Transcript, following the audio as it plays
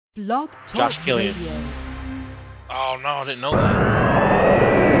Blog Josh Talk Killian. Radio. Oh, no, I didn't know that.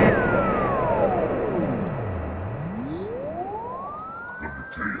 Let me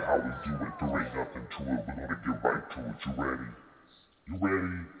tell you how we do it. There ain't nothing to it. We're gonna get right to it. You ready? You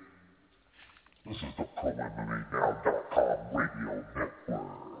ready? This is the ProMMANow.com radio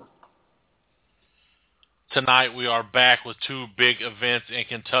network. Tonight we are back with two big events in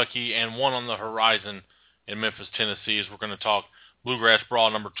Kentucky and one on the horizon in Memphis, Tennessee, as we're going to talk Bluegrass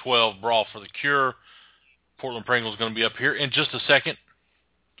Brawl number 12, Brawl for the Cure. Portland Pringle is going to be up here in just a second.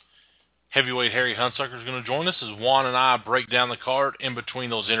 Heavyweight Harry Hunsucker is going to join us as Juan and I break down the card in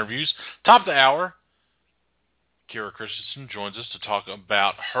between those interviews. Top of the hour, Kira Christensen joins us to talk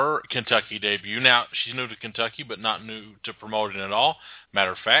about her Kentucky debut. Now, she's new to Kentucky, but not new to promoting at all.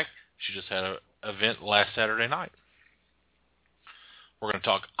 Matter of fact, she just had an event last Saturday night. We're going to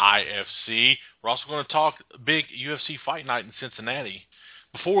talk IFC. We're also going to talk big UFC fight night in Cincinnati.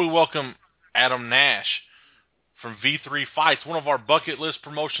 Before we welcome Adam Nash from V3 Fights, one of our bucket list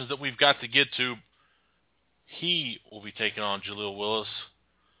promotions that we've got to get to, he will be taking on Jaleel Willis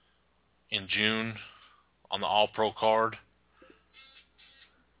in June on the All-Pro card.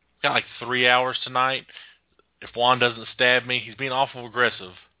 Got like 3 hours tonight. If Juan doesn't stab me, he's being awful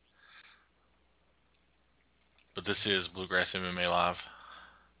aggressive. But this is Bluegrass MMA Live.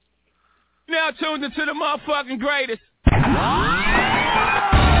 Now tuned into the motherfucking greatest.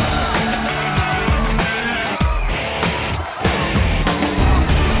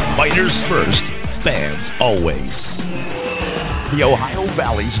 Fighters first, fans always. The Ohio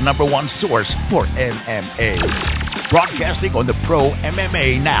Valley's #1 source for MMA. Broadcasting on the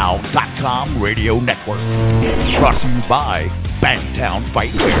ProMMANow.com radio network. Brought to you by Bangtown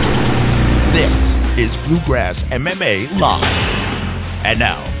Fight Wear. This is Bluegrass MMA Live. And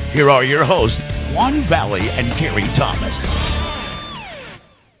now, here are your hosts, Juan Valley and Gary Thomas.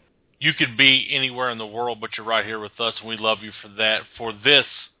 You could be anywhere in the world, but you're right here with us, and we love you for that. For this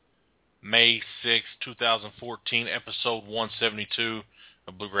May 6, 2014, episode 172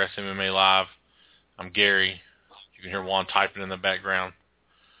 of Bluegrass MMA Live, I'm Gary. You can hear Juan typing in the background.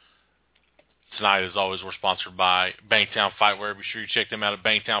 Tonight, as always, we're sponsored by Bangtown Fightwear. Be sure you check them out at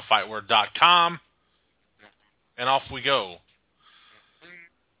bangtownfightwear.com. And off we go.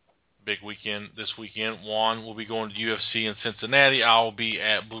 Big weekend this weekend. Juan will be going to UFC in Cincinnati. I'll be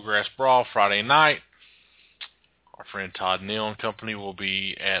at Bluegrass Brawl Friday night. Our friend Todd Neal and company will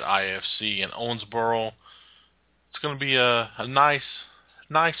be at IFC in Owensboro. It's going to be a nice,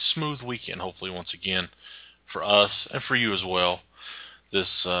 smooth weekend, hopefully, once again, for us and for you as well, this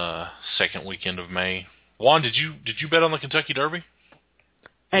second weekend of May. Juan, did you bet on the Kentucky Derby?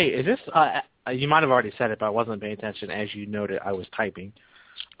 Hey, is this, you might have already said it, but I wasn't paying attention. As you noted, I was typing.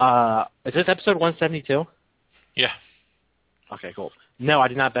 Is this episode 172? Yeah. Okay, cool. No, I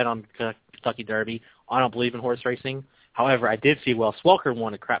did not bet on Kentucky Derby. I don't believe in horse racing. However, I did see Wes Welker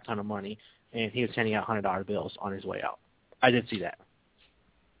won a crap ton of money, and he was handing out $100 bills on his way out. I did see that.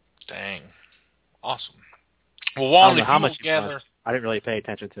 Dang. Awesome. Well, Juan, I don't know how much gather... I didn't really pay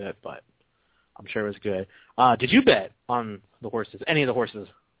attention to it, but I'm sure it was good. Did you bet on the horses, any of the horses?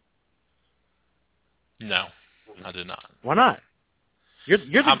 No, I did not. Why not? You're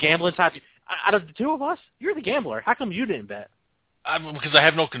the gambling type. Out of the two of us, you're the gambler. How come you didn't bet? Because I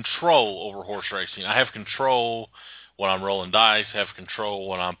have no control over horse racing. I have control when I'm rolling dice. I have control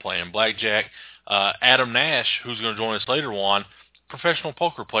when I'm playing blackjack. Adam Nash, who's going to join us later on, professional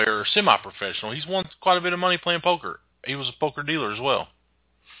poker player or semi-professional. He's won quite a bit of money playing poker. He was a poker dealer as well.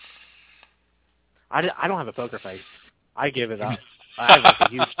 I don't have a poker face. I give it up. I have like a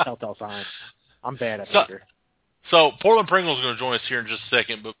huge telltale sign. I'm bad at poker. So Portland Pringle is going to join us here in just a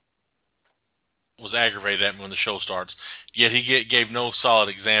second, but was aggravated at me when the show starts. Yet he gave no solid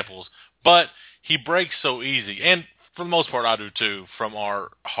examples. But he breaks so easy, and for the most part I do too, from our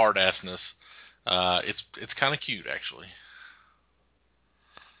hard-assness. It's kind of cute, actually.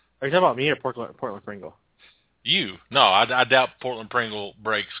 Are you talking about me or Portland Pringle? You. No, I doubt Portland Pringle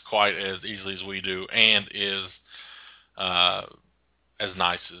breaks quite as easily as we do and is as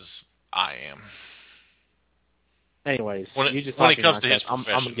nice as I am. Anyways, when it comes to his I'm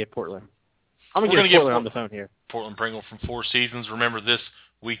profession. going to get Portland. I'm going to get Portland on the phone here. Portland Pringle from Four Seasons. Remember, this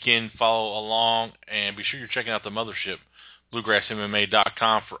weekend, follow along, and be sure you're checking out the mothership,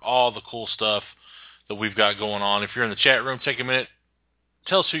 BluegrassMMA.com, for all the cool stuff that we've got going on. If you're in the chat room, take a minute.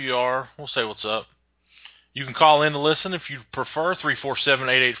 Tell us who you are. We'll say what's up. You can call in to listen if you prefer,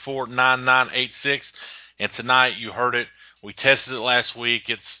 347-884-9986. And tonight, you heard it. We tested it last week.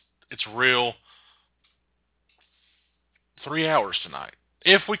 It's real. 3 hours tonight,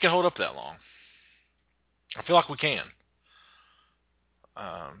 if we can hold up that long. I feel like we can.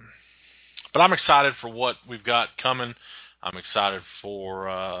 But I'm excited for what we've got coming. I'm excited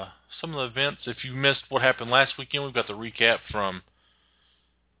for some of the events. If you missed what happened last weekend, we've got the recap from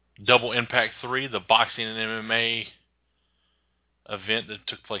Double Impact 3, the boxing and MMA event that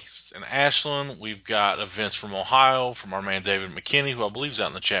took place in Ashland. We've got events from Ohio, from our man David McKinney, who I believe is out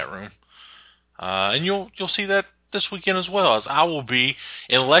in the chat room. And you'll see that this weekend as well, as I will be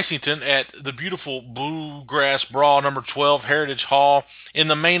in Lexington at the beautiful Bluegrass Brawl number 12 Heritage Hall in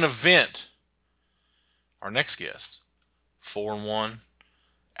the main event. Our next guest, 4-1,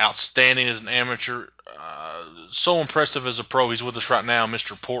 outstanding as an amateur, so impressive as a pro. He's with us right now,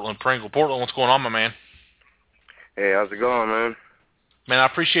 Mr. Portland Pringle. Portland, what's going on, my man? Hey, how's it going, man? Man, I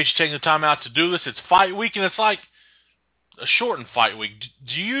appreciate you taking the time out to do this. It's fight week, and it's like a shortened fight week.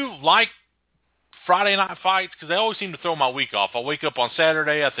 Do you like Friday night fights? Because they always seem to throw my week off. I wake up on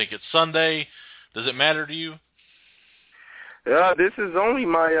Saturday. I think it's Sunday. Does it matter to you? Yeah, this is only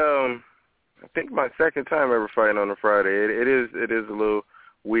my, I think my second time ever fighting on a Friday. It is a little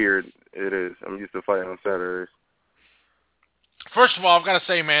weird. It is. I'm used to fighting on Saturdays. First of all, I've got to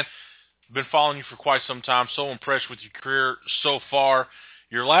say, man, I've been following you for quite some time. So impressed with your career so far.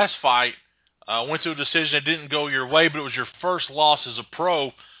 Your last fight went to a decision that didn't go your way, but it was your first loss as a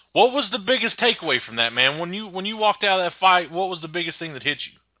pro. What was the biggest takeaway from that, man? When you walked out of that fight, what was the biggest thing that hit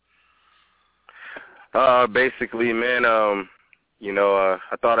you? Basically, man, I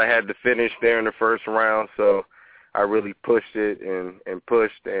thought I had the finish there in the first round, so I really pushed it and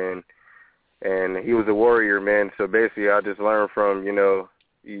pushed, and he was a warrior, man. So basically, I just learned from,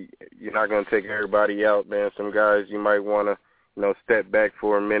 you're not going to take everybody out, man. Some guys you might want to, step back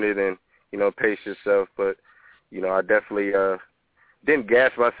for a minute and, pace yourself. But, I definitely didn't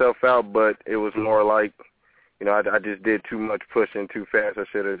gas myself out, but it was more like, I just did too much pushing too fast. I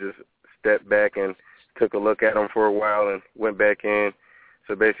should have just stepped back and took a look at him for a while and went back in.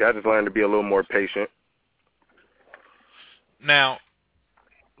 So basically, I just learned to be a little more patient. Now,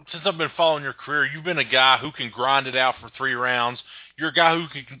 since I've been following your career, you've been a guy who can grind it out for 3 rounds. You're a guy who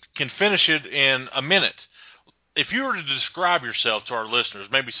can finish it in a minute. If you were to describe yourself to our listeners,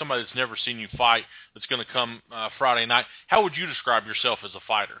 maybe somebody that's never seen you fight that's going to come Friday night, how would you describe yourself as a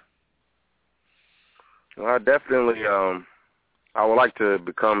fighter? Well, I definitely I would like to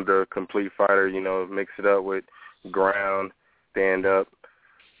become the complete fighter, mix it up with ground, stand up.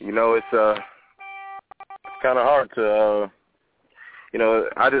 It's kind of hard to,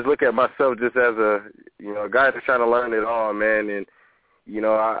 I just look at myself just as a guy that's trying to learn it all, man. And,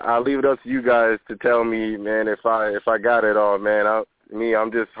 I leave it up to you guys to tell me, man, if I got it all, man.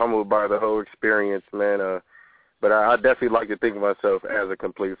 I'm just humbled by the whole experience, man. But I definitely like to think of myself as a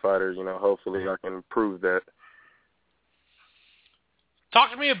complete fighter. Hopefully I can prove that.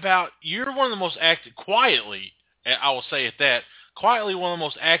 Talk to me about, you're one of the most active, quietly, I will say it that, quietly one of the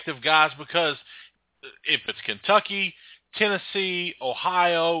most active guys, because if it's Kentucky, Tennessee,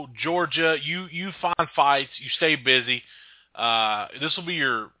 Ohio, Georgia, you find fights, you stay busy. This will be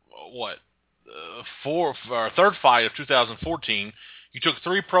your, third fight of 2014. You took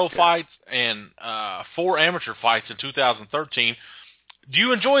 3 pro fights and 4 amateur fights in 2013. Do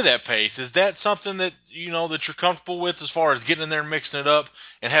you enjoy that pace? Is that something that that you're comfortable with as far as getting in there, mixing it up,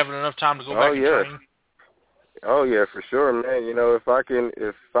 and having enough time to go back and train? Oh yeah, for sure, man. If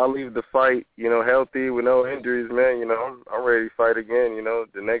I leave the fight, healthy with no injuries, man, I'm ready to fight again.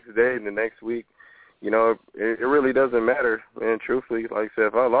 The next day, the next week, it really doesn't matter, man. Truthfully, like I said,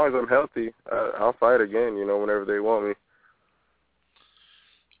 as long as I'm healthy, I'll fight again. Whenever they want me.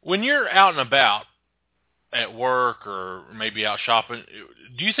 When you're out and about at work or maybe out shopping,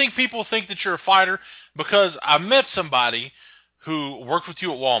 do you think people think that you're a fighter? Because I met somebody who worked with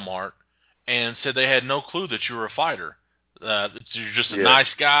you at Walmart and said they had no clue that you were a fighter. That you're just a nice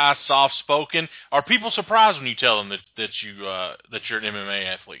guy, soft-spoken. Are people surprised when you tell them that you're an MMA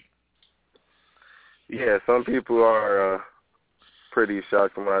athlete? Yeah, some people are pretty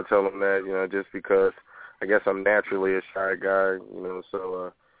shocked when I tell them that, just because I guess I'm naturally a shy guy,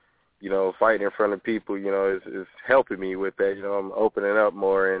 so fighting in front of people, is helping me with that. I'm opening up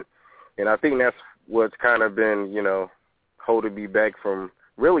more, and I think that's what's kind of been, holding me back from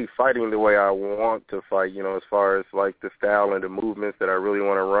really fighting the way I want to fight, as far as like the style and the movements that I really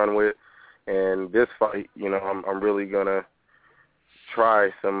want to run with. And this fight, I'm really gonna try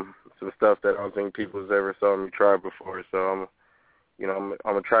some stuff that I don't think people's ever saw me try before. So I'm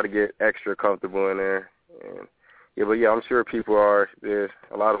gonna try to get extra comfortable in there. And I'm sure people are.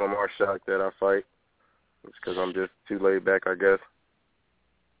 A lot of them are shocked that I fight. It's because I'm just too laid back, I guess.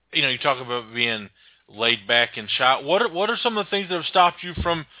 You talk about being laid back and shot. What are some of the things that have stopped you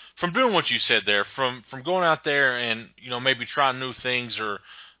from doing what you said there, from going out there and maybe trying new things or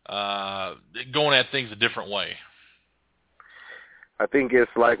going at things a different way? I think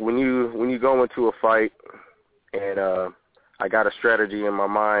it's like when you go into a fight and I got a strategy in my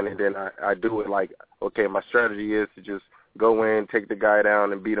mind, and then I do it like, okay, my strategy is to just go in, take the guy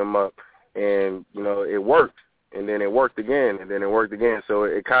down, and beat him up, and it worked, and then it worked again, and then it worked again. So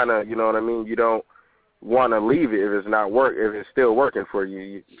it kind of, you know what I mean? You don't want to leave it if it's not if it's still working for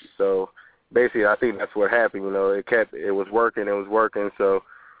you. So basically, I think that's what happened. It was working. So,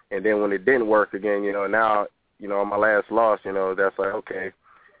 and then when it didn't work again, now, on my last loss, that's like, okay,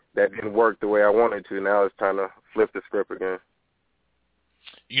 that didn't work the way I wanted to. Now it's time to flip the script again.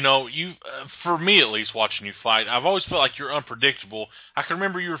 For me at least, watching you fight, I've always felt like you're unpredictable. I can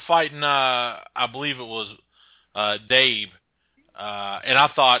remember you were fighting, I believe it was Dave, and I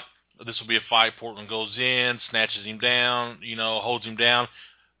thought this will be a fight. Portland goes in, snatches him down, holds him down.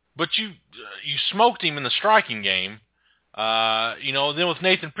 But you smoked him in the striking game. Then with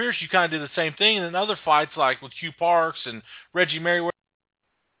Nathan Pierce, you kind of did the same thing. And in other fights, like with Q Parks and Reggie Merriweather,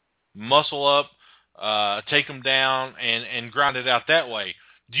 muscle up, take him down, and grind it out that way.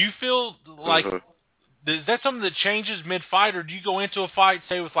 Do you feel like is that something that changes mid-fight, or do you go into a fight,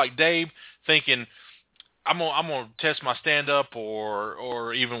 say with like Dave, thinking I'm gonna test my stand-up,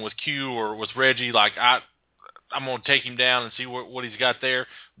 or even with Q or with Reggie, like I'm gonna take him down and see what he's got there?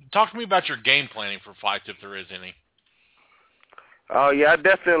 Talk to me about your game planning for fights, if there is any. Oh yeah, I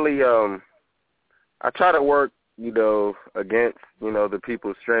definitely I try to work, against, the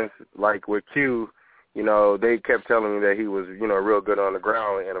people's strengths. Like with Q, they kept telling me that he was, real good on the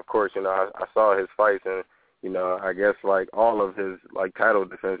ground, and of course, I saw his fights, and I guess like all of his like title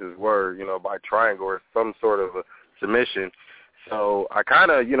defenses were, by triangle or some sort of a submission. So I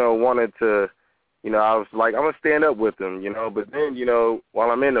kind of, wanted to, I was like, I'm gonna stand up with him, But then,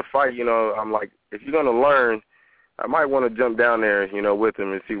 while I'm in the fight, I'm like, if you're gonna learn, I might want to jump down there, with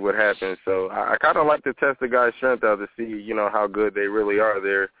him and see what happens. So I kind of like to test the guy's strength out to see, how good they really are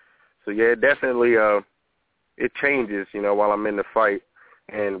there. So, yeah, it definitely it changes, while I'm in the fight.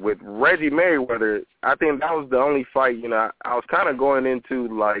 And with Reggie Merriweather, I think that was the only fight, I was kind of going into,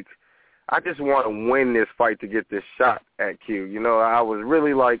 like, I just want to win this fight to get this shot at Q. I was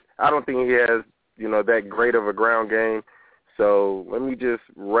really like, I don't think he has, that great of a ground game. So let me just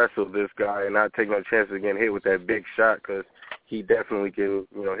wrestle this guy and not take no chances of getting hit with that big shot, because he definitely can,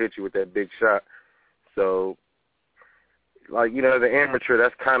 hit you with that big shot. So, like, as an amateur,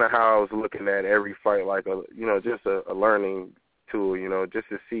 that's kind of how I was looking at every fight, like, just a learning tool, just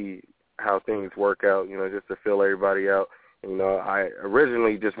to see how things work out, just to fill everybody out. And, I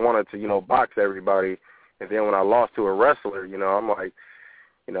originally just wanted to, box everybody. And then when I lost to a wrestler, I'm like,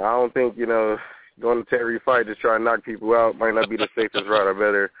 I don't think, going into every fight just try to knock people out might not be the safest route. I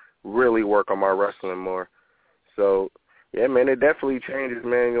better really work on my wrestling more. So, yeah, man, it definitely changes,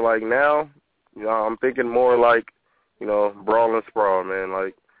 man. Like now, I'm thinking more like, brawl and sprawl, man.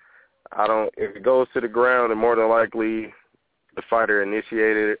 Like, if it goes to the ground, then more than likely the fighter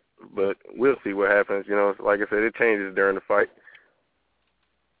initiated it, but we'll see what happens. Like I said, it changes during the fight.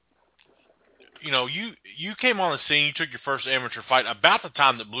 You came on the scene, you took your first amateur fight about the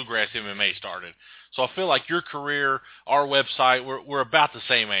time that Bluegrass MMA started. So I feel like your career, our website, we're about the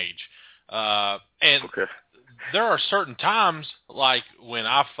same age. And okay. There are certain times, like when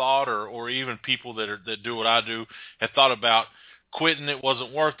I've thought, or even people that do what I do, have thought about quitting, it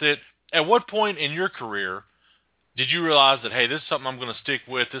wasn't worth it. At what point in your career did you realize that, hey, this is something I'm going to stick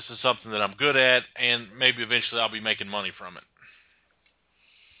with, this is something that I'm good at, and maybe eventually I'll be making money from it?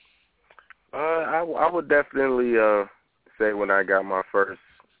 I would definitely say when I got my first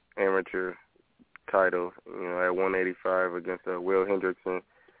amateur title, at 185 against Will Hendrickson.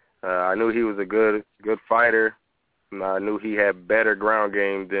 I knew he was a good fighter, and I knew he had better ground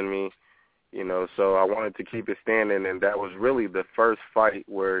game than me, so I wanted to keep it standing, and that was really the first fight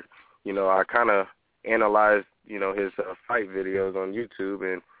where, I kind of analyzed, his fight videos on YouTube,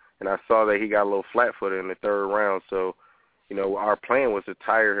 and I saw that he got a little flat-footed in the third round, so our plan was to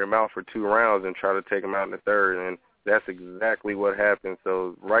tire him out for 2 rounds and try to take him out in the third, and that's exactly what happened.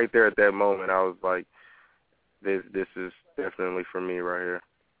 So right there at that moment, I was like, this is definitely for me right here.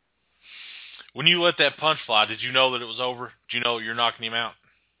 When you let that punch fly, did you know that it was over? Did you know you're knocking him out?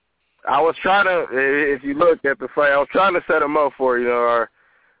 I was trying to, if you look at the fight, I was trying to set him up for,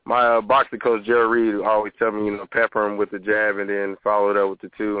 my boxing coach, Jerry Reed, always tell me, pepper him with the jab and then follow it up with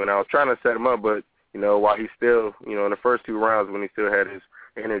the 2. And I was trying to set him up, but while he still, in the first 2 rounds when he still had his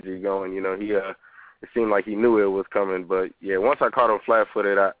energy going, he it seemed like he knew it was coming. But, yeah, once I caught him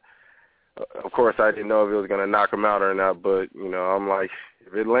flat-footed, of course, I didn't know if it was going to knock him out or not, but, you know, I'm like,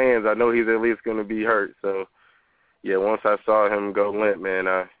 if it lands, I know he's at least going to be hurt. So, yeah, once I saw him go limp, man,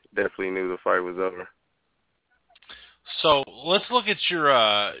 I definitely knew the fight was over. So let's look at your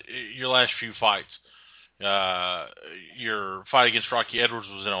last few fights. Your fight against Rocky Edwards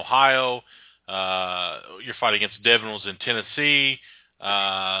was in Ohio. Your fight against Devin was in Tennessee.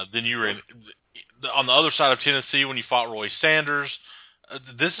 Then you were on the other side of Tennessee when you fought Roy Sanders.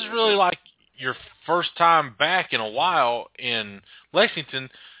 This is really like your first time back in a while in Lexington,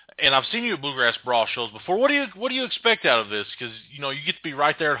 and I've seen you at Bluegrass Brawl shows before. What do you expect out of this? Because you know you get to be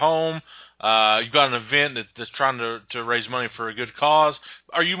right there at home. You've got an event that's trying to raise money for a good cause.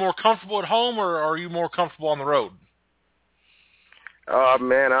 Are you more comfortable at home, or are you more comfortable on the road?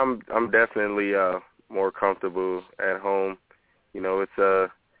 Man, I'm definitely more comfortable at home. You know,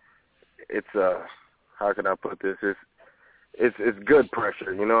 it's how can I put this? It's good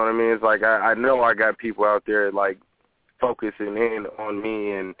pressure. You know what I mean? It's like I know I got people out there like focusing in on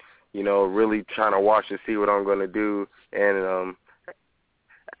me and, you know, really trying to watch and see what I'm going to do. And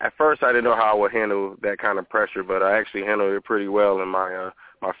at first I didn't know how I would handle that kind of pressure, but I actually handled it pretty well in my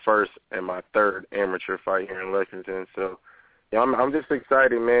first and my third amateur fight here in Lexington. So, yeah, I'm just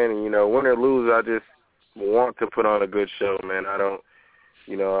excited, man. And, you know, win or lose, I just want to put on a good show, man. I don't,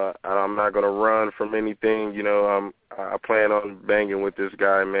 you know, I'm not going to run from anything. You know, I plan on banging with this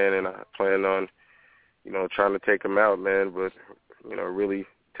guy, man, and I plan on, you know, trying to take him out, man, but, you know, really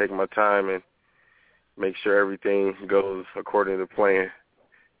take my time and make sure everything goes according to plan.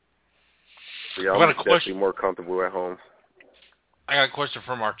 So, yeah, I'm definitely more comfortable at home. I got a question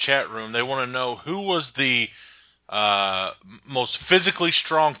from our chat room. They want to know who was the most physically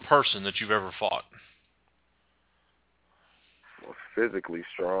strong person that you've ever fought? Well, physically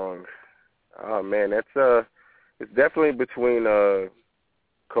strong. Oh, man, it's definitely between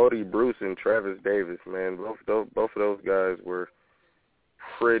Cody Bruce and Travis Davis, man. Both of those guys were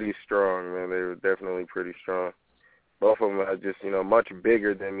pretty strong, man. They were definitely pretty strong. Both of them are just, you know, much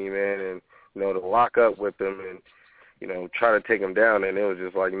bigger than me, man, and, you know, to lock up with them and, you know, try to take them down, and it was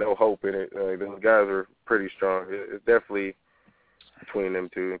just like no hope in it. Those guys were pretty strong. It's definitely between them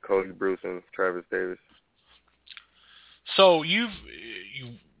two, Cody Bruce and Travis Davis. So you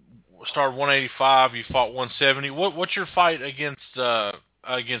started 185, you fought 170. What's your fight against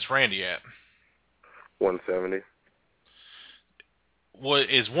Randy at? 170. What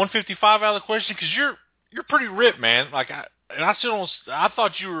is 155 out of the question? Because you're pretty ripped, man. Like I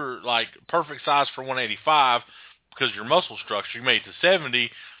thought you were like perfect size for 185 because of your muscle structure. You made it to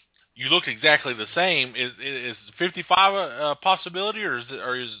 70. You look exactly the same. Is 55 a possibility, or is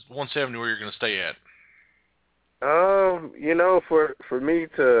 170 where you're going to stay at? You know, for me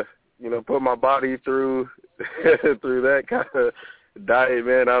to, you know, put my body through through that kind of diet,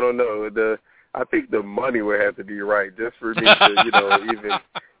 man, I don't know. I think the money would have to be right just for me to, you know, even,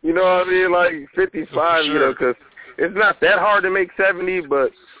 you know what I mean, like 55, sure. You know, because it's not that hard to make 70,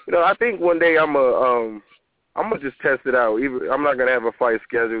 but, you know, I think one day I'm gonna just test it out. I'm not gonna have a fight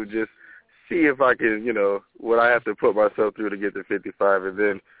scheduled. Just see if I can, you know, what I have to put myself through to get to 55,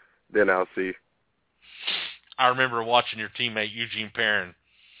 and then I'll see. I remember watching your teammate Eugene Perrin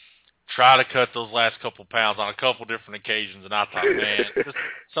try to cut those last couple pounds on a couple different occasions, and I thought, man,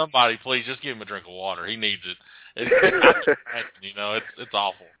 somebody please just give him a drink of water. He needs it. You know, it's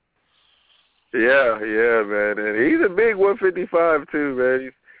awful. Yeah, man, and he's a big 155 too, man.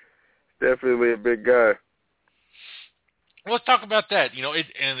 He's definitely a big guy. Well, let's talk about that. You know, it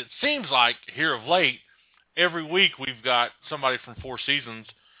seems like here of late, every week we've got somebody from Four Seasons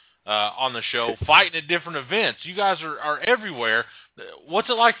on the show fighting at different events. You guys are everywhere. What's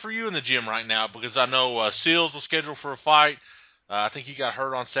it like for you in the gym right now? Because I know Seals was scheduled for a fight. I think he got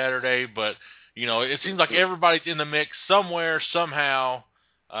hurt on Saturday, but you know, it seems like everybody's in the mix somewhere, somehow,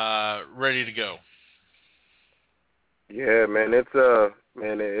 ready to go. Yeah, man,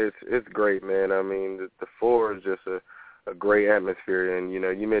 it's great, man. I mean, the floor is just a great atmosphere, and you know,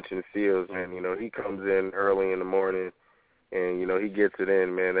 you mentioned Seals, man. You know, he comes in early in the morning, and you know, he gets it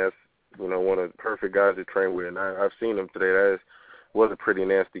in, man. That's, you know, one of the perfect guys to train with, and I've seen him today. That was a pretty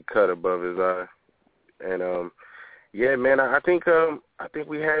nasty cut above his eye, and yeah, man, I think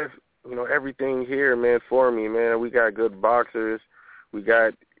we have, you know, everything here, man, for me, man. We got good boxers, we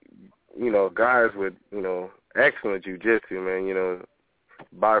got, you know, guys with, you know, excellent jiu-jitsu, man. You know,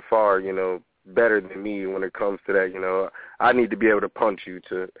 by far, you know, better than me when it comes to that. You know, I need to be able to punch you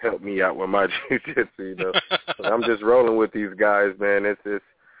to help me out with my jiu-jitsu, you know. I'm just rolling with these guys, man. It's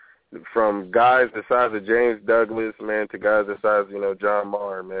from guys the size of James Douglas, man, to guys the size of, you know, John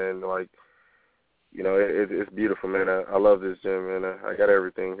Maher, man. Like, you know, it's beautiful, man. I love this gym, man. I got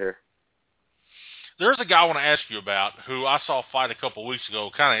everything here. There's a guy I want to ask you about who I saw fight a couple weeks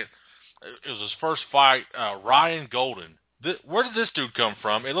ago. It was his first fight, Ryan Golden. Where did this dude come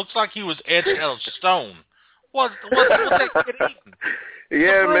from? It looks like he was etched out of stone. What's that kid eating?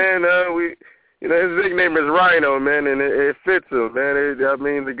 Yeah, man. His nickname is Rhino, man, and it fits him, man.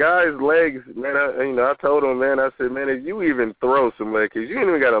 The guy's legs, man. I told him, man. I said, man, if you even throw some leg kicks, you ain't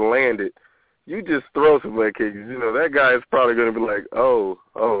even got to land it. You just throw some leg kicks. That guy is probably going to be like, oh,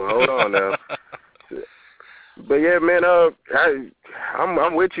 hold on now. But yeah, man,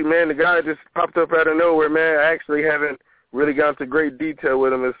 I'm with you, man. The guy just popped up out of nowhere, man. I actually haven't really gone into great detail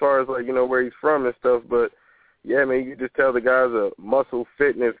with him as far as where he's from and stuff. But yeah, man, you can just tell the guy's a muscle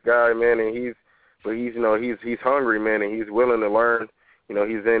fitness guy, man, and he's hungry, man, and he's willing to learn. He's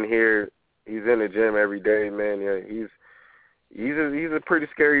in the gym every day, man. Yeah, he's a pretty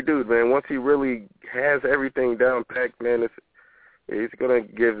scary dude, man. Once he really has everything down packed, man, he's gonna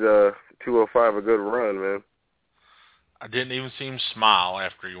give 205 a good run, man. I didn't even see him smile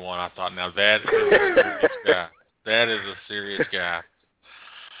after he won. I thought, now that is a serious guy. That is a serious guy.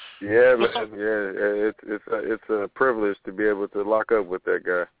 Yeah, man. Yeah, it's a privilege to be able to lock up with that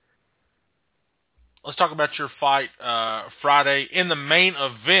guy. Let's talk about your fight Friday in the main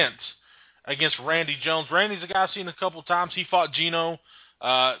event against Randy Jones. Randy's a guy I've seen a couple times. He fought Gino.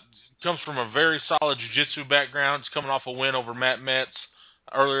 Comes from a very solid jiu-jitsu background. He's coming off a win over Matt Metz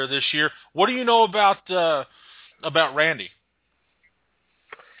earlier this year. What do you know about Randy?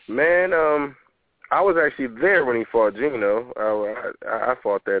 Man, I was actually there when he fought Gino. I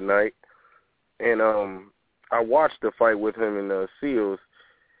fought that night, and I watched the fight with him in Seals,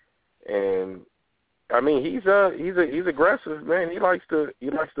 and I mean he's aggressive, man. He likes to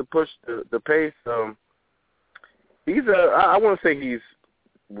push the pace. I wouldn't say he's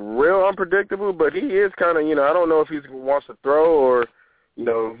real unpredictable, but he is kind of I don't know if he wants to throw or he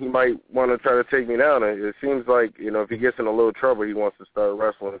might want to try to take me down. It seems like if he gets in a little trouble, he wants to start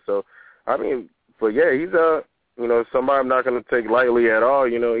wrestling. So I mean. But yeah, he's somebody I'm not going to take lightly at all.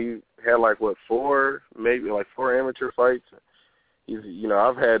 He had four amateur fights.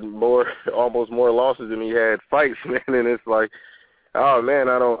 I've had almost more losses than he had fights, man. And it's like, oh man,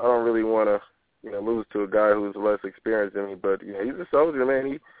 I don't really want to lose to a guy who's less experienced than me. But he's a soldier,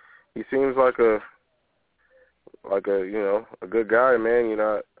 man. He seems like a good guy, man.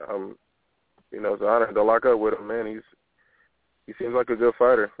 It's an honor to lock up with him, man. He seems like a good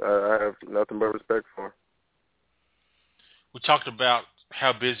fighter. I have nothing but respect for him. We talked about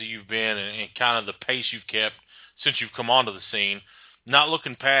how busy you've been and kind of the pace you've kept since you've come onto the scene. Not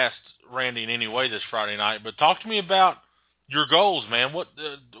looking past Randy in any way this Friday night, but talk to me about your goals, man.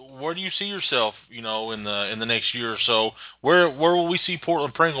 Where do you see yourself, in the next year or so? Where will we see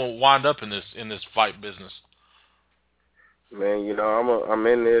Portland Pringle wind up in this fight business? Man, I'm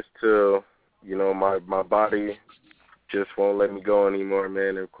in this till my body just won't let me go anymore, man.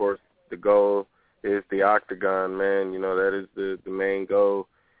 And of course, the goal is the octagon, man. That is the main goal,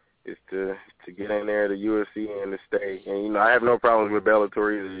 is to get in there, the UFC, and to stay. And I have no problems with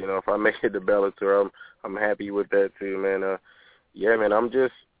Bellator either. If I make it to Bellator, I'm happy with that too, man. Yeah, man. I'm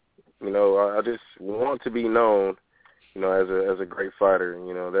just, I just want to be known, as a great fighter.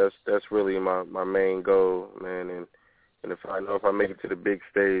 That's really my main goal, man. And if I make it to the big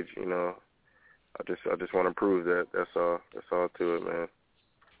stage, I just want to prove that. That's all to it, man.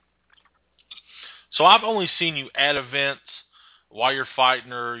 So I've only seen you at events while you're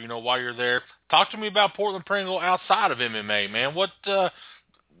fighting or, while you're there. Talk to me about Portland Pringle outside of MMA, man. What's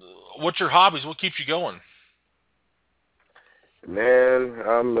your hobbies? What keeps you going? Man,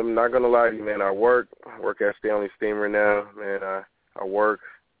 I'm not going to lie to you, man. I work at Stanley Steamer now, man. I work,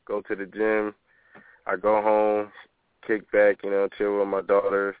 go to the gym. I go home, kick back, chill with my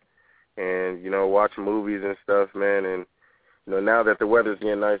daughters. And, watch movies and stuff, man. And, now that the weather's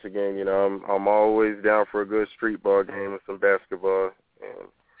getting nice again, I'm always down for a good street ball game and some basketball. And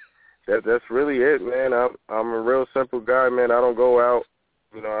that's really it, man. I'm a real simple guy, man. I don't go out,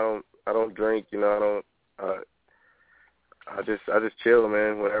 I don't drink, I just chill,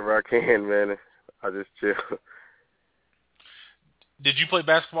 man. Whenever I can, man, I just chill. Did you play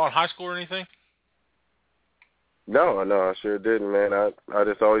basketball in high school or anything? No, I sure didn't, man. I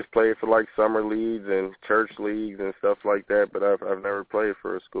just always played for summer leagues and church leagues and stuff like that, but I've never played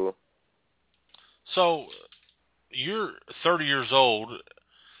for a school. So you're 30 years old,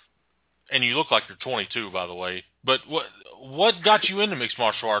 and you look like you're 22, by the way. But what got you into mixed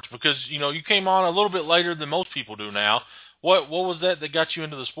martial arts? Because you came on a little bit later than most people do now. What was that got you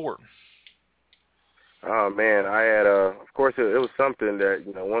into the sport? Oh man, I had of course it was something that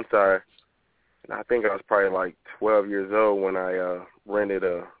once I think I was probably 12 years old when I rented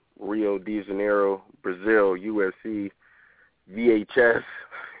a Rio de Janeiro, Brazil, UFC, VHS,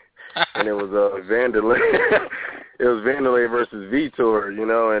 and it was Vanderlei. It was Vanderlei versus Vitor, you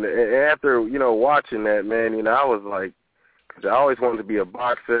know, and after, you know, watching that, man, you know, I was like, cause I always wanted to be a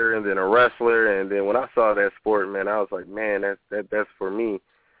boxer and then a wrestler, and then when I saw that sport, man, I was like, man, that's for me.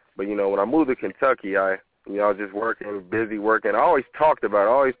 But, you know, when I moved to Kentucky, I was just working, busy working. I always talked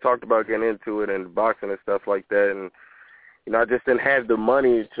about getting into it and boxing and stuff like that, and, you know, I just didn't have the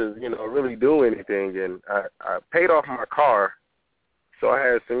money to, you know, really do anything, and I paid off my car, so I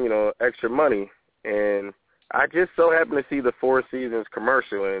had some, you know, extra money, and I just so happened to see the Four Seasons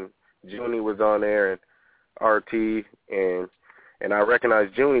commercial, and Junie was on there, and RT, and I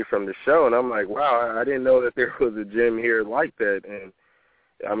recognized Junie from the show, and I'm like, wow, I didn't know that there was a gym here like that. And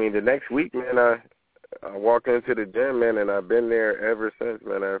I mean, the next week, man, I walked into the gym, man, and I've been there ever since,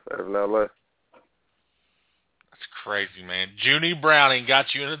 man. I've not left. That's crazy, man. Junie Browning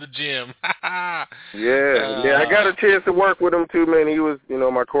got you into the gym. Yeah, I got a chance to work with him too, man. He was, you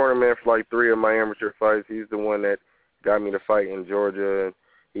know, my corner man for like 3 of my amateur fights. He's the one that got me to fight in Georgia, and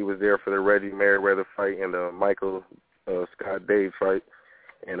he was there for the Reggie Merriweather fight and the Michael Scott Dave fight.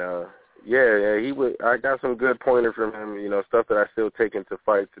 And he would. I got some good pointers from him, you know, stuff that I still take into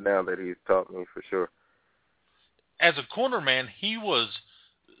fights now that he's taught me for sure. As a corner man, he was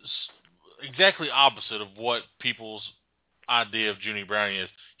exactly opposite of what people's idea of Junie Browning is.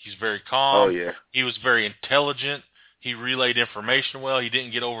 He's very calm. Oh, yeah. He was very intelligent. He relayed information well. He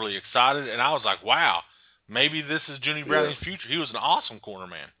didn't get overly excited. And I was like, wow, maybe this is Junie Browning's future. He was an awesome corner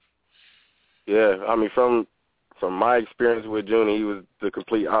man. Yeah, I mean, from my experience with Junie, he was the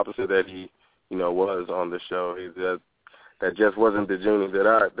complete opposite that he, you know, was on the show. That just wasn't the Junie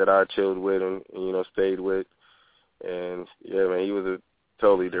that I chilled with and, you know, stayed with. And, yeah, man, he was a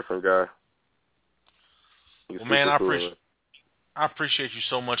totally different guy. Well, man, I appreciate you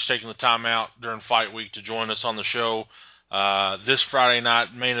so much taking the time out during fight week to join us on the show. This Friday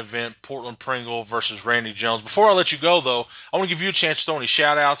night, main event, Portland Pringle versus Randy Jones. Before I let you go, though, I want to give you a chance to throw any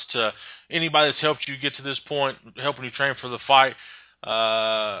shout-outs to anybody that's helped you get to this point, helping you train for the fight,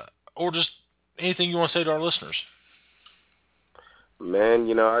 or just anything you want to say to our listeners. Man,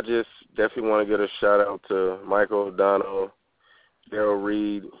 you know, I just definitely want to give a shout-out to Michael O'Donnell, Daryl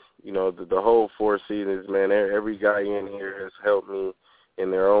Reed, you know, the whole Four Seasons, man. Every guy in here has helped me in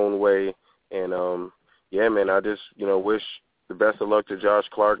their own way. And, yeah, man, I just, you know, wish the best of luck to Josh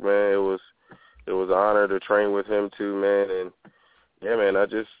Clark, man. It was an honor to train with him too, man. And, yeah, man, I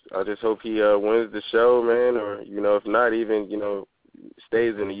just hope he wins the show, man, or, you know, if not even, you know,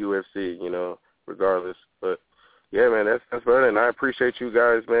 stays in the UFC, you know, regardless. But, yeah, man, that's about it. And I appreciate you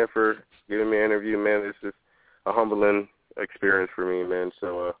guys, man, for giving me an interview, man. This is a humbling experience for me, man.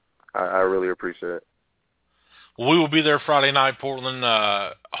 So I really appreciate it. Well, we will be there Friday night, Portland.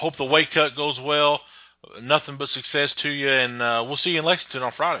 Hope the weight cut goes well. Nothing but success to you, and we'll see you in Lexington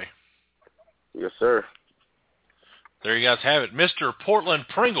on Friday. Yes, sir. There you guys have it. Mr. Portland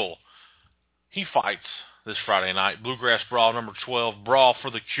Pringle, he fights this Friday night. Bluegrass Brawl number 12, Brawl for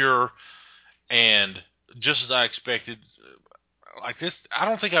the Cure. And just as I expected, like this, I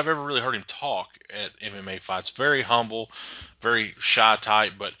don't think I've ever really heard him talk at MMA fights. Very humble, very shy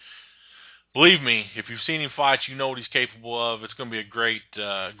type, but believe me, if you've seen him fight, you know what he's capable of. It's going to be a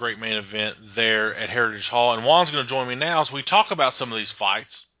great main event there at Heritage Hall. And Juan's going to join me now as we talk about some of these fights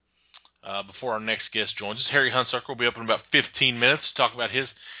before our next guest joins us. Harry Hunsucker will be up in about 15 minutes to talk about his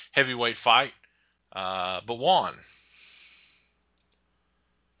heavyweight fight. But Juan,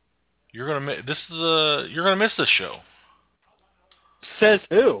 you're going to miss this show. Says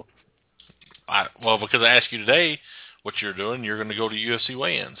who? Well, because I asked you today what you're doing, you're going to go to UFC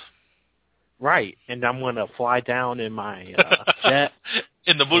weigh-ins. Right, and I'm going to fly down in my jet.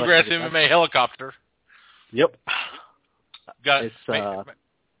 In the Bluegrass MMA helicopter. Yep.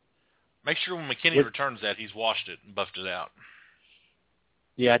 Make sure when McKinney returns that, he's washed it and buffed it out.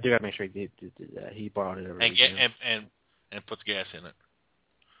 Yeah, I do got to make sure he did that. He brought it over. And puts gas in it.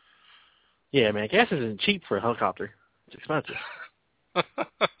 Yeah, man, gas isn't cheap for a helicopter. It's expensive.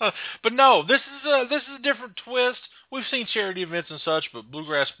 But no, this is a different twist. We've seen charity events and such, but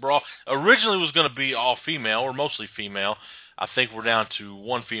Bluegrass Brawl originally was going to be all female or mostly female. I think we're down to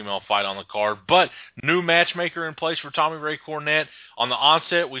one female fight on the card, but new matchmaker in place for Tommy Ray Cornett. On the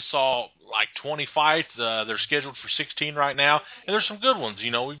onset, we saw like 20 fights. They're scheduled for 16 right now, and there's some good ones.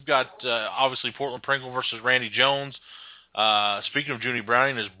 You know, we've got obviously Portland Pringle versus Randy Jones. Speaking of Junie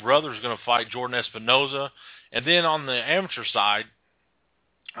Browning, his brother's going to fight Jordan Espinoza, and then on the amateur side,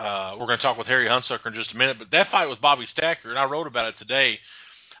 we're going to talk with Harry Hunsucker in just a minute, but that fight with Bobby Stacker, and I wrote about it today,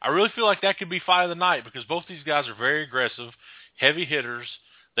 I really feel like that could be fight of the night because both these guys are very aggressive, heavy hitters.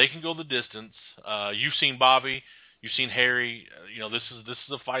 They can go the distance. You've seen Bobby. You've seen Harry. This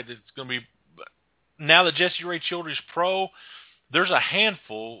is a fight that's going to be. Now that Jesse Ray Childress pro, there's a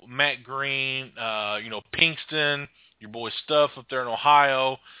handful. Matt Green, Pinkston, your boy Stuff up there in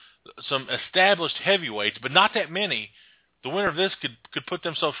Ohio, some established heavyweights, but not that many. The winner of this could put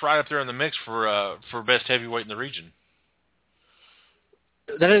themselves right up there in the mix for best heavyweight in the region.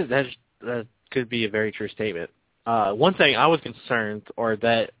 That could be a very true statement. One thing I was concerned, or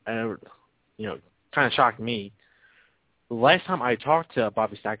that kind of shocked me. The last time I talked to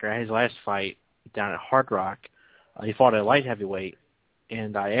Bobby Stacker at his last fight down at Hard Rock, he fought at light heavyweight,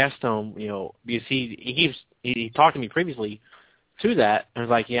 and I asked him, because he talked to me previously to that, and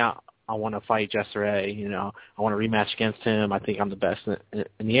was like, yeah, I want to fight Jesse Ray, I want to rematch against him. I think I'm the best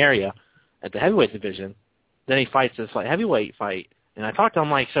in the area at the heavyweight division. Then he fights this light heavyweight fight, and I talked to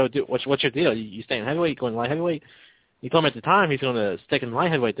him like, so dude, what's your deal? You staying heavyweight, going light heavyweight? He told me at the time he's going to stick in the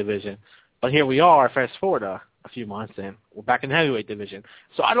light heavyweight division, but here we are, fast forward a few months, and we're back in the heavyweight division.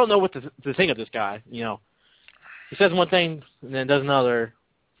 So I don't know what to think of this guy. He says one thing and then does another.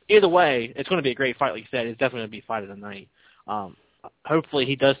 Either way, it's going to be a great fight. Like you said, it's definitely going to be fight of the night. Hopefully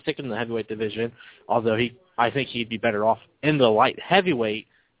he does stick in the heavyweight division, although I think he'd be better off in the light heavyweight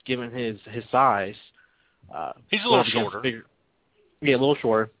given his size. He's a little shorter. Yeah, a little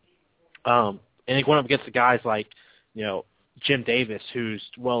shorter. And he went up against the guys like, Jim Davis, who's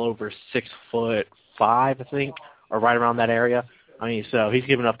well over 6'5", I think, or right around that area. I mean, so he's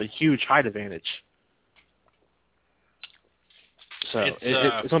given up a huge height advantage. So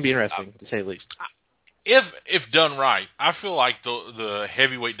it's going to be interesting, to say the least. If done right, I feel like the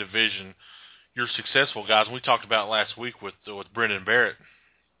heavyweight division, your successful guys, and we talked about last week with Brendan Barrett,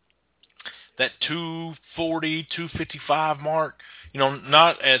 that 240, 255 mark,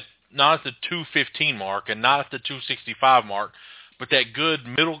 not at the 215 mark and not at the 265 mark, but that good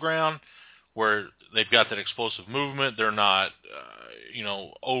middle ground where they've got that explosive movement. They're not,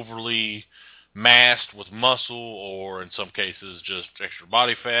 overly massed with muscle or in some cases just extra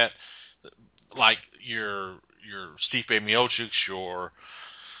body fat. Like your Stipe Miocic, your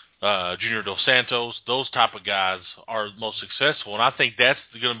Junior Dos Santos, those type of guys are most successful, and I think that's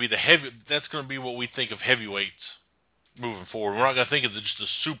going to be that's going to be what we think of heavyweights moving forward. We're not going to think of just a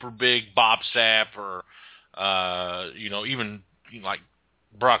super big Bob Sapp or even like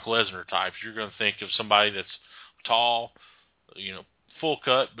Brock Lesnar types. You're going to think of somebody that's tall, full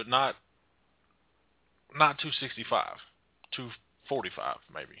cut, but not 265, 245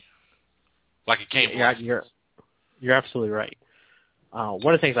 maybe. Like a Campbell. Yeah, you're absolutely right.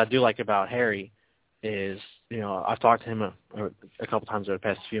 One of the things I do like about Harry is, I've talked to him a couple times over the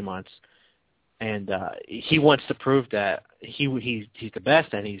past few months, and he wants to prove that he's the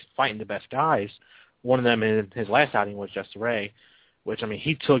best and he's fighting the best guys. One of them in his last outing was Jesse Ray, which, I mean,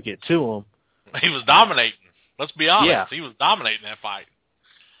 he took it to him. He was dominating. Let's be honest. Yeah. He was dominating that fight.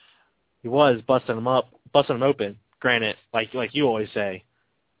 He was busting him open. Granted, like you always say,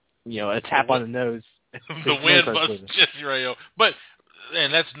 a tap on the nose. The wind busts Jesse Ray. But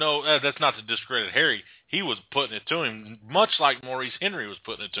that's not to discredit Harry. He was putting it to him, much like Maurice Henry was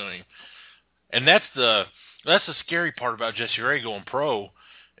putting it to him. And that's the scary part about Jesse Ray going pro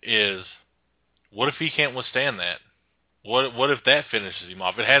is, what if he can't withstand that? What if that finishes him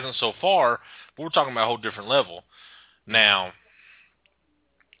off? It hasn't so far, but we're talking about a whole different level. Now,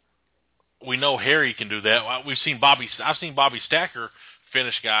 we know Harry can do that. I've seen Bobby Stacker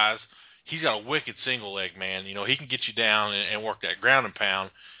finish guys. He's got a wicked single leg, man. He can get you down and work that ground and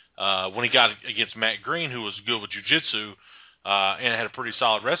pound. When he got against Matt Green, who was good with jiu-jitsu and had a pretty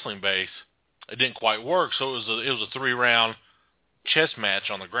solid wrestling base, it didn't quite work. So it was a 3-round chess match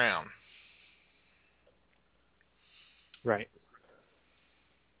on the ground. Right.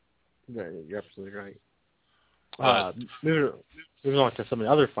 You're absolutely right. Moving on to some of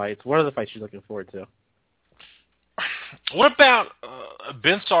the other fights. What other fights are you looking forward to? What about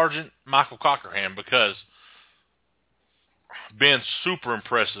Ben Sargent, Michael Cockerham? Because Ben's super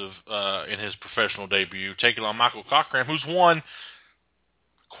impressive in his professional debut, taking on Michael Cockerham, who's won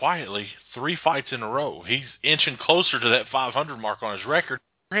quietly 3 fights in a row. He's inching closer to that 500 mark on his record.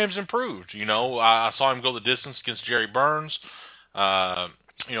 Cockerham's improved. I saw him go the distance against Jerry Burns.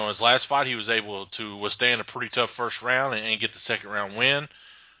 His last fight, he was able to withstand a pretty tough first round and get the second round win.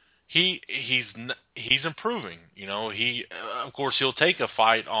 He's improving. Of course, he'll take a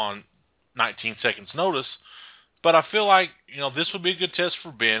fight on 19 seconds notice, but I feel like, this would be a good test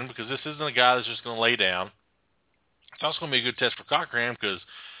for Ben because this isn't a guy that's just going to lay down. It's also going to be a good test for Cockerham because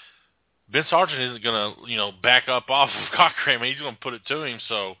Ben Sargent isn't going to, back up off of Cockerham. He's going to put it to him,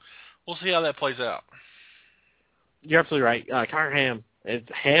 so we'll see how that plays out. You're absolutely right. Cockerham, It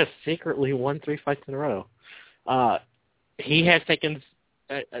has secretly won 3 fights in a row. He has taken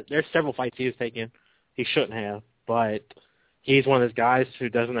there's several fights he has taken he shouldn't have, but he's one of those guys who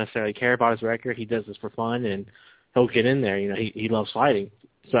doesn't necessarily care about his record. He does this for fun, and he'll get in there. He loves fighting.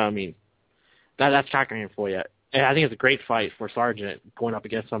 So, I mean, that's Cockerham for you. And I think it's a great fight for Sargent going up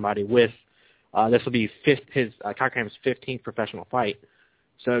against somebody with this will be Cockerham's 15th professional fight.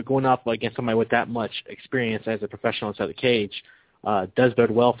 So going up against somebody with that much experience as a professional inside the cage does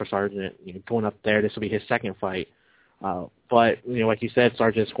bode well for Sargent. Going up there, this will be his second fight. But like you said,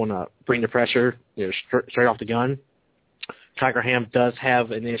 Sargent's going to bring the pressure, straight off the gun. Cockerham does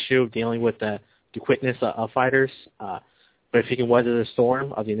have an issue dealing with the quickness of fighters. But if he can weather the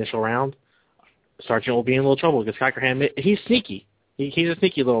storm of the initial round, Sargent will be in a little trouble because Cockerham, he's sneaky. He's a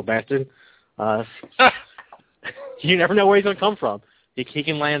sneaky little bastard. You never know where he's going to come from. He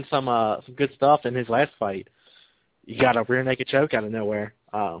can land some good stuff in his last fight. He got a rear naked choke out of nowhere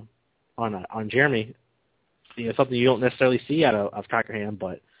on Jeremy. Something you don't necessarily see out of Cockerham,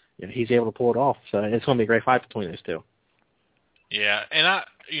 but he's able to pull it off. So it's going to be a great fight between those two. Yeah, and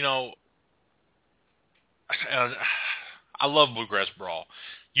I love Bluegrass Brawl.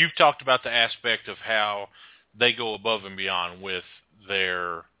 You've talked about the aspect of how they go above and beyond with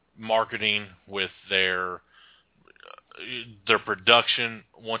their marketing, with their production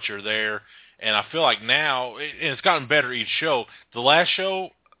once you're there. And I feel like now, and it's gotten better each show. The last show,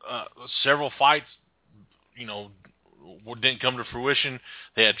 several fights, didn't come to fruition.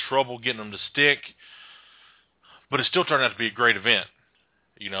 They had trouble getting them to stick. But it still turned out to be a great event,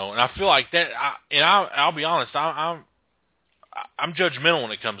 And I feel like that, I'll be honest, I'm judgmental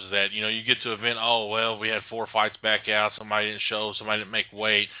when it comes to that. You get to an event, oh, well, we had 4 fights back out, somebody didn't show, somebody didn't make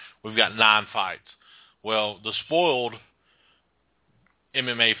weight, we've got 9 fights. Well, the spoiled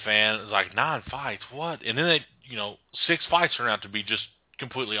MMA fan is like, 9 fights, what? And then 6 fights turn out to be just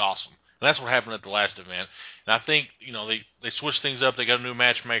completely awesome. And that's what happened at the last event. And I think, they switched things up, they got a new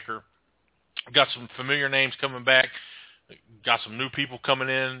matchmaker, got some familiar names coming back, got some new people coming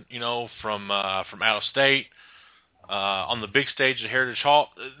in, from out of state. On the big stage at Heritage Hall.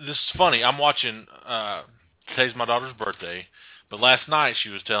 This is funny. I'm watching, today's my daughter's birthday, but last night she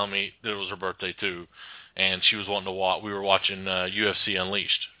was telling me that it was her birthday too, and she was wanting to watch. We were watching UFC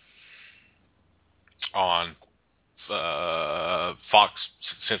Unleashed on Fox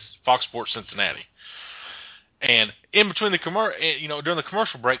Sports Cincinnati. And in between the during the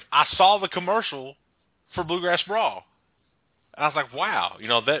commercial break, I saw the commercial for Bluegrass Brawl. And I was like, wow,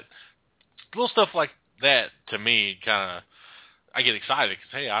 that little stuff like that, to me, I get excited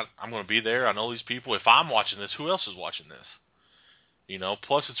because, hey, I'm going to be there. I know these people. If I'm watching this, who else is watching this?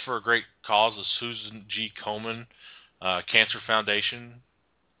 Plus it's for a great cause, the Susan G. Komen Cancer Foundation.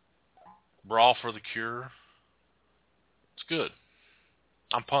 Brawl for the Cure. It's good.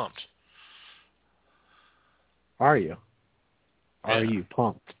 I'm pumped. Are you? Yeah. Are you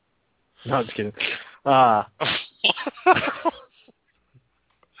pumped? No, I'm just kidding. I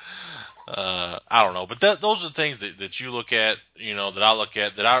don't know, but those are the things that you look at, that I look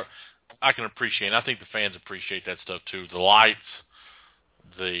at, that I can appreciate. And I think the fans appreciate that stuff too. The lights,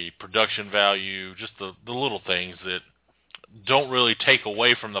 the production value, just the little things that don't really take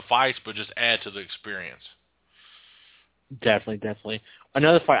away from the fights, but just add to the experience. Definitely.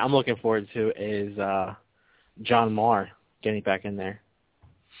 Another fight I'm looking forward to is John Marr getting back in there.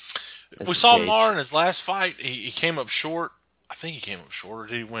 We saw Marr in his last fight. He came up short. I think he came up short, or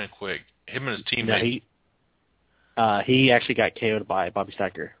did he win quick? Him and his teammate. No, he actually got KO'd by Bobby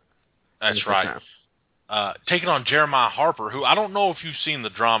Stacker. That's right. Taking on Jeremiah Harper, who I don't know if you've seen the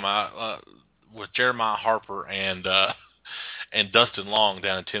drama with Jeremiah Harper and Dustin Long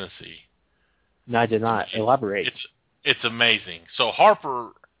down in Tennessee. No, I did not. Elaborate. It's amazing. So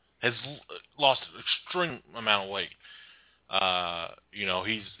Harper has lost an extreme amount of weight.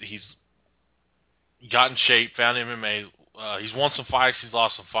 He's got in shape, found MMA. He's won some fights. He's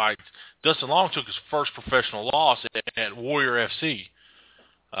lost some fights. Dustin Long took his first professional loss at Warrior FC.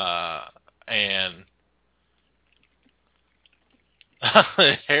 And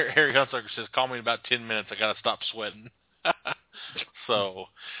Harry Hunsucker says, call me in about 10 minutes. I got to stop sweating. So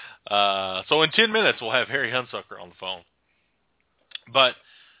in 10 minutes, we'll have Harry Hunsucker on the phone. But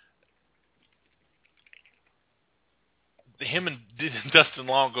him and Dustin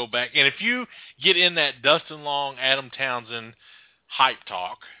Long go back. And if you get in that Dustin Long, Adam Townsend hype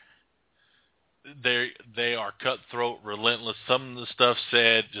talk, they are cutthroat, relentless. Some of the stuff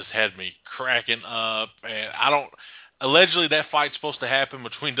said just had me cracking up. And allegedly that fight's supposed to happen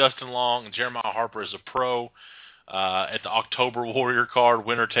between Dustin Long and Jeremiah Harper as a pro at the October Warrior card,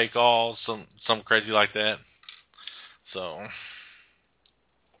 winner take all, some crazy like that. So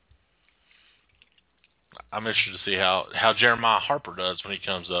I'm interested to see how Jeremiah Harper does when he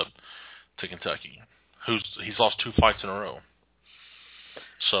comes up to Kentucky. He's lost 2 fights in a row.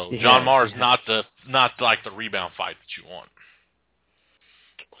 So John Marr's not like the rebound fight that you want.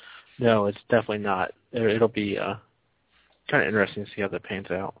 No, it's definitely not. It'll be kind of interesting to see how that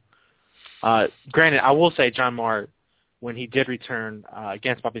pans out. Granted, I will say John Marr, when he did return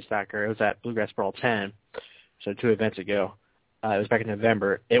against Bobby Stacker, it was at Bluegrass Brawl 10, so 2 events ago. It was back in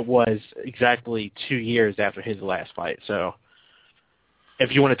November. It was exactly 2 years after his last fight. So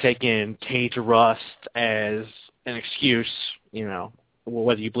if you want to take in cage rust as an excuse,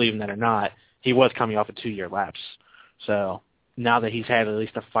 whether you believe in that or not, he was coming off a 2-year lapse. So now that he's had at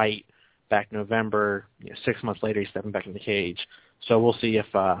least a fight back in November, 6 months later he's stepping back in the cage. So we'll see if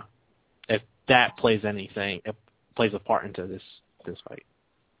that plays a part into this fight.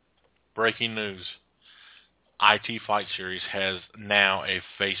 Breaking news. IT Fight Series has now a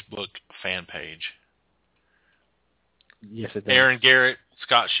Facebook fan page. Yes, it does. Aaron Garrett,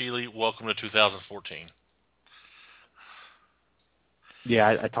 Scott Sheely, welcome to 2014.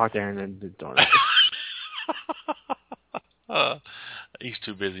 Yeah, I talked to Aaron and don't know. He's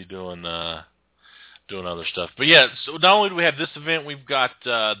too busy doing other stuff. But yeah, so not only do we have this event, we've got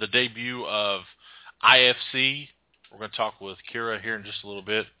the debut of IFC. We're going to talk with Kira here in just a little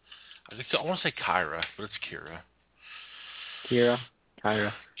bit. I want to say Kyra, but it's Kira.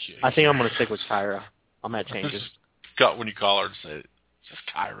 Kyra. I think I'm going to stick with Kyra. I'm going to change it. Got when you call her and say it. It's just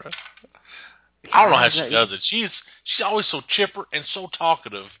Kyra. I don't know how she does it. She's always so chipper and so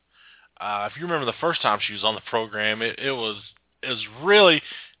talkative. If you remember the first time she was on the program, it was really,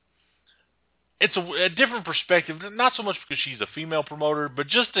 it's a different perspective. Not so much because she's a female promoter, but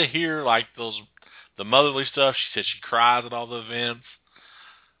just to hear like the motherly stuff. She said she cries at all the events.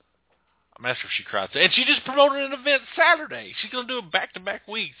 I'm not sure if she cried. And she just promoted an event Saturday. She's going to do it back-to-back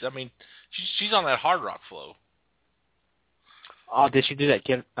weeks. I mean, she's on that Hard Rock flow. Oh, did she do that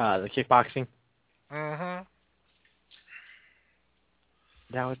the kickboxing? Mm-hmm.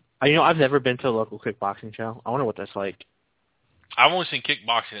 That would, I've never been to a local kickboxing show. I wonder what that's like. I've only seen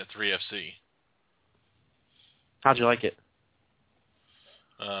kickboxing at 3FC. How'd you like it?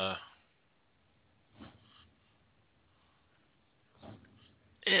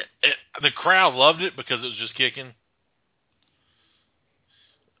 The crowd loved it because it was just kicking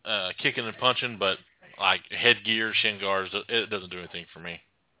and punching, but like headgear, shin guards, it doesn't do anything for me.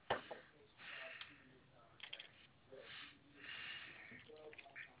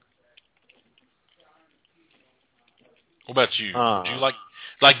 What about you? Did you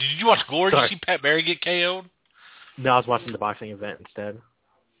did you watch Glory? Did you see Pat Barry get KO'd? No, I was watching the boxing event instead.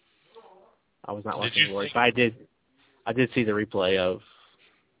 I was not watching Glory, but I did see the replay of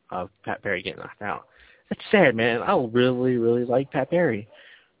Pat Barry getting knocked out. It's sad, man. I really, really like Pat Barry.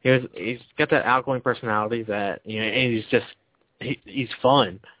 He's got that outgoing personality that, and he's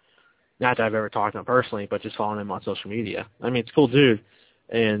fun. Not that I've ever talked to him personally, but just following him on social media. I mean, it's a cool dude.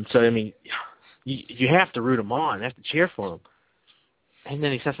 And so, I mean, you have to root him on. You have to cheer for him. And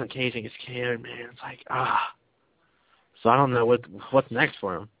then he sets in the cage and gets KO'd, man. It's like, So I don't know what's next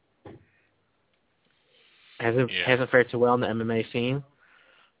for him. Hasn't fared too well in the MMA scene.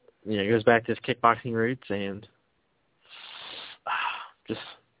 He goes back to his kickboxing roots and just,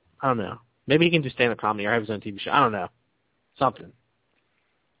 I don't know. Maybe he can do stand-up comedy or have his own TV show. I don't know. Something.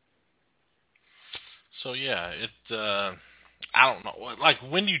 So, yeah, I don't know. Like,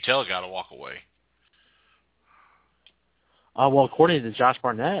 when do you tell a guy to walk away? Well, according to Josh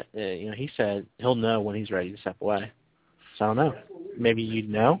Barnett, he said he'll know when he's ready to step away. So I don't know. Maybe you'd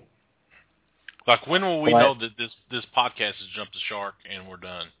know. Like, when will we know that this podcast has jumped the shark and we're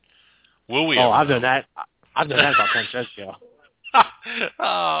done? Will we? I've done that. I've done that about 10 shows ago. Man,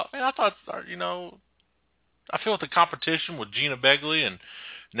 I thought, I feel like the competition with Gina Begley, and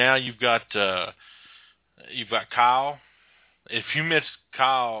now you've got Kyle. If you missed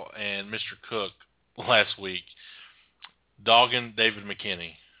Kyle and Mr. Cook last week, dogging David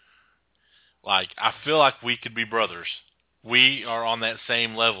McKinney, like, I feel like we could be brothers. We are on that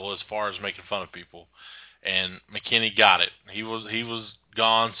same level as far as making fun of people. And McKinney got it. He was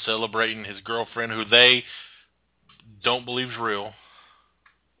gone celebrating his girlfriend, who they don't believe is real.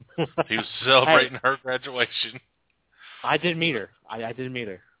 He was celebrating her graduation. I did meet her. I did meet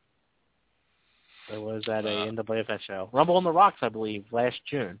her. It was at a NWFS show. Rumble on the Rocks, I believe, last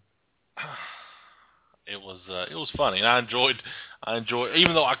June. It was funny, and I enjoyed,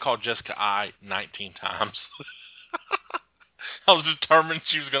 even though I called Jessica 19 times. I was determined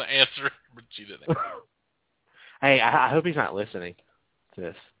she was going to answer, but she didn't. Hey, I hope he's not listening to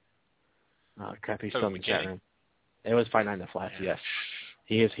this. Crap, he's still in the chat room. It was Fight Night in the Flash, yes.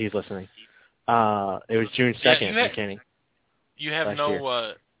 He's listening. It was June 2nd, McKinney. You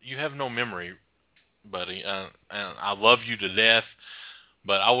have no memory, buddy. And I love you to death,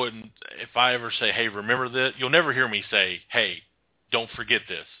 but I wouldn't. If I ever say, "Hey, remember this," you'll never hear me say, "Hey, don't forget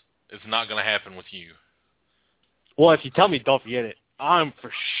this." It's not going to happen with you. Well, if you tell me don't forget it, I'm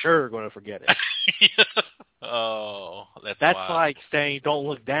for sure going to forget it. Oh, that's wild. like saying don't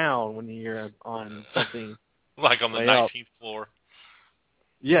look down when you're on something. Like on the 19th floor.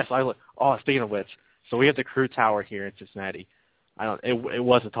 Yes, I look. Oh, speaking of which, so we have the Crew Tower here in Cincinnati. It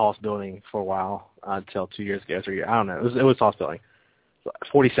was the tallest building for a while until 2 years ago, 3 years. I don't know. It was the tallest building,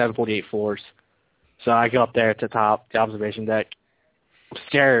 47, 48 floors. So I go up there to the top, the observation deck. I'm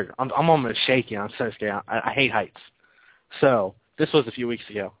scared. I'm almost shaking. I'm so scared. I hate heights. So this was a few weeks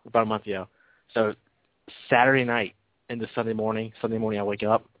ago, about a month ago. So Saturday night into Sunday morning I wake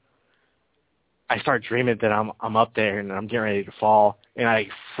up. I start dreaming that I'm up there and I'm getting ready to fall, and I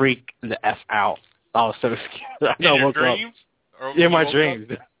freak the F out. I was so scared. In your dreams? In my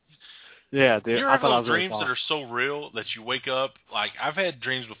dreams. Yeah, dude. You I ever thought I have was dreams that are so real that you wake up, like I've had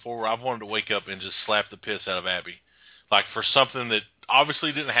dreams before where I've wanted to wake up and just slap the piss out of Abby. Like for something that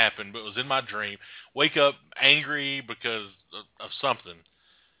obviously didn't happen, but was in my dream. Wake up angry because of something.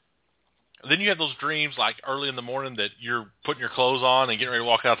 Then you have those dreams like early in the morning that you're putting your clothes on and getting ready to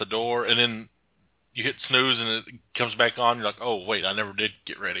walk out the door, and then you hit snooze and it comes back on. You're like, oh, wait, I never did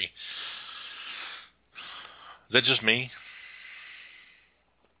get ready. Is that just me?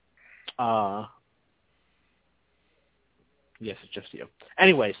 Yes, it's just you.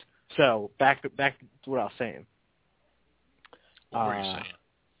 Anyways, so back to what I was saying. What were you saying?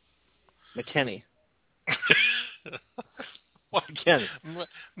 McKinney. What? McKinney.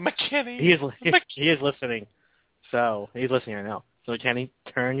 McKinney. He is listening. So he's listening right now. So McKinney,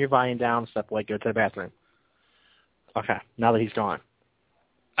 turn your volume down, step away, go to the bathroom. Okay, now that he's gone.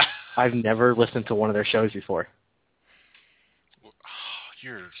 I've never listened to one of their shows before.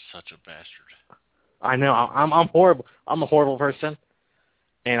 You're such a bastard. I know. I'm horrible. I'm a horrible person,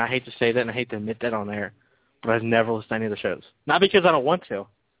 and I hate to say that, and I hate to admit that on air, but I've never listened to any of the shows. Not because I don't want to.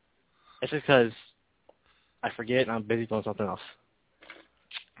 It's just because I forget and I'm busy doing something else.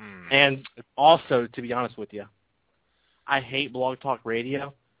 And also, to be honest with you, I hate Blog Talk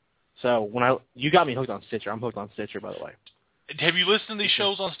Radio. So you got me hooked on Stitcher. I'm hooked on Stitcher, by the way. Have you listened to these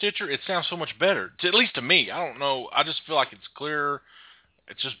shows on Stitcher? It sounds so much better, at least to me. I don't know. I just feel like it's clearer.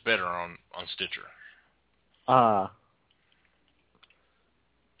 It's just better on Stitcher. I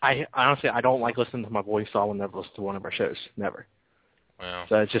honestly, I don't like listening to my voice, so I will never listen to one of our shows. Never. Well,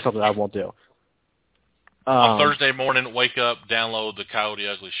 so it's just something I won't do. On Thursday morning, wake up, download the Coyote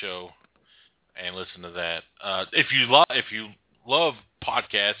Ugly Show, and listen to that. If you love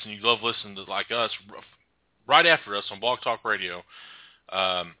podcasts and you love listening to like us, right after us on Blog Talk Radio,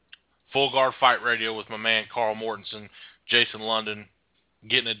 Full Guard Fight Radio with my man Carl Mortensen, Jason London,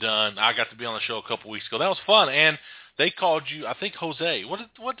 getting it done. I got to be on the show a couple weeks ago. That was fun, and they called you, I think, Jose.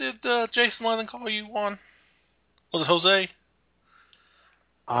 What did Jason London call you on? Was it Jose?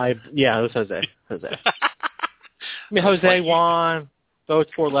 Yeah, it was Jose. I mean, Jose, Juan, both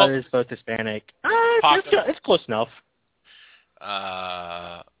 4 letters, both Hispanic. It's close enough.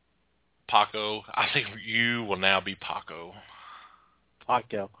 Paco. I think you will now be Paco.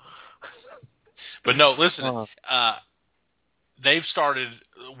 Paco. But no, listen. They've started.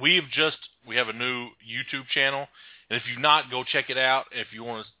 We have a new YouTube channel, and if you've not, go check it out. If you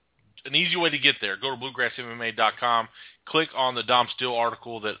want an easy way to get there, go to BluegrassMMA.com. Click on the Dom Steele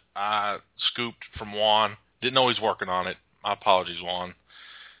article that I scooped from Juan. Didn't know he's working on it. My apologies, Juan.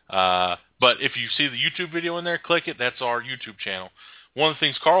 But if you see the YouTube video in there, click it. That's our YouTube channel. One of the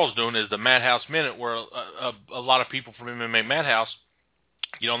things Carl's doing is the Madhouse Minute, where a lot of people from MMA Madhouse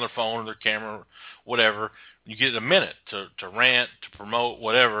get on their phone or their camera, whatever. You get a minute to rant, to promote,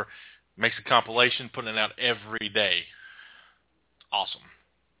 whatever. Makes a compilation, putting it out every day. Awesome.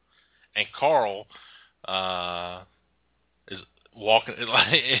 And Carl is walking.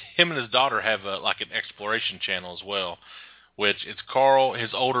 Him and his daughter have an exploration channel as well, which it's Carl,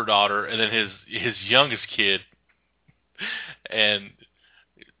 his older daughter, and then his youngest kid, and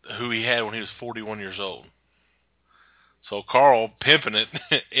who he had when he was 41 years old. So Carl pimping it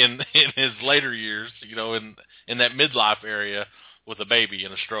in his later years, in that midlife area with a baby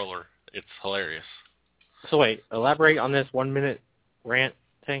in a stroller. It's hilarious. So wait, elaborate on this 1 minute rant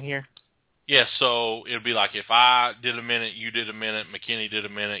thing here. Yeah, so it'd be like if I did a minute, you did a minute, McKinney did a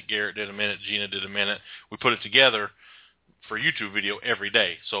minute, Garrett did a minute, Gina did a minute. We put it together for a YouTube video every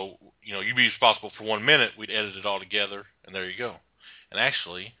day. So, you'd be responsible for 1 minute. We'd edit it all together, and there you go. And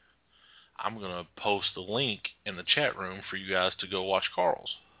actually, I'm going to post the link in the chat room for you guys to go watch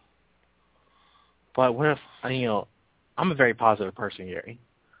Carl's. But when I'm a very positive person, Gary.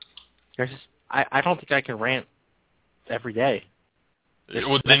 I don't think I can rant every day.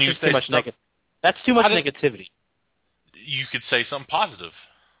 Well, then you say that's too much negativity. You could say something positive.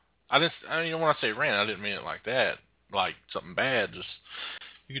 When I say rant, I didn't mean it like that, like something bad. Just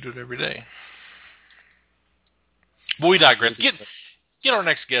you could do it every day. But we digress. Get our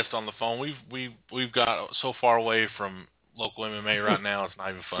next guest on the phone. We've got so far away from local MMA right now. It's not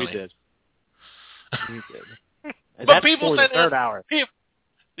even funny. We did. But that's people say the third hour.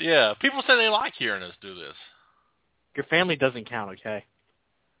 People say they like hearing us do this. Your family doesn't count, okay?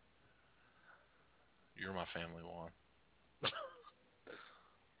 You're my family, Juan.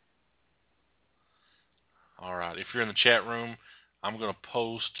 All right. If you're in the chat room, I'm going to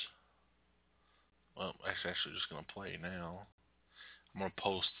post. Well, actually just going to play now. I'm going to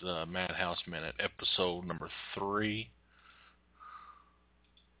post the Madhouse Minute, episode number 3.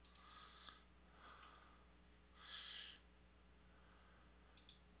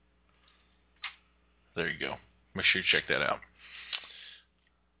 There you go. Make sure you check that out.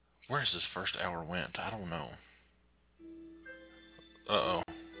 Where's this first hour went? I don't know. Uh-oh.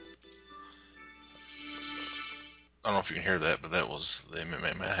 I don't know if you can hear that, but that was the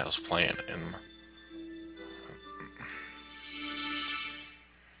MMA Madhouse playing in...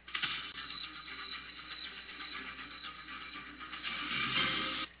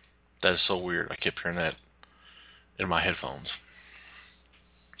 That is so weird. I kept hearing that in my headphones.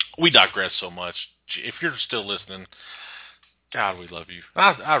 We digress so much. If you're still listening, God, we love you.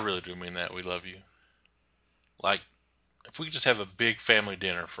 I really do mean that. We love you. Like, if we could just have a big family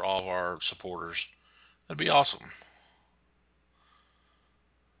dinner for all of our supporters, that'd be awesome.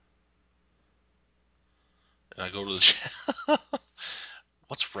 And I go to the chat.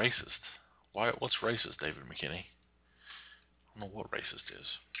 What's racist? What's racist, David McKinney? I don't know what racist is.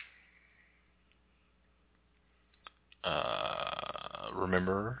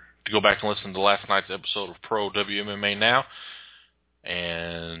 Remember to go back and listen to last night's episode of Pro WMMA Now.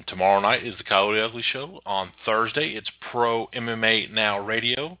 And tomorrow night is the Coyote Ugly Show. On Thursday, it's Pro MMA Now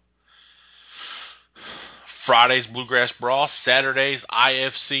Radio. Friday's Bluegrass Brawl. Saturday's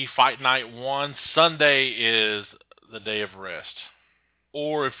IFC Fight Night 1. Sunday is the day of rest.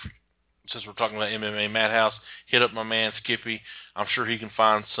 Or since we're talking about MMA Madhouse, hit up my man Skippy. I'm sure he can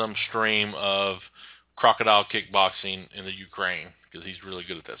find some stream of crocodile kickboxing in the Ukraine, because he's really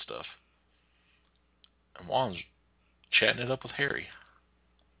good at that stuff. And Juan's chatting it up with Harry.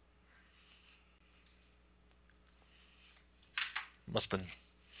 Must have been...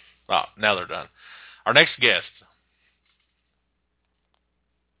 Oh, now they're done. Our next guest.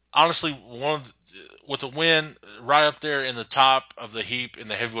 Honestly, with a win right up there in the top of the heap in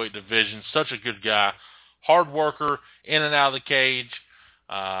the heavyweight division. Such a good guy. Hard worker, in and out of the cage.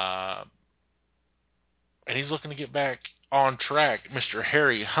 And he's looking to get back on track, Mr.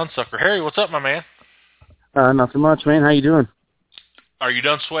 Harry Hunsucker. Harry, what's up, my man? Nothing much, man. How you doing? Are you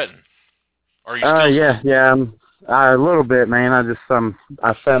done sweating? Are you still yeah. A little bit, man.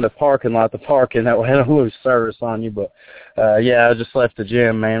 I found a parking lot to park in that way I don't lose service on you, but I just left the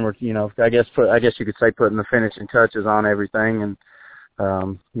gym, man. We're I guess you could say putting the finishing touches on everything,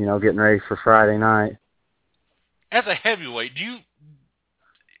 and getting ready for Friday night. As a heavyweight,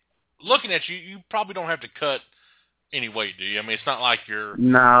 looking at you, you probably don't have to cut any weight, do you? I mean, it's not like you're...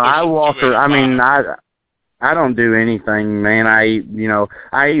 No, I walk around. I mean, I don't do anything, man. I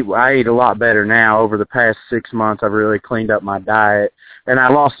eat a lot better now. Over the past 6 months, I've really cleaned up my diet, and I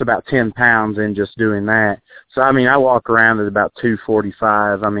lost about 10 pounds in just doing that. So, I mean, I walk around at about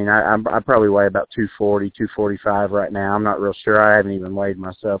 245. I mean, I probably weigh about 240, 245 right now. I'm not real sure. I haven't even weighed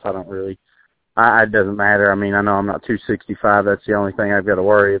myself. I don't really... it doesn't matter. I mean, I know I'm not 265. That's the only thing I've got to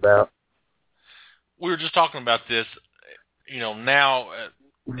worry about. We were just talking about this. Now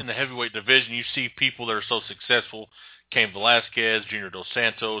in the heavyweight division, you see people that are so successful. Cain Velasquez, Junior Dos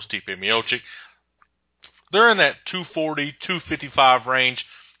Santos, Stipe Miocic. They're in that 240, 255 range.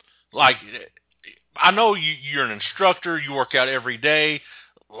 Like, I know you're an instructor. You work out every day.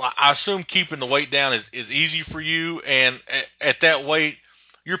 I assume keeping the weight down is easy for you. And at that weight,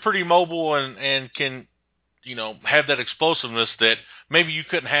 you're pretty mobile and can, have that explosiveness that maybe you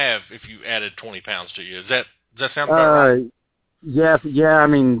couldn't have if you added 20 pounds to you. Does that sound about right? Yeah. I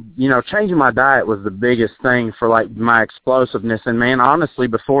mean, changing my diet was the biggest thing for like my explosiveness. And man, honestly,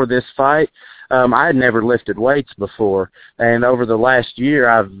 before this fight, I had never lifted weights before. And over the last year,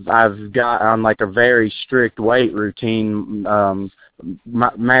 I've got on like a very strict weight routine,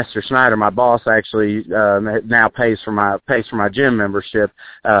 Master Snyder, my boss, actually now pays for my gym membership,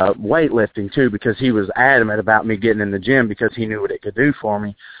 weightlifting too, because he was adamant about me getting in the gym because he knew what it could do for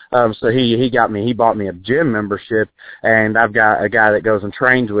me. So he bought me a gym membership, and I've got a guy that goes and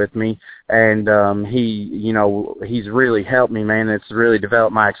trains with me, and he's really helped me, man. It's really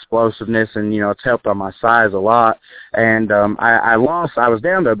developed my explosiveness, and it's helped on my size a lot. And I was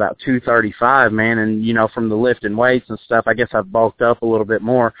down to about 235, man, and from the lifting weights and stuff, I guess I've bulked up a little bit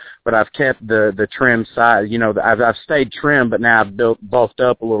more, but I've kept the trim size. I've stayed trim, but now I've bulked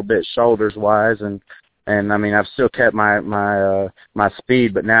up a little bit shoulders wise, and I mean, I've still kept my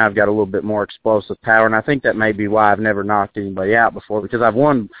speed, but now I've got a little bit more explosive power, and I think that may be why I've never knocked anybody out before, because I've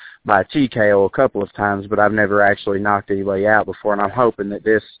won by TKO a couple of times, but I've never actually knocked anybody out before, and I'm hoping that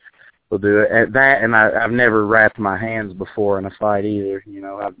this will do it. At that, and I've never wrapped my hands before in a fight either.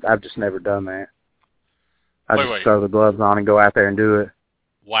 I've just never done that. I just throw the gloves on and go out there and do it.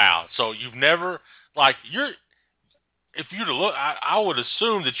 Wow. So you've never, if you'd look, I would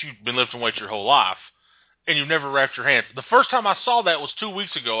assume that you've been lifting weights your whole life, and you've never wrapped your hands. The first time I saw that was 2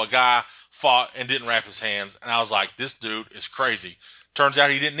 weeks ago. A guy fought and didn't wrap his hands, and I was like, this dude is crazy. Turns out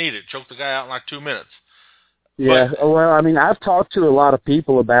he didn't need it. Choked the guy out in like 2 minutes. Yeah, well, I mean, I've talked to a lot of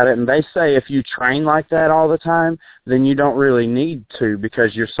people about it, and they say if you train like that all the time, then you don't really need to,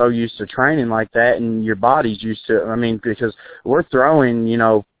 because you're so used to training like that, and your body's used to it. I mean, because we're throwing,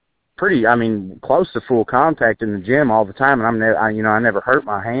 close to full contact in the gym all the time, and I never hurt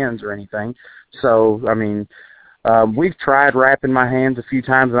my hands or anything. So, I mean, we've tried wrapping my hands a few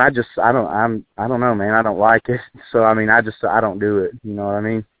times, and I don't know, man. I don't like it. So, I mean, I don't do it. You know what I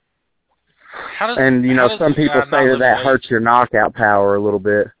mean? Some people say that hurts your knockout power a little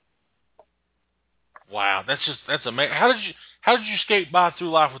bit. Wow, that's amazing. How did you skate by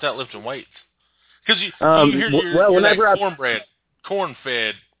through life without lifting weights? Because you're that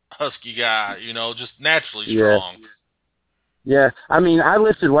corn-fed husky guy, just naturally strong. Yeah, I mean, I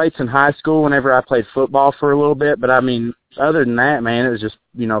lifted weights in high school whenever I played football for a little bit, but I mean, other than that, man, it was just,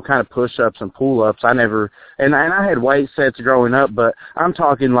 kind of push-ups and pull-ups. I had weight sets growing up, but I'm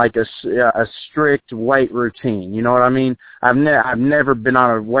talking like a strict weight routine, you know what I mean? I've never been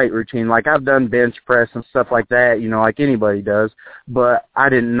on a weight routine. Like, I've done bench press and stuff like that, like anybody does, but I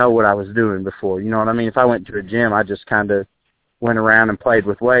didn't know what I was doing before, you know what I mean? If I went to a gym, I just kind of went around and played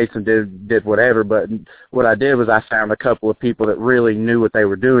with weights and did whatever. But what I did was I found a couple of people that really knew what they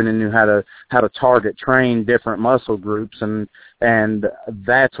were doing and knew how to target train different muscle groups, and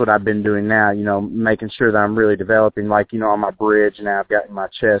that's what I've been doing now, making sure that I'm really developing, like, on my bridge now I've got my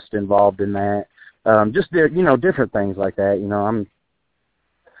chest involved in that. Just different things like that.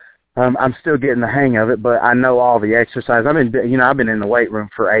 I'm still getting the hang of it, but I know all the exercise. I've been in the weight room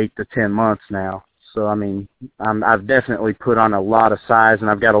for 8 to 10 months now. So, I mean, I've definitely put on a lot of size, and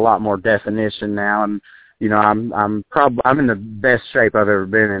I've got a lot more definition now, and, I'm in the best shape I've ever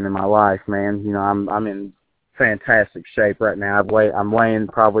been in my life, man. I'm in fantastic shape right now. I'm weighing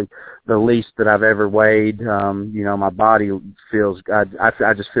probably the least that I've ever weighed. My body feels, I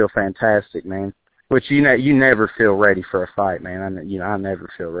just feel fantastic, man, which, you never feel ready for a fight, man. I never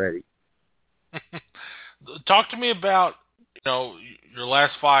feel ready. Talk to me about, your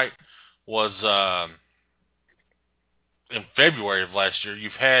last fight was in February of last year.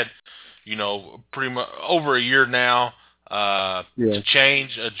 You've had, pretty much over a year now to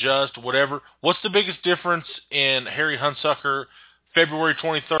change, adjust, whatever. What's the biggest difference in Harry Hunsucker February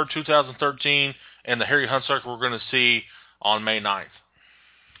 23rd, 2013, and the Harry Hunsucker we're going to see on May 9th?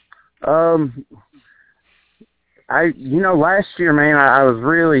 Last year, man, I was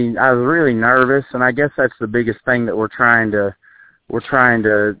really nervous, and I guess that's the biggest thing that we're trying to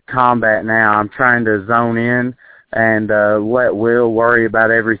combat now. I'm trying to zone in and let Will worry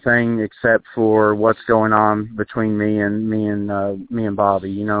about everything except for what's going on between me and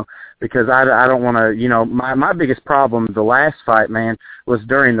Bobby, because I don't want to, my biggest problem the last fight, man, was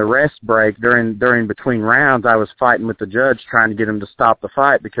during the rest break, during between rounds, I was fighting with the judge trying to get him to stop the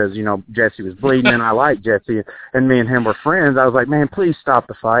fight because, Jesse was bleeding and I like Jesse, and me and him were friends. I was like, man, please stop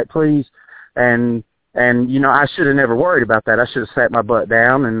the fight, please. And I should have never worried about that. I should have sat my butt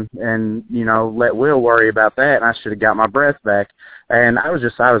down and let Will worry about that, and I should have got my breath back. And I was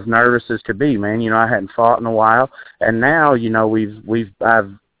nervous as could be, man. I hadn't fought in a while, and now,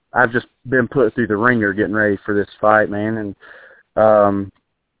 I've just been put through the ringer getting ready for this fight, man. And I've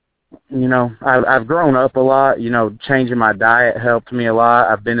grown up a lot. Changing my diet helped me a lot.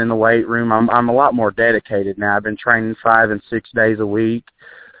 I've been in the weight room. I'm a lot more dedicated now. I've been training 5 and 6 days a week.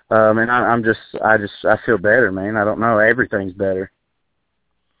 And I feel better, man. I don't know. Everything's better.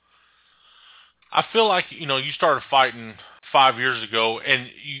 I feel like, you started fighting 5 years ago, and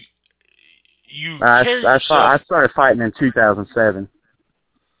you I started fighting in 2007.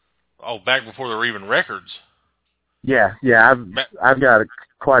 Oh, back before there were even records. Yeah. I've got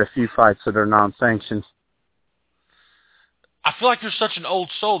quite a few fights that are non-sanctioned. I feel like you're such an old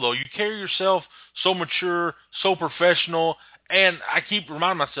soul, though. You carry yourself so mature, so professional, and I keep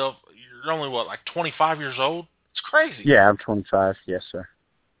reminding myself, you're only, like 25 years old? It's crazy. Yeah, I'm 25. Yes, sir.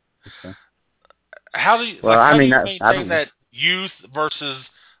 Okay. How do you, how do you maintain that youth versus,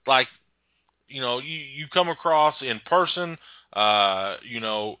 like, you come across in person,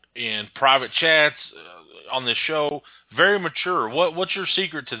 in private chats, on this show, very mature. What's your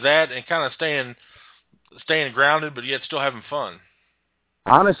secret to that and kind of staying grounded but yet still having fun?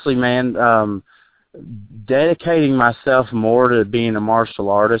 Honestly, man, dedicating myself more to being a martial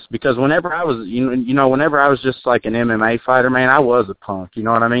artist, because whenever I was, whenever I was just like an MMA fighter, man, I was a punk, you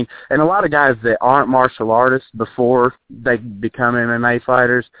know what I mean? And a lot of guys that aren't martial artists before they become MMA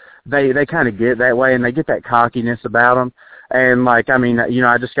fighters, they kind of get that way and they get that cockiness about them. And like, I mean,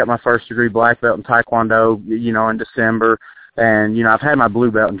 I just got my first degree black belt in Taekwondo, in December. And, I've had my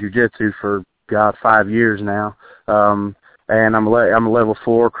blue belt in jiu-jitsu for, 5 years now. And I'm a level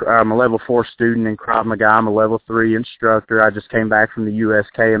 4 student in Krav Maga. I'm a level 3 instructor. I just came back from the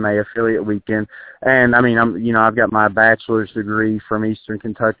USKMA affiliate weekend. And I mean, I've got my bachelor's degree from Eastern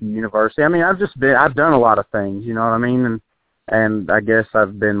Kentucky University. I mean, I've done a lot of things, you know what I mean? And I guess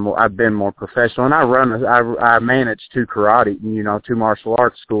I've been more professional. And I manage 2 karate, 2 martial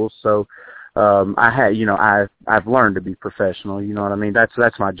arts schools. So, I've learned to be professional, you know what I mean?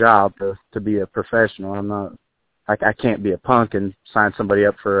 That's my job, to be a professional. I'm not, I can't be a punk and sign somebody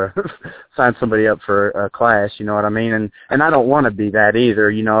up for a class, you know what I mean? And I don't want to be that either,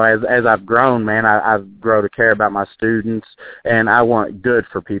 as I've grown, man, I've grown to care about my students, and I want good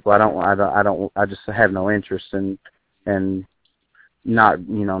for people. I just have no interest in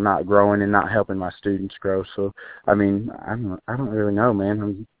not growing and not helping my students grow. So, I mean, I don't really know,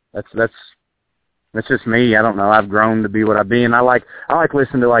 man. That's just me. I don't know. I've grown to be what I've been. I like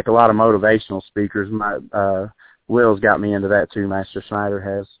listening to like a lot of motivational speakers. My Will's got me into that too. Master Snyder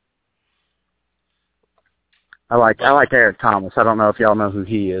has. I like Eric Thomas. I don't know if y'all know who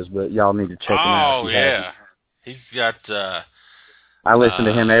he is, but y'all need to check him out. Oh yeah, he's got. I listen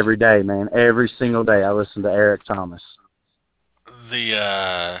to him every day, man. Every single day, I listen to Eric Thomas.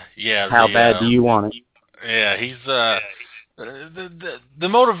 How bad do you want it? Yeah, he's the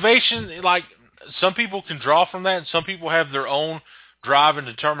motivation. Like, some people can draw from that, and some people have their own drive and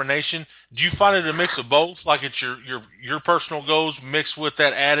determination. Do you find it a mix of both? Like, it's your personal goals mixed with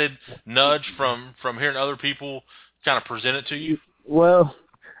that added nudge from hearing other people kind of present it to you? Well,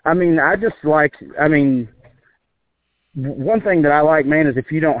 I mean, one thing that I like, man, is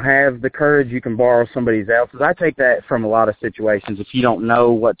if you don't have the courage, you can borrow somebody else's. I take that from a lot of situations. If you don't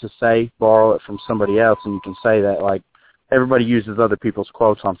know what to say, borrow it from somebody else, and you can say that. Like, everybody uses other people's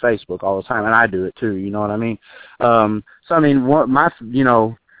quotes on Facebook all the time, and I do it too, you know what I mean? So, I mean,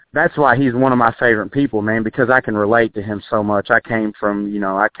 that's why he's one of my favorite people, man, because I can relate to him so much. I came from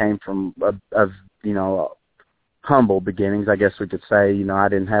humble beginnings, I guess we could say. I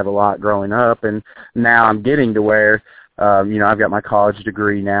didn't have a lot growing up, and now I'm getting to where, I've got my college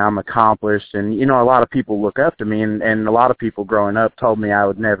degree now. I'm accomplished, and, a lot of people look up to me, and a lot of people growing up told me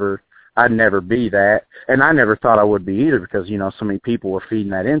I'd never be that, and I never thought I would be either, because, so many people were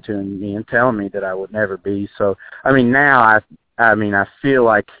feeding that into me and telling me that I would never be. So, I mean, now I feel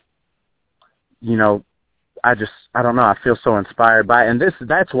like, I don't know, I feel so inspired by it, and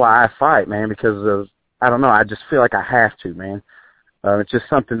that's why I fight, man, because of, I don't know, I just feel like I have to, man. It's just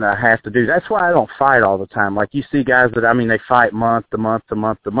something that I have to do. That's why I don't fight all the time. Like, you see guys that, they fight month to month to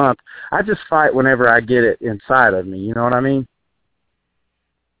month to month. I just fight whenever I get it inside of me, you know what I mean?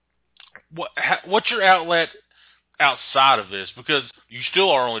 What's your outlet outside of this? Because you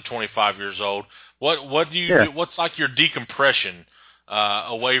still are only 25 years old. What do you do? What's like your decompression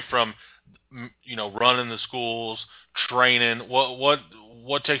away from running the schools, training?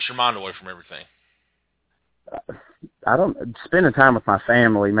 What takes your mind away from everything? Spending time with my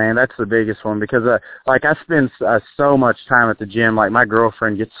family, man. That's the biggest one, because I spend so much time at the gym. Like, my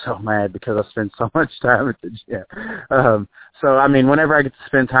girlfriend gets so mad because I spend so much time at the gym. So I mean, whenever I get to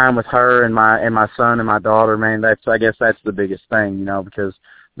spend time with her and my son and my daughter, man, I guess that's the biggest thing, because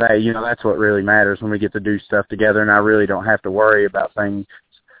that's what really matters, when we get to do stuff together, and I really don't have to worry about things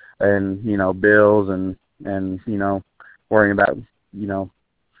and bills and worrying about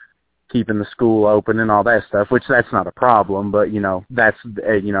keeping the school open and all that stuff, which that's not a problem, but that's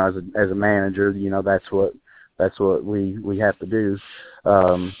as a manager, that's what we have to do.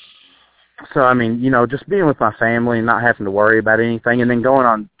 So, I mean, just being with my family and not having to worry about anything, and then going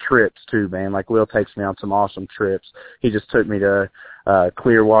on trips too, man. Like, Will takes me on some awesome trips. He just took me to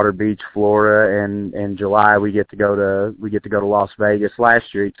Clearwater Beach, Florida, and in July we get to go to Las Vegas.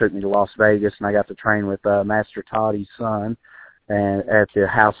 Last year he took me to Las Vegas, and I got to train with Master Toddy's son and at the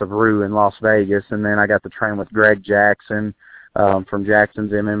House of Rue in Las Vegas, and then I got to train with Greg Jackson from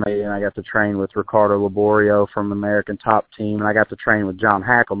Jackson's MMA, and I got to train with Ricardo Laborio from American Top Team, and I got to train with John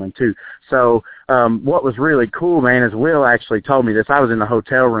Hackelman too. So what was really cool, man, is Will actually told me this. I was in the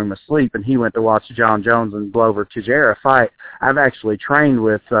hotel room asleep, and he went to watch John Jones and Glover Teixeira fight. I've actually trained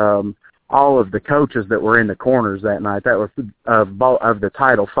with all of the coaches that were in the corners that night. That was of the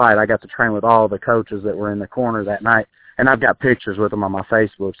title fight. I got to train with all the coaches that were in the corner that night, and I've got pictures with them on my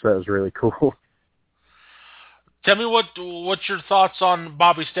Facebook, so that was really cool. Tell me what's your thoughts on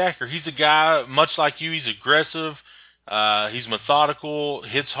Bobby Stacker? He's a guy much like you. He's aggressive. He's methodical,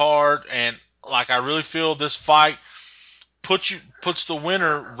 hits hard, and I really feel this fight puts the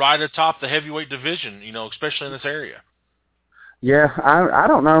winner right atop the heavyweight division. Especially in this area. Yeah, I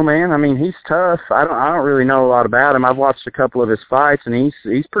don't know, man. I mean, he's tough. I don't really know a lot about him. I've watched a couple of his fights, and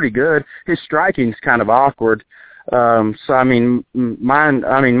he's pretty good. His striking's kind of awkward. So I mean,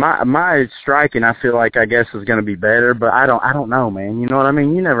 my striking, I feel like I guess is going to be better, but I don't know, man. You know what I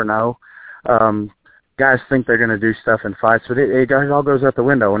mean? You never know. Guys think they're going to do stuff in fights, but it all goes out the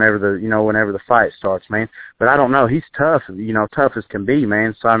window whenever the fight starts, man. But I don't know. He's tough, tough as can be,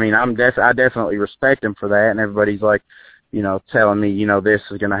 man. So I mean, I definitely respect him for that, and everybody's like, telling me, this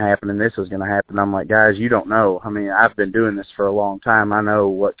is going to happen and this is going to happen. I'm like, guys, you don't know. I mean, I've been doing this for a long time. I know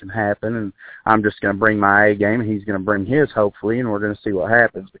what can happen, and I'm just going to bring my A game, and he's going to bring his, hopefully, and we're going to see what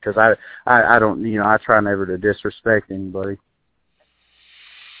happens, because I don't, I try never to disrespect anybody.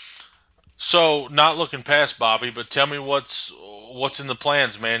 So, not looking past Bobby, but tell me what's in the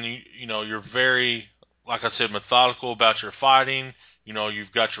plans, man. You're very, like I said, methodical about your fighting.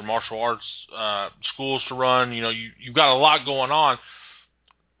 You've got your martial arts schools to run. You've got a lot going on.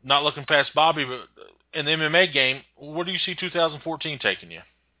 Not looking past Bobby, but in the MMA game, where do you see 2014 taking you?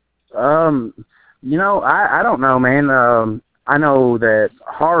 I don't know, man. I know that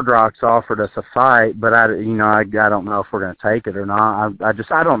Hard Rock's offered us a fight, but I don't know if we're going to take it or not.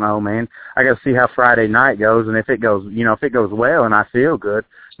 I don't know, man. I got to see how Friday night goes, and if it goes well and I feel good,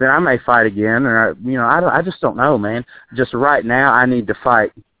 then I may fight again, or I just don't know, man. Just right now, I need to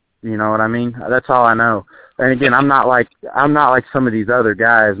fight. You know what I mean? That's all I know. And again, I'm not like some of these other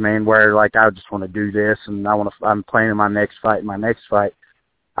guys, man, where I just want to do this and I'm planning my next fight.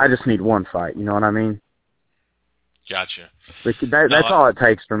 I just need one fight. You know what I mean? Gotcha. That's all it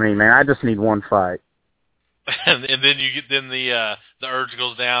takes for me, man. I just need one fight. And then the urge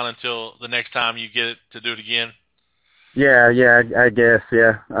goes down until the next time you get it to do it again. Yeah, I guess,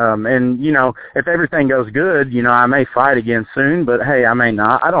 yeah. And if everything goes good, I may fight again soon, but hey, I may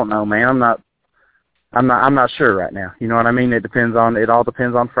not. I don't know, man. I'm not sure right now. You know what I mean? It all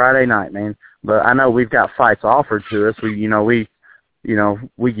depends on Friday night, man. But I know we've got fights offered to us. We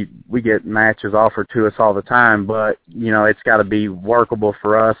get matches offered to us all the time, but it's got to be workable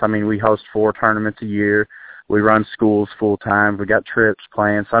for us. I mean, we host 4 tournaments a year. We run schools full time. We got trips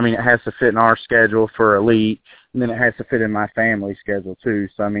planned. So I mean, it has to fit in our schedule for elite, and then it has to fit in my family schedule too.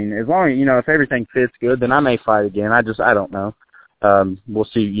 So I mean, as long as if everything fits good, then I may fight again. I don't know. We'll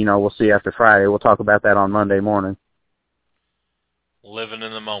see. We'll see after Friday. We'll talk about that on Monday morning. Living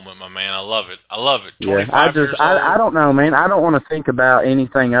in the moment, my man. I love it. 25 years old. I don't know, man. I don't want to think about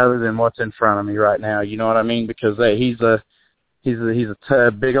anything other than what's in front of me right now. You know what I mean? Because he's a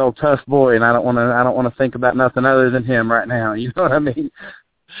big old tough boy, and I don't want to think about nothing other than him right now. You know what I mean?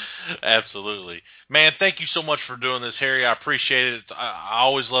 Absolutely, man. Thank you so much for doing this, Harry. I appreciate it. I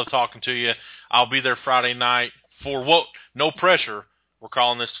always love talking to you. I'll be there Friday night for what? No pressure. We're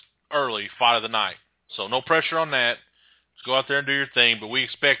calling this early fight of the night, so no pressure on that. Go out there and do your thing, but we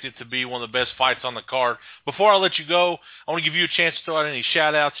expect it to be one of the best fights on the card. Before I let you go, I want to give you a chance to throw out any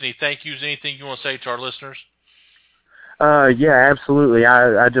shout-outs, any thank yous, anything you want to say to our listeners. Yeah, absolutely.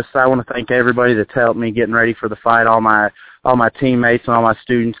 I want to thank everybody that's helped me getting ready for the fight, all my teammates and all my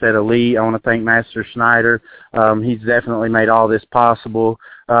students at Elite. I want to thank Master Schneider. He's definitely made all this possible.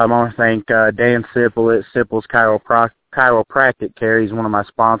 I want to thank Dan Sipple at Sipple's Chiropractic Care. He's one of my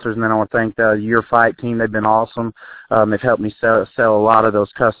sponsors. And then I want to thank the Your Fight team. They've been awesome. They've helped me sell a lot of those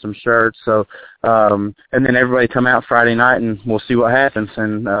custom shirts. So, and then everybody come out Friday night and we'll see what happens.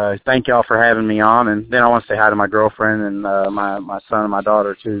 And thank y'all for having me on. And then I want to say hi to my girlfriend and my son and my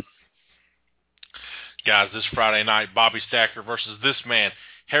daughter too. Guys, this Friday night, Bobby Stacker versus this man,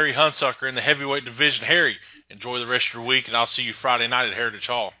 Harry Hunsucker in the heavyweight division. Harry, enjoy the rest of your week, and I'll see you Friday night at Heritage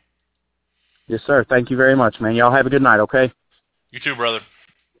Hall. Yes, sir. Thank you very much, man. Y'all have a good night, okay? You too, brother.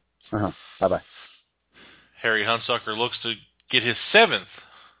 Bye-bye. Harry Hunsucker looks to get his 7th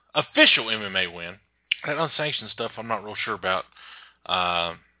official MMA win. That unsanctioned stuff I'm not real sure about.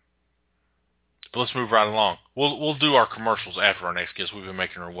 But let's move right along. We'll do our commercials after our next guest. We've been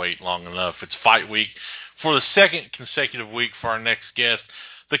making her wait long enough. It's fight week for the 2nd consecutive week for our next guest.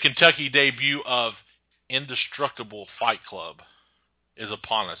 The Kentucky debut of Indestructible Fight Club is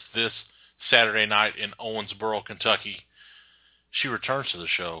upon us this Saturday night in Owensboro, Kentucky. She returns to the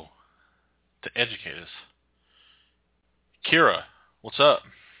show to educate us. Kira, what's up?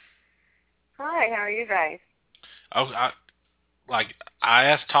 Hi, how are you guys? I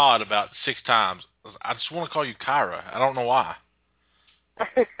asked Todd about 6 times. I just want to call you Kyra. I don't know why.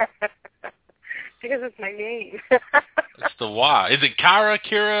 Because it's my name. It's the why. Is it Kyra,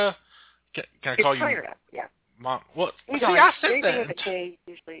 Kira? Can I call you? Kyra, yeah. Mom, what? You See, I said anything that. with a K,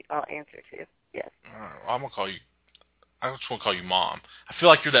 usually I'll answer to. Yes. All right, well, I'm gonna call you. I just want to call you Mom. I feel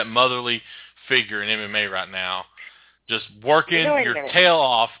like you're that motherly figure in MMA right now, just working your tail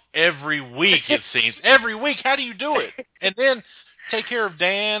off every week. It seems every week. How do you do it? And then take care of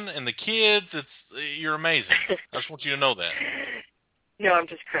Dan and the kids. You're amazing. I just want you to know that. No, I'm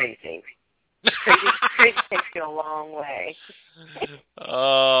just crazy. Crazy takes you a long way.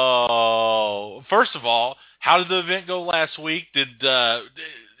 Oh, first of all, how did the event go last week? Can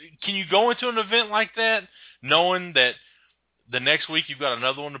you go into an event like that knowing that the next week you've got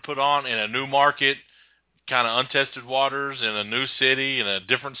another one to put on in a new market, kind of untested waters, in a new city, in a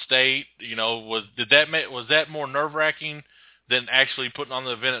different state? You know, was that more nerve-wracking than actually putting on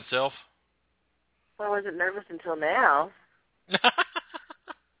the event itself? Well, I wasn't nervous until now.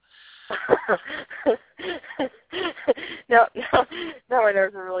 No, my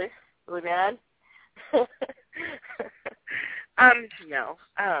nerves are really, really bad. No.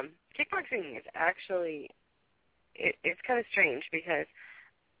 Kickboxing is actually, it's kind of strange because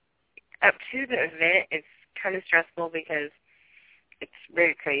up to the event, it's kind of stressful because it's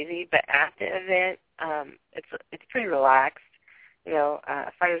very crazy, but at the event, it's pretty relaxed. You know,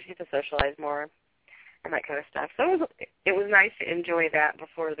 fighters get to socialize more and that kind of stuff. So it was nice to enjoy that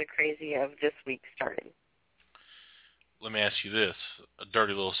before the crazy of this week started. Let me ask you this. A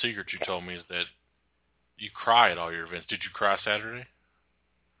dirty little secret you told me is that you cry at all your events. Did you cry Saturday?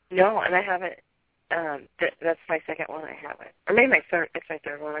 No, and I haven't. That's my second one. I haven't. Or maybe my third. It's my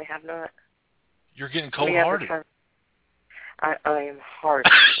third one. I have not. You're getting cold-hearted. I am hard.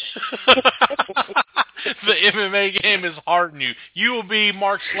 The MMA game is hardening you. You will be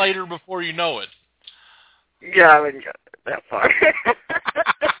Mark Slater before you know it. Yeah, I wouldn't go that far.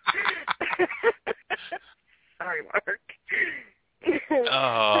 Sorry, Mark.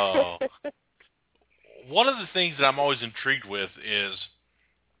 Oh. One of the things that I'm always intrigued with is,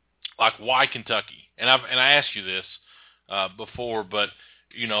 like, why Kentucky? And I asked you this before, but,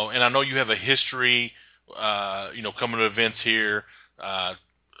 you know, and I know you have a history, you know, coming to events here.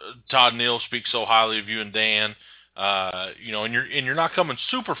 Todd Neal speaks so highly of you and Dan, you know, and you're not coming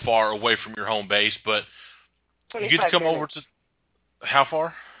super far away from your home base, but you get to come over to how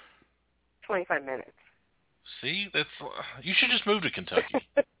far? 25 minutes. See, you should just move to Kentucky.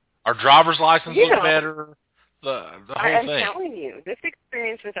 Our driver's license looks better. The whole thing. I'm telling you, this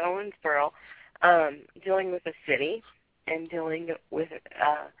experience with Owensboro, dealing with the city and dealing with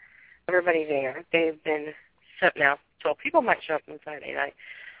everybody there, they've been now. So people might show up on Saturday night,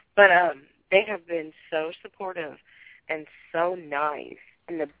 but they have been so supportive and so nice,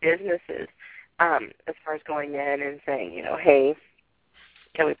 and the businesses, as far as going in and saying, you know, hey,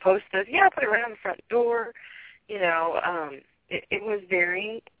 can we post this? Yeah, put it right on the front door. You know, it was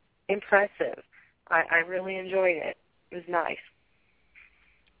very impressive. I really enjoyed it. It was nice.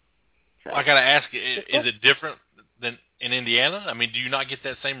 So, I got to ask, is it different than in Indiana? I mean, do you not get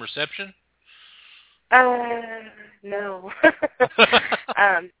that same reception? No.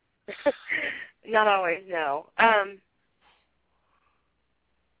 Not always, no.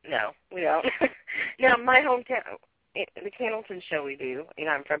 No, we don't. Now, my hometown, the Candleton show we do, you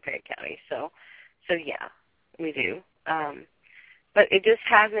know, I'm from Perry County, so yeah, we do. But it just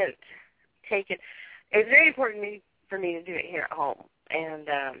hasn't taken, it's very important for me to do it here at home, and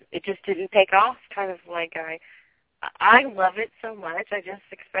it just didn't take off, kind of like I love it so much, I just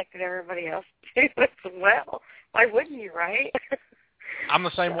expected everybody else to do it as well. Why wouldn't you, right? I'm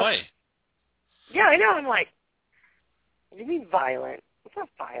the same way. Yeah, I know. I'm like, what do you mean violent? It's not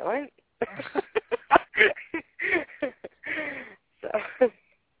violent. So,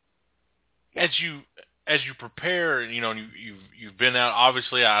 as you prepare, you know, you've been out.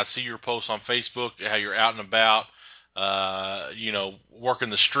 Obviously, I see your posts on Facebook how you're out and about, you know, working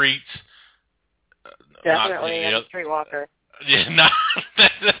the streets. Definitely a streetwalker. Yeah,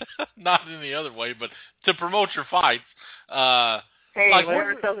 not in the other way, but to promote your fights. Hey, like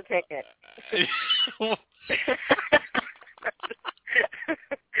whatever sells a ticket.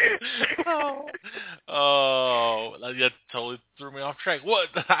 Oh, that totally threw me off track. What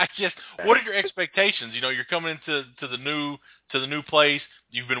are your expectations? You know, you're coming into the new place.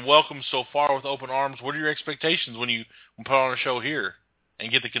 You've been welcomed so far with open arms. What are your expectations when you put on a show here and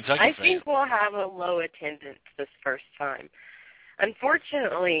get the Kentucky fans? I think we'll have a low attendance this first time.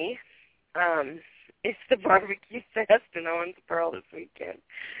 Unfortunately, it's the barbecue fest in Owensboro this weekend,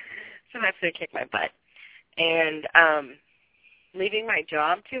 so that's going to kick my butt. And leaving my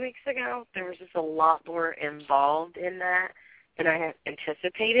job 2 weeks ago, there was just a lot more involved in that than I had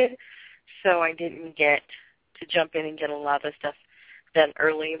anticipated, so I didn't get to jump in and get a lot of stuff done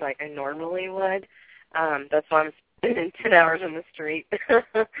early like I normally would. That's why I'm spending 10 hours on the street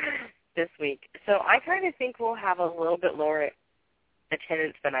this week. So I kind of think we'll have a little bit lower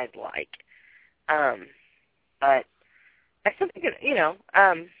attendance than I'd like. But I still think,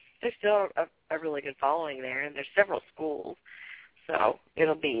 there's still a really good following there, and there's several schools. So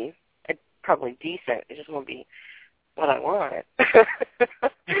it'll be probably decent. It just won't be what I want.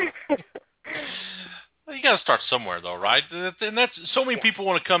 Well, you got to start somewhere, though, right? And that's so many people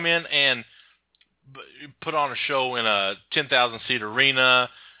want to come in and put on a show in a 10,000-seat arena,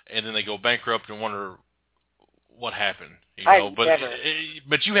 and then they go bankrupt and wonder what happened. You know,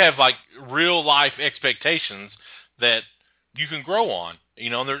 but you have like real life expectations that you can grow on. You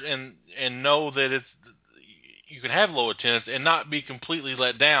know, and know that you can have low attendance and not be completely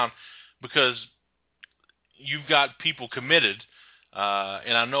let down because you've got people committed.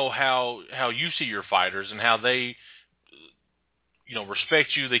 And I know how you see your fighters and how they,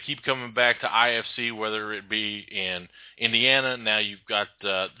 respect you. They keep coming back to IFC, whether it be in Indiana. Now you've got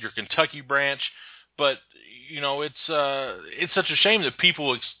your Kentucky branch, but it's such a shame that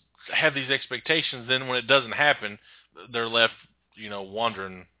people have these expectations. Then when it doesn't happen, they're left,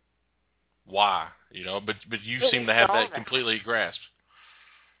 wondering why. But you seem to have that completely grasped.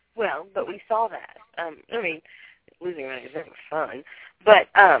 Well, but we saw that. Losing an event was fun, but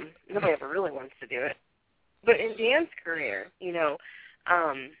nobody ever really wants to do it. But in Dan's career, he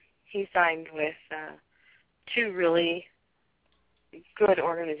signed with two really good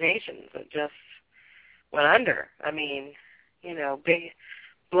organizations that just went under. Big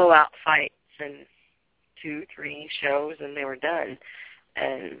blowout fights and 2-3 shows, and they were done.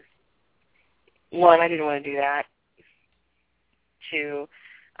 And one, I didn't want to do that. Two,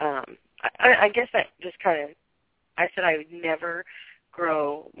 I guess that just kind of, I said I would never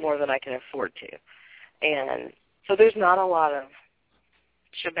grow more than I can afford to. And so there's not a lot of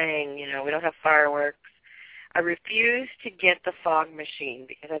shebang, we don't have fireworks. I refuse to get the fog machine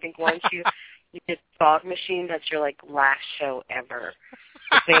because I think once you get the fog machine, that's your, last show ever.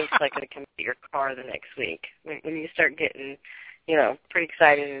 The thing's going to come to your car the next week. When you start getting, pretty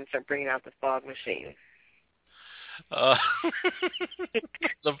excited and start bringing out the fog machine.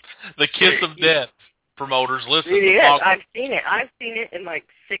 The kiss of death. Promoters, listen. Yes, I've seen it. I've seen it in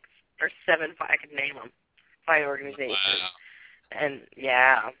 6 or 7, I could name them, fight organizations. Wow. And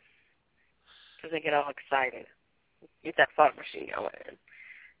yeah, because they get all excited, get that fog machine going,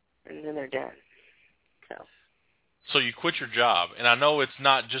 and then they're done. So you quit your job, and I know it's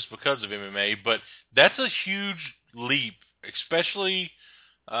not just because of MMA, but that's a huge leap, especially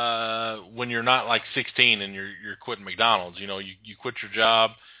when you're not 16 and you're quitting McDonald's. You quit your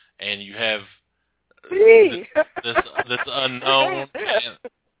job and you have this unknown,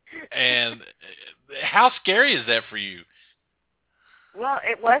 and how scary is that for you? Well,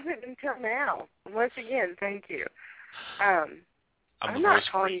 it wasn't until now. Once again, thank you. I'm not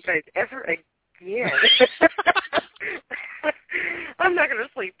calling you guys ever again. I'm not going to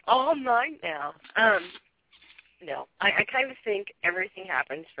sleep all night now. No, I kind of think everything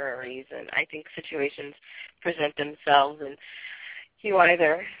happens for a reason. I think situations present themselves, and you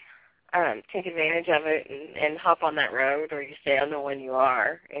either take advantage of it and hop on that road, or you stay on the one you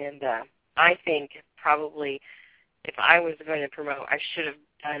are. And I think probably if I was going to promote, I should have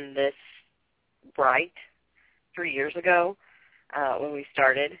done this right 3 years ago when we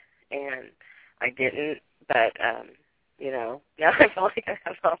started, and I didn't. But, now I feel like I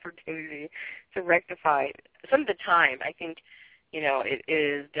have an opportunity to rectify some of the time. I think, it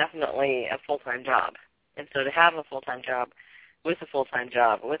is definitely a full-time job. And so to have a full-time job with a full-time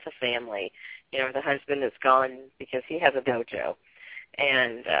job, with a family, the husband that's gone because he has a dojo,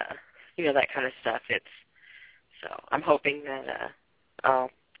 and, that kind of stuff. So I'm hoping that,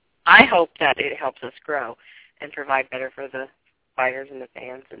 I hope that it helps us grow and provide better for the fighters and the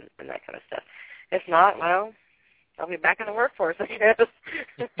fans and that kind of stuff. If not, well, I'll be back in the workforce, I guess.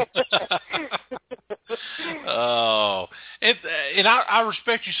 Oh, and I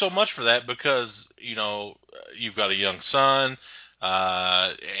respect you so much for that because, you know, you've got a young son,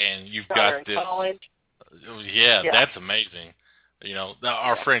 and you've got this. College. Yeah, that's amazing. You know,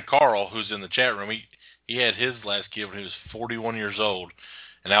 our friend Carl, who's in the chat room, he had his last kid when he was 41 years old,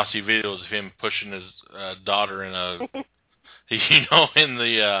 and I'll see videos of him pushing his daughter in a, you know, in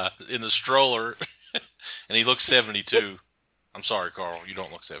the stroller, and he looks 72. I'm sorry, Carl, you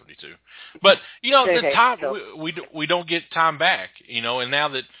don't look 72. But you know, the time we don't get time back. You know, and now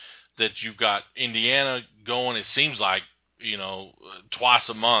that you've got Indiana going, it seems like, you know, twice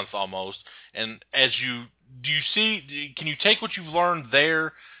a month almost. And can you take what you've learned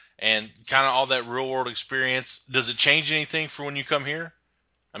there and kind of all that real world experience? Does it change anything for when you come here?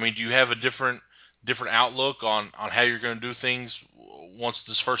 I mean, do you have a different outlook on how you're going to do things once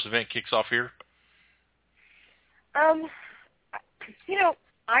this first event kicks off here? You know,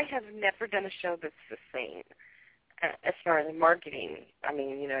 I have never done a show that's the same as far as marketing. I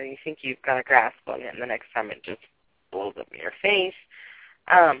mean, you know, you think you've got a grasp on it, and the next time it just blows up in your face.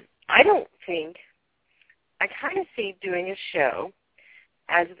 I don't think, I kind of see doing a show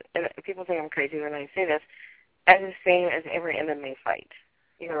as, and people think I'm crazy when I say this, as the same as every MMA fight.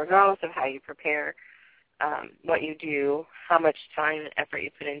 You know, regardless of how you prepare, what you do, how much time and effort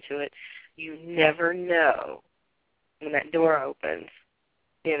you put into it, you never know when that door opens,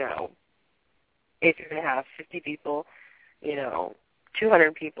 you know, if you're going to have 50 people, you know,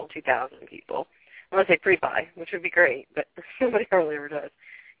 200 people, 2,000 people. Unless they pre-buy, which would be great, but nobody hardly ever does.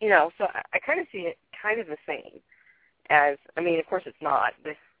 You know, so I kind of see it kind of the same as, I mean, of course it's not.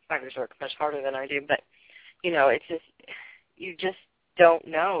 The fighters work much harder than I do, but, you know, it's just, you just don't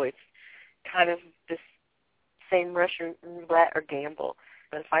know. It's kind of this same Russian roulette or gamble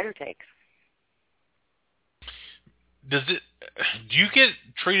that a fighter takes. Do you get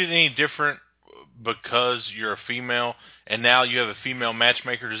treated any different because you're a female and now you have a female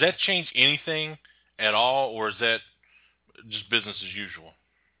matchmaker? Does that change anything at all, or is that just business as usual?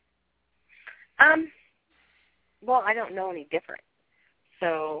 Well, I don't know any different,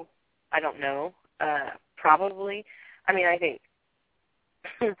 so I don't know. Probably, I mean, I think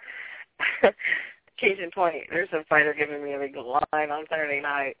case in point, there's a fighter giving me a big line on Saturday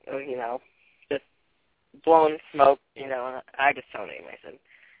night, you know, just blowing smoke, you know, and I just told him, I said,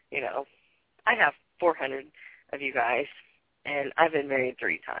 you know, I have 400 of you guys, and I've been married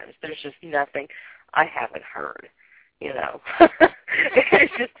 3 times. There's just nothing I haven't heard, you know.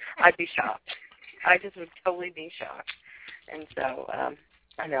 It's just, I'd be shocked. I just would totally be shocked. And so,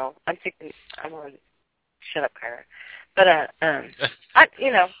 I know, I'm going to shut up, Kyra. But,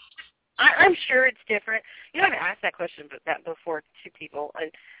 I'm sure it's different. You know, I've asked that question before to people,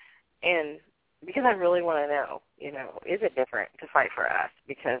 and because I really want to know, you know, is it different to fight for us?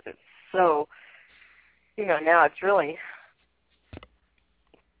 Because it's so, you know, now it's really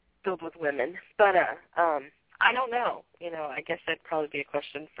filled with women. But I don't know. You know, I guess that'd probably be a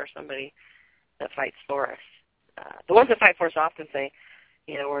question for somebody that fights for us. The ones that fight for us often say,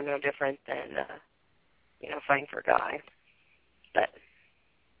 you know, we're no different than, you know, fighting for a guy. But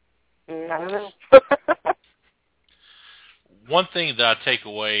I don't know. One thing that I take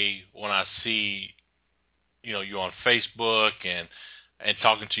away when I see, you know, you on Facebook and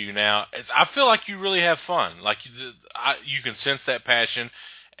talking to you now, is I feel like you really have fun. Like you can sense that passion,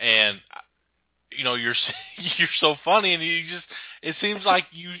 and you know you're so funny, and it seems like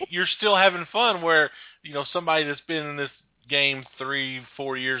you're still having fun. Where, you know, somebody that's been in this game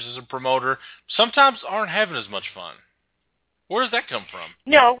 3-4 years as a promoter sometimes aren't having as much fun. Where does that come from?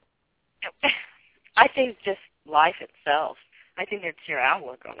 No, I think just life itself. I think it's your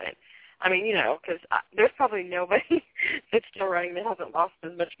outlook on it. I mean, you know, because there's probably nobody that's still running that hasn't lost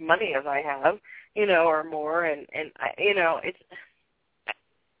as much money as I have, you know, or more. And you know, it's,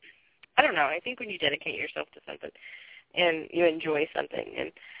 I don't know. I think when you dedicate yourself to something and you enjoy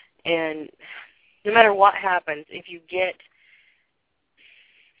something, and no matter what happens, if you get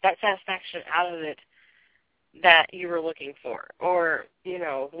that satisfaction out of it that you were looking for, or, you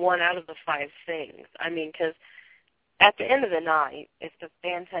know, 1 out of the 5 things. I mean, because at the end of the night, if the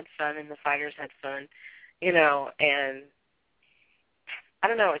fans had fun and the fighters had fun, you know, and I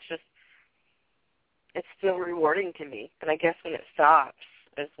don't know, it's still rewarding to me. And I guess when it stops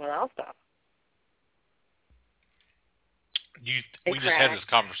is when I'll stop. We just had this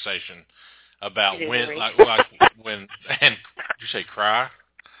conversation about when, like when, and did you say cry?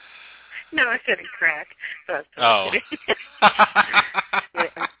 No, I said crack. So I was kidding.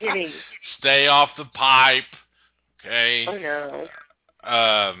 I'm kidding. Stay off the pipe. Okay. Oh, no.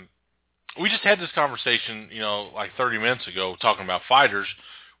 we just had this conversation, like 30 minutes ago, talking about fighters,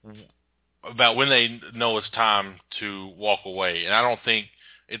 about when they know it's time to walk away. And I don't think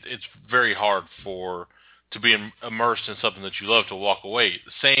it's very hard to be immersed in something that you love to walk away.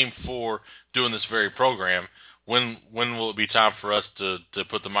 Same for doing this very program. When will it be time for us to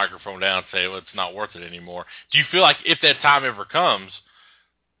put the microphone down and say, well, it's not worth it anymore? Do you feel like if that time ever comes,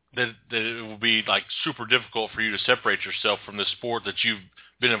 that it will be like super difficult for you to separate yourself from this sport that you've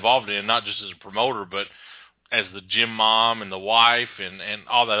been involved in, not just as a promoter, but as the gym mom and the wife and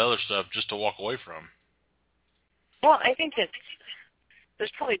all that other stuff, just to walk away from? Well, I think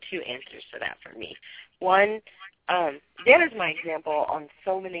there's probably two answers to that for me. One, Dan is my example on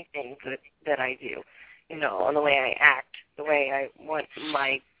so many things that I do, on the way I act, the way I want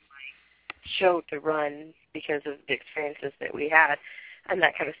my show to run because of the experiences that we had and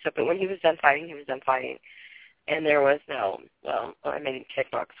that kind of stuff. But when he was done fighting, he was done fighting. And there was I made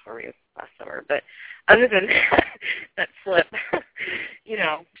kickbox for you last summer, but other than that flip,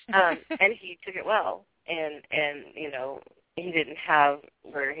 and he took it well, and he didn't have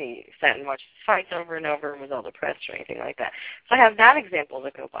where he sat and watched his fights over and over and was all depressed or anything like that. So I have that example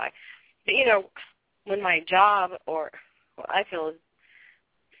to go by. But, when my job or what I feel is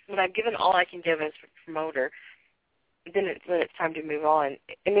when I've given all I can give as a promoter, then it's time to move on.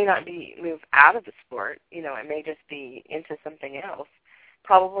 It may not be move out of the sport. It may just be into something else.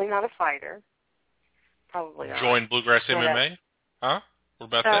 Probably not a fighter. Probably not. Join Bluegrass MMA? Huh? What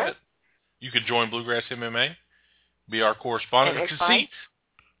about that? You could join Bluegrass MMA? Be our correspondent? See?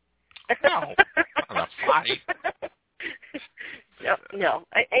 No, not a fight. No.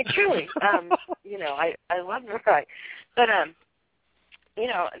 I truly, I love the fight. But,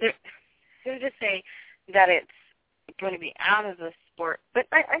 who's to say that it's going to be out of the sport? But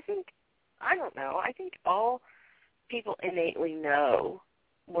I think, I don't know, I think all people innately know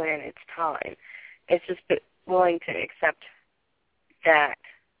when it's time. It's just willing to accept that,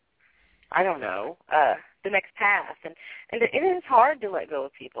 I don't know, the next path. And it is hard to let go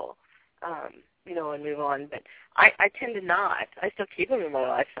of people, and move on. But I tend to not. I still keep them in my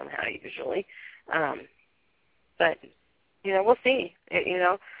life somehow, usually. But, we'll see.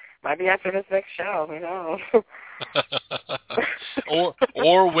 Might be after this next show,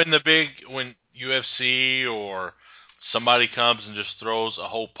 or when UFC or somebody comes and just throws a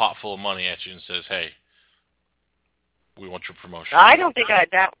whole pot full of money at you and says, "Hey, we want your promotion." I don't think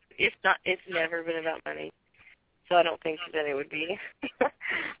it's never been about money. So I don't think that it would be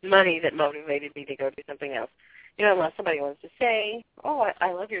money that motivated me to go do something else. Unless somebody wants to say, "Oh,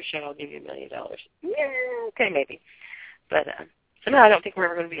 I love your show, I'll give you $1 million." Yeah, okay, maybe. But somehow I don't think we're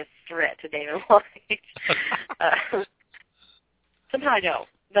ever going to be a threat to Dana White. Somehow I don't.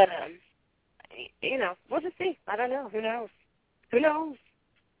 But, we'll just see. I don't know. Who knows?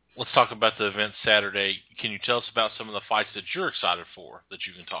 Let's talk about the event Saturday. Can you tell us about some of the fights that you're excited for that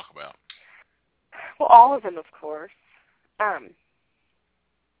you can talk about? Well, all of them, of course. That's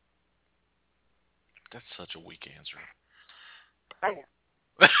such a weak answer. I know.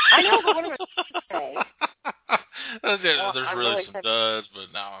 I know, but what am I supposed to say? There's really some duds,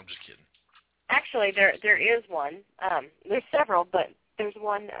 but no, I'm just kidding. Actually, there is one. There's several, but there's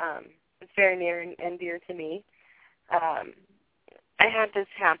one that's very near and dear to me. I had this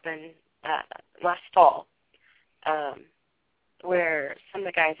happen last fall, where some of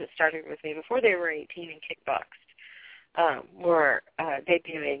the guys that started with me before they were 18 and kickboxed were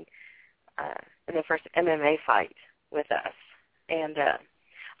debuting in the first MMA fight with us. And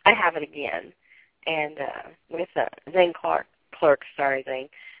I have it again. And with Zane Clark,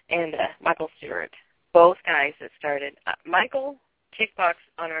 and Michael Stewart, both guys that started. Michael kickboxed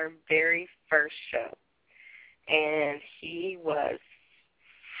on our very first show. And he was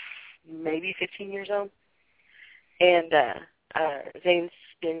maybe 15 years old. And Zane's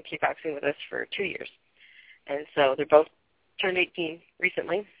been kickboxing with us for 2 years. And so they're both turned 18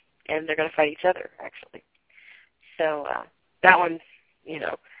 recently, and they're going to fight each other, actually. So that one's,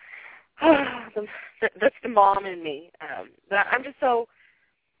 that's the mom in me. But I'm just so,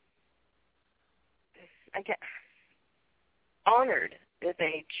 honored that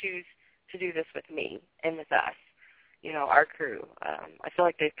they choose to do this with me and with us, our crew. I feel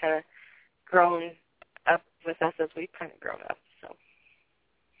like they've kind of grown up with us as we've kind of grown up. So,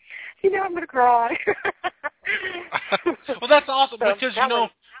 I'm going to cry. Well, that's awesome because,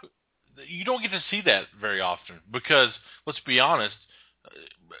 you don't get to see that very often because, let's be honest,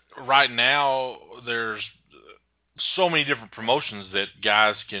 right now there's so many different promotions that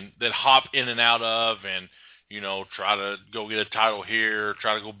guys that hop in and out of and, try to go get a title here,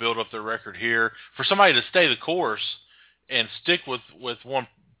 try to go build up their record here. For somebody to stay the course and stick with one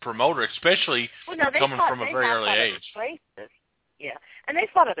promoter, especially coming from a very early age. Places. Yeah, and they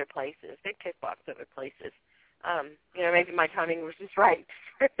fought other places. They kickboxed other places. Maybe my timing was just right.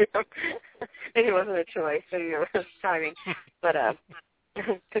 Maybe it wasn't a choice. Maybe it was timing. But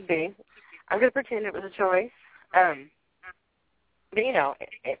could be. I'm going to pretend it was a choice. But,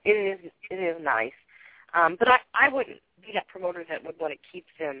 it is nice. But I wouldn't be that promoter that would want to keep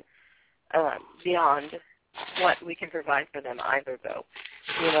them beyond what we can provide for them either, though.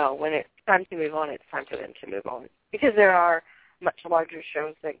 When it's time to move on, it's time for them to move on. Because there are much larger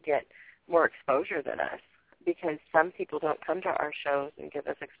shows that get more exposure than us. Because some people don't come to our shows and give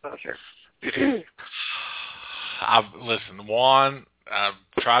us exposure. Listen, Juan, I've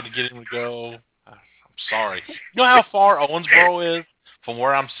tried to get him to go. I'm sorry. You know how far Owensboro is from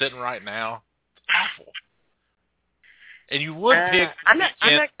where I'm sitting right now? It's awful. And you would pick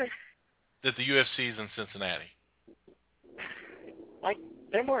that the UFC is in Cincinnati. Like,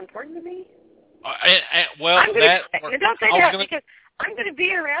 they're more important to me? Don't say that because I'm going to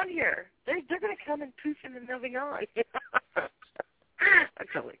be around here. They're going to come and poof and then moving on. I'm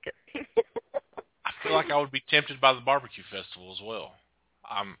totally kidding. I feel like I would be tempted by the barbecue festival as well.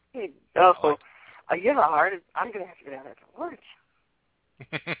 You know how hard I'm going to have to go down there for lunch.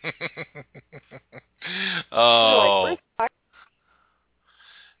 Oh.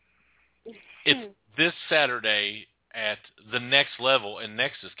 It's this Saturday at the Next Level, and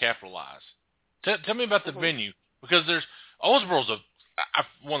Next is capitalized. Tell me about the venue, because Owensboro's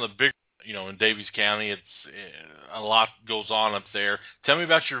one of the big, in Davies County. It's a lot goes on up there. Tell me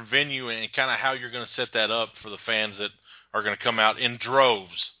about your venue and kind of how you're going to set that up for the fans that are going to come out in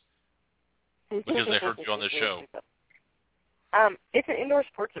droves because they heard you on this show. It's an indoor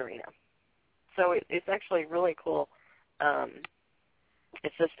sports arena, so it's actually really cool.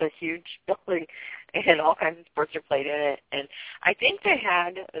 It's just a huge building, and all kinds of sports are played in it. And I think they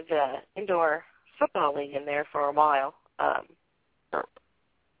had the indoor football league in there for a while.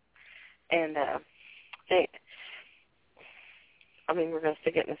 We're going to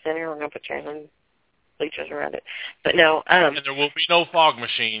stick it in the center. We're going to put chairs and bleachers around it. But no. And there will be no fog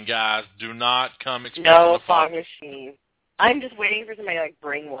machine, guys. Do not come expecting no a fog machine. I'm just waiting for somebody to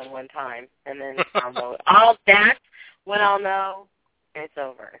bring one time, and then I'll know. That's when I'll know it's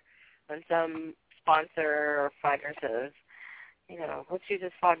over. When some sponsor or fighter says, let's use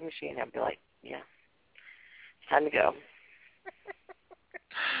this fog machine, I'll be like, yeah, it's time to go.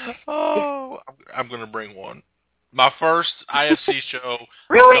 Oh, I'm going to bring one. My first IFC show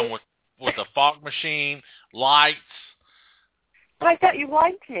really? Come with a fog machine, lights. I thought you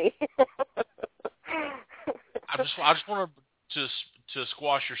liked me. I just want to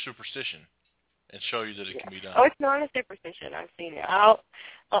squash your superstition and show you that it can be done. Oh, it's not a superstition. I've seen it. I'll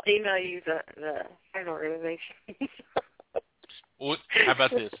email you the fan organization. Well, how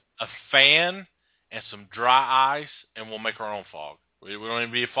about this? A fan and some dry ice, and we'll make our own fog. We don't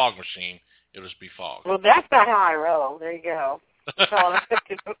even be a fog machine. It'll just be fog. Well, that's not how I roll. There you go. That's all I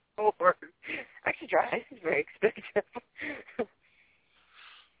can afford. Actually, dry ice is very expensive.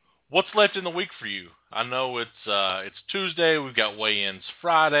 What's left in the week for you? I know it's Tuesday. We've got weigh-ins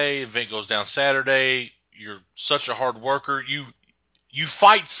Friday. Event goes down Saturday. You're such a hard worker. You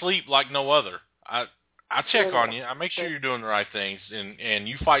fight sleep like no other. I check on you. I make sure you're doing the right things, and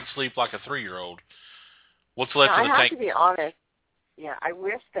you fight sleep like a 3-year-old. What's left in the tank? I have to be honest. Yeah, I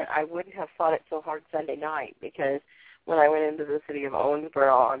wish that I wouldn't have fought it so hard Sunday night, because when I went into the city of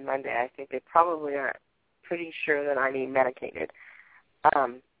Owensboro on Monday, I think they probably are pretty sure that I need medicated.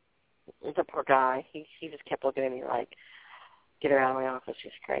 The poor guy, he just kept looking at me like, get her out of my office,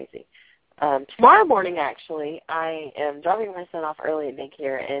 she's crazy. Tomorrow morning, actually, I am dropping my son off early at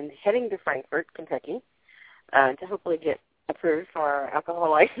daycare and heading to Frankfort, Kentucky, to hopefully get approved for our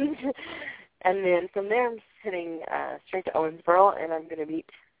alcohol license. And then from there, I'm heading straight to Owensboro, and I'm going to meet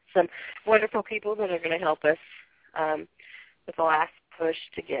some wonderful people that are going to help us with the last push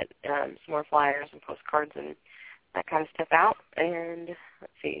to get some more flyers and postcards and that kind of stuff out. And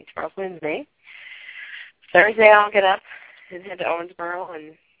let's see, tomorrow's Wednesday. Thursday, I'll get up and head to Owensboro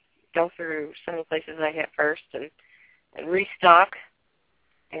and go through some of the places I hit first and restock.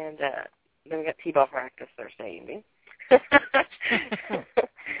 And then we got T-ball practice Thursday evening.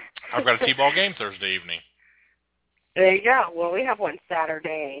 I've got a T-ball game Thursday evening. There you go. Well, we have one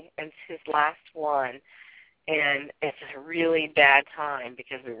Saturday, and it's his last one. And it's a really bad time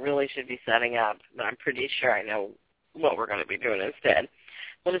because we really should be setting up. But I'm pretty sure I know what we're going to be doing instead.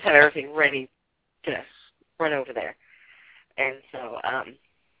 We'll just have everything ready to run over there. And so,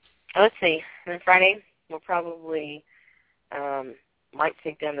 let's see. And then Friday, we'll probably might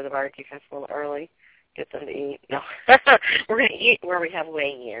take them to the barbecue festival early get them to eat. No, we're going to eat where we have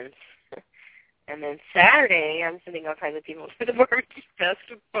weigh-ins. And then Saturday, I'm sending all kinds of people to the barbecue fest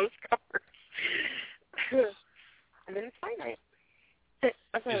with postcards. And then it's fight night.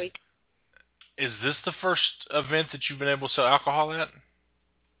 That's my week. Is this the first event that you've been able to sell alcohol at?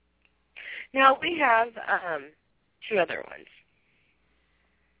 No, we have 2 other ones.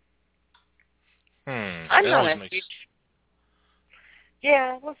 I'm not a huge...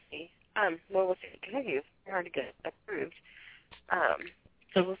 Yeah, we'll see. Well, we'll see. Kentucky is hard to get approved.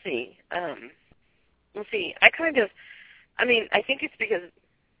 So we'll see. We'll see. I think it's because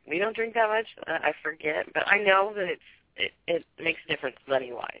we don't drink that much. I forget, but I know that it makes a difference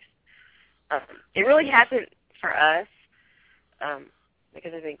money-wise. It really hasn't for us,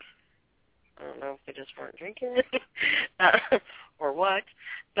 because I don't know if they just weren't drinking or what,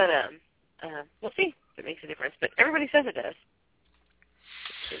 but we'll see if it makes a difference. But everybody says it does.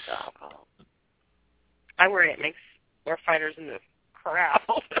 It's alcohol. I worry it makes more fighters in the crowd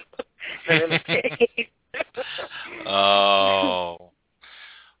than in the cage. Oh.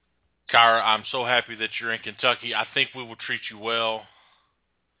 Kyra, I'm so happy that you're in Kentucky. I think we will treat you well.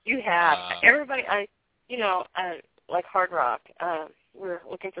 You have. Everybody, like Hard Rock, we're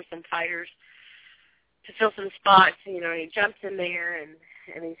looking for some fighters to fill some spots. He jumps in there and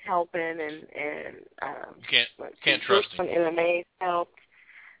he's helping, and can't trust him. From MMA helped,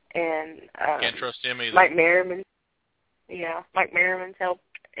 and can't trust him either. Mike Merriman's helped,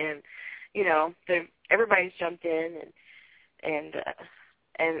 and everybody's jumped in, and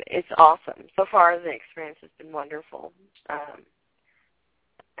it's awesome. So far, the experience has been wonderful.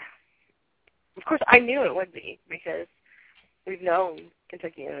 Of course, I knew it would be because we've known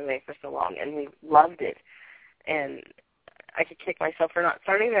Kentucky MMA for so long, and we loved it. And I could kick myself for not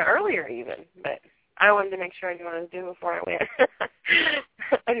starting there earlier even, but I wanted to make sure I knew what I was doing before I went.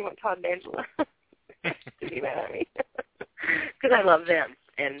 I didn't want Todd and Angela to be mad at me because I love them,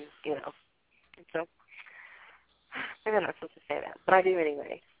 and so maybe I'm not supposed to say that, but I do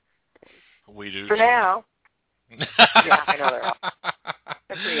anyway. We do for now. Yeah, I know they're awesome.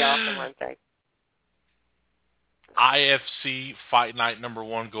 They're pretty awesome, aren't they? IFC Fight Night number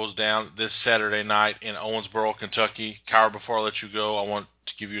 1 goes down this Saturday night in Owensboro, Kentucky. Kyra, before I let you go, I want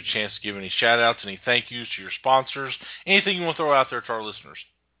to give you a chance to give any shout-outs, any thank yous to your sponsors, anything you want to throw out there to our listeners.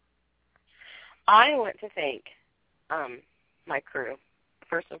 I want to thank my crew,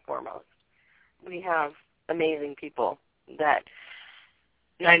 first and foremost. We have amazing people that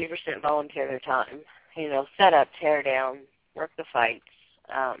 90% volunteer their time, set up, tear down, work the fights,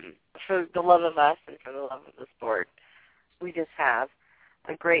 for the love of us and for the love of the sport. We just have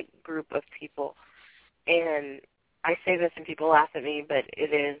a great group of people. And I say this and people laugh at me, but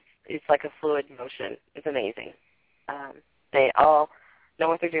it's like a fluid motion. It's amazing. They all know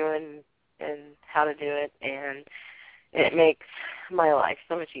what they're doing and how to do it, and it makes my life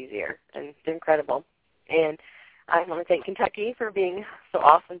so much easier, and it's incredible. And I want to thank Kentucky for being so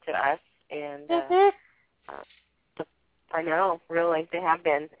awesome to us, and I know, really, they have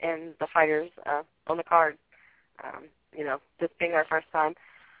been, and the fighters on the card, this being our first time,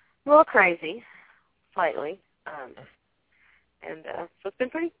 a little crazy, slightly, and so it's been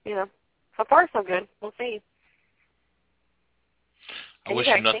pretty, so far so good. We'll see. I wish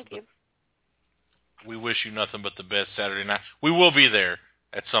you nothing. We wish you nothing but the best Saturday night. We will be there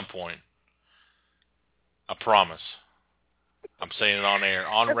at some point. I promise. I'm saying it on air,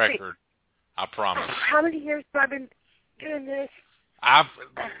 on record. I promise. How many years have I been doing this?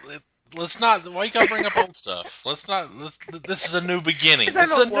 Let's not. Why you gotta bring up old stuff? This is a new beginning. This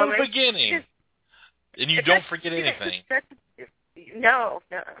is a new beginning, and you don't forget anything. No.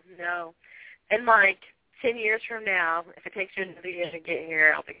 And like 10 years from now, if it takes you another year to get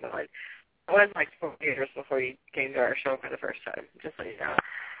here, I'll be going. It was like 4 years before you came to our show for the first time, just so you know.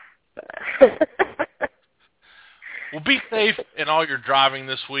 Well, be safe in all your driving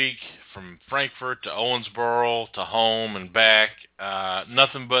this week, from Frankfort to Owensboro to home and back.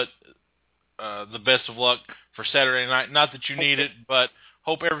 Nothing but the best of luck for Saturday night. Not that you need it, but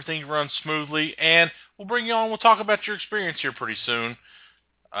hope everything runs smoothly. And we'll bring you on. We'll talk about your experience here pretty soon.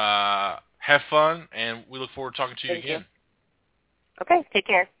 Have fun, and we look forward to talking to you again. Okay, take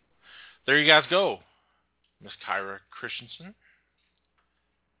care. There you guys go. Miss Kyra Christensen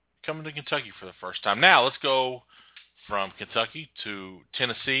coming to Kentucky for the first time. Now, let's go from Kentucky to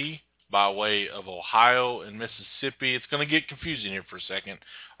Tennessee by way of Ohio and Mississippi. It's going to get confusing here for a second.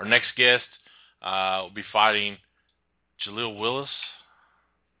 Our next guest will be fighting Jaleel Willis.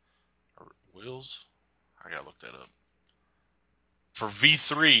 Or Wills? I got to look that up. For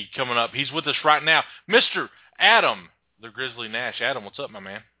V3 coming up. He's with us right now. Mr. Adam, the Grizzly Nash. Adam, what's up, my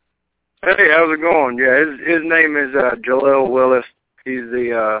man? Hey, how's it going? Yeah, his name is Jaleel Willis. He's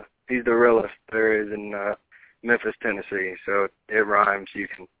the realest there is in Memphis, Tennessee. So it rhymes. You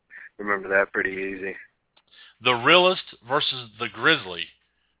can remember that pretty easy. The realest versus the Grizzly.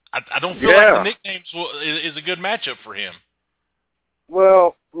 I don't feel like the nicknames is a good matchup for him.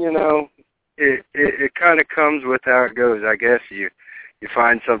 Well, it kind of comes with how it goes. I guess you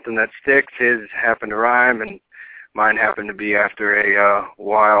find something that sticks. His happened to rhyme, and mine happened to be after a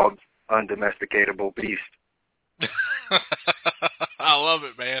wild, undomesticatable beast. I love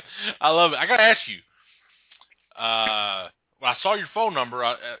it, man. I love it. I got to ask you. When I saw your phone number,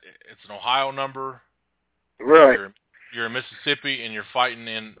 it's an Ohio number. Right. You're in Mississippi, and you're fighting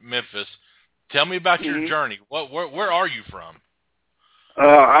in Memphis. Tell me about your journey. Where are you from?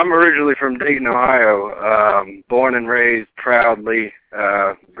 I'm originally from Dayton, Ohio. Born and raised proudly,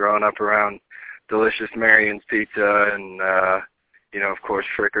 growing up around delicious Marion's Pizza and, of course,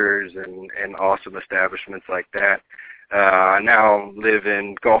 Frickers and awesome establishments like that. I now live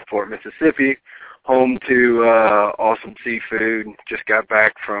in Gulfport, Mississippi, home to awesome seafood. Just got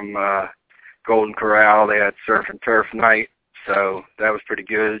back from Golden Corral. They had surf and turf night, so that was pretty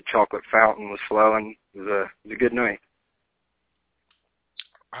good. Chocolate fountain was flowing. It was a good night.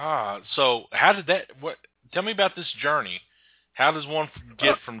 So how did that? Tell me about this journey. How does one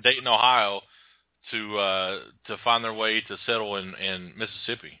get from Dayton, Ohio, to find their way to settle in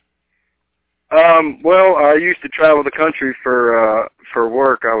Mississippi? Well, I used to travel the country for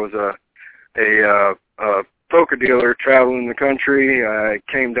work. I was a poker dealer traveling the country. I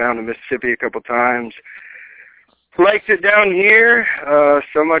came down to Mississippi a couple times. Liked it down here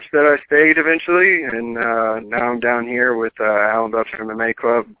so much that I stayed eventually, and now I'm down here with Alan Belcher MMA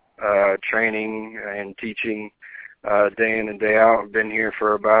Club, training and teaching day in and day out. I've been here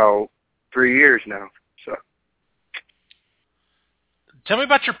for about 3 years now. So, tell me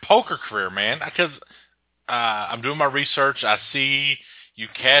about your poker career, man, because I'm doing my research. I see you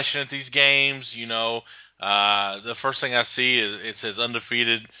cashing at these games. The first thing I see is it says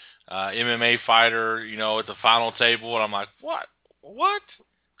undefeated MMA fighter, at the final table, and I'm like, what?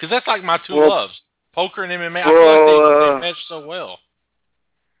 Because that's like my two loves, poker and MMA. I feel like they match so well.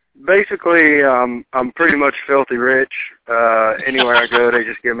 Basically, I'm pretty much filthy rich. Anywhere I go, they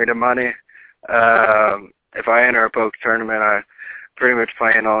just give me the money. If I enter a poker tournament, I pretty much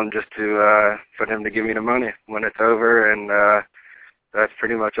plan on just for them to give me the money when it's over, and that's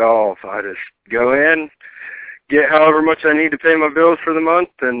pretty much all. So I just go in, get however much I need to pay my bills for the month,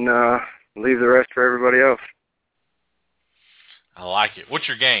 and leave the rest for everybody else. I like it. What's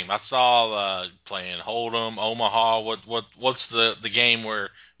your game? I saw playing Hold'em, Omaha. What's the game where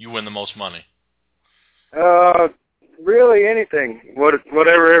you win the most money? Really anything.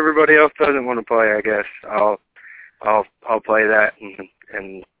 Whatever everybody else doesn't want to play, I guess. I'll play that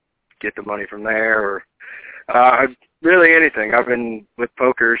and get the money from there. Or really anything. I've been with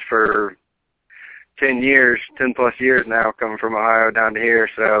pokers for 10 plus years now, coming from Ohio down to here.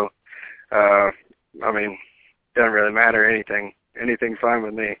 So, doesn't really matter. Anything's fine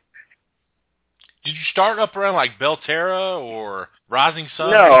with me. Did you start up around like Belterra or Rising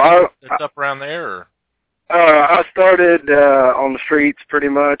Sun? No, it's up around there. Or? I started on the streets pretty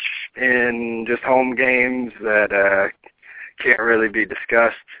much in just home games that can't really be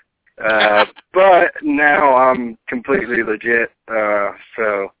discussed. But now I'm completely legit.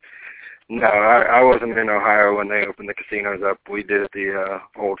 So no, I wasn't in Ohio when they opened the casinos up. We did it the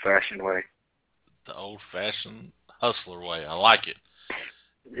old-fashioned way. The old-fashioned hustler way. I like it.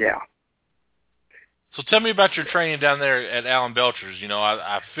 Yeah. So tell me about your training down there at Alan Belcher's.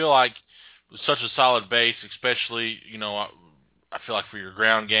 I feel like with such a solid base, especially, I feel like for your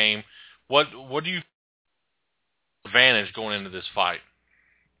ground game. What do you advantage going into this fight?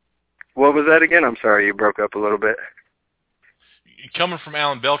 What was that again? I'm sorry, you broke up a little bit. Coming from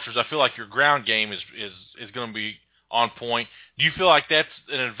Alan Belcher's, I feel like your ground game is going to be on point. Do you feel like that's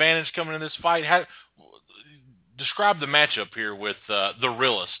an advantage coming in this fight? Describe the matchup here with the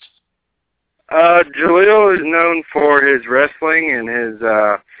realist. Jaleel is known for his wrestling and his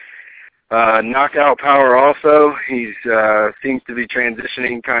knockout power also. He's seems to be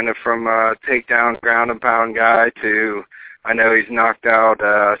transitioning kind of from a takedown, ground and pound guy to, I know he's knocked out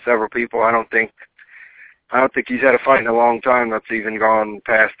several people. I don't think he's had a fight in a long time that's even gone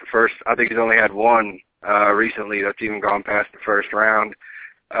past the first. I think he's only had one recently that's even gone past the first round.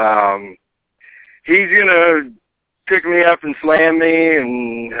 He's gonna pick me up and slam me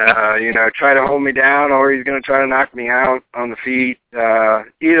and try to hold me down, or he's gonna try to knock me out on the feet.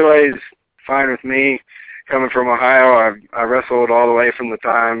 Either way is fine with me. Coming from Ohio, I wrestled all the way from the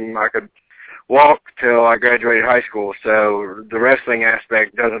time I could walk till I graduated high school, so the wrestling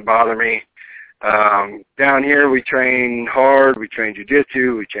aspect doesn't bother me. Down here we train hard, we train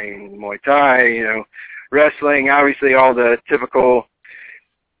jiu-jitsu, we train Muay Thai, wrestling, obviously all the typical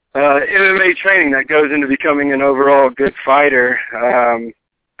MMA training that goes into becoming an overall good fighter.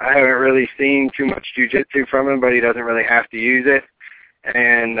 I haven't really seen too much jiu-jitsu from him, but he doesn't really have to use it.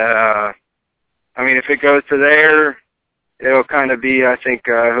 And, if it goes to there, it'll kind of be, I think,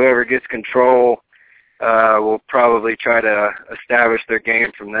 whoever gets control will probably try to establish their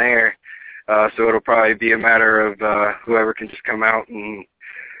game from there. So it'll probably be a matter of whoever can just come out and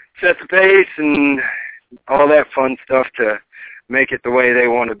set the pace and all that fun stuff to make it the way they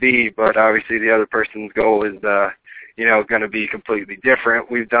want to be. But obviously the other person's goal is, going to be completely different.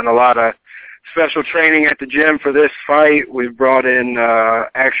 We've done a lot of special training at the gym for this fight. We've brought in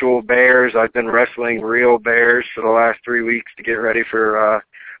actual bears. I've been wrestling real bears for the last 3 weeks to get ready for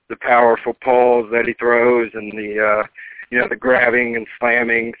the powerful pulls that he throws and the the grabbing and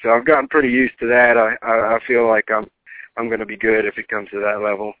slamming. So I've gotten pretty used to that. I feel like I'm going to be good if it comes to that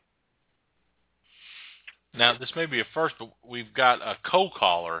level. Now, this may be a first, but we've got a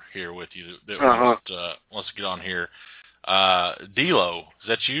co-caller here with you that wants to get on here. D'Lo, is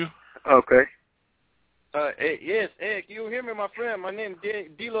that you? Okay. Yes, Ed, you hear me, my friend? My name is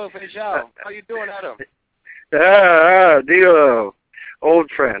D'Lo Fejal. How you doing, Adam? D'Lo,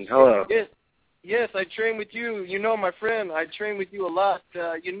 old friend. Hello. Yes, I train with you. You know, my friend, I train with you a lot.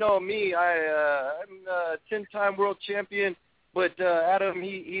 You know me. I'm a 10-time world champion, but Adam,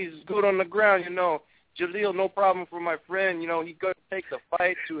 he's good on the ground, Jaleel, no problem for my friend. He going to take the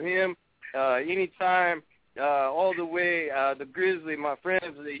fight to him anytime, all the way. The Grizzly, my friend,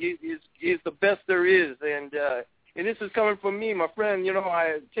 he's the best there is. And this is coming from me, my friend.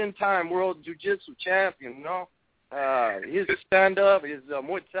 I 10-time world jiu-jitsu champion, his stand-up, his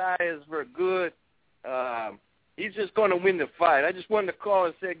Muay Thai is very good. He's just going to win the fight. I just wanted to call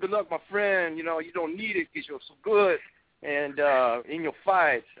and say, good luck, my friend. You don't need it because you're so good. And in your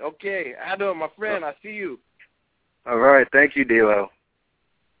fight. Okay, Adam, my friend, I see you. All right, thank you, D'Lo.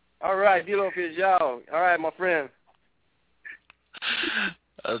 All right, D'Lo Fejal. All right, my friend.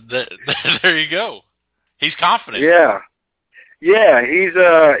 There you go. He's confident. Yeah, he's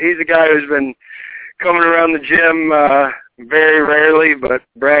a guy who's been coming around the gym very rarely, but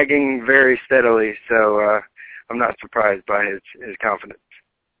bragging very steadily. So I'm not surprised by his confidence.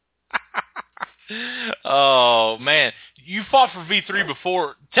 Oh, man. You fought for V3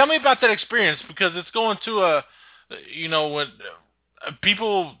 before. Tell me about that experience, because it's going to when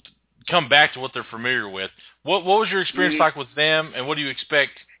people come back to what they're familiar with. What was your experience like with them, and what do you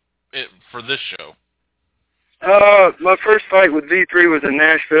expect for this show? My first fight with V3 was in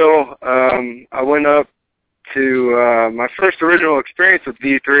Nashville. I went up to my first original experience with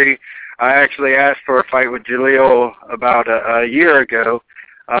V3. I actually asked for a fight with Jaleel about a year ago.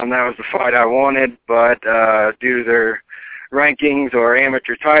 That was the fight I wanted, but due to their rankings or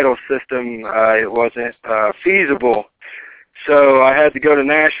amateur title system, it wasn't feasible. So I had to go to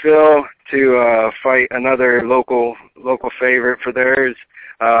Nashville to fight another local favorite for theirs.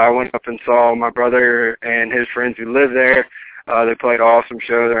 I went up and saw my brother and his friends who live there. They played an awesome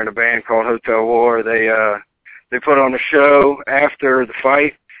show. They're in a band called Hotel War. They put on a show after the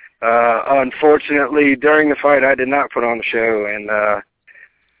fight. Unfortunately, during the fight, I did not put on the show, and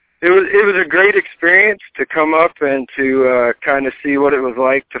it was a great experience to come up and to kind of see what it was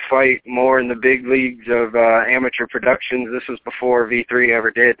like to fight more in the big leagues of amateur productions. This was before V3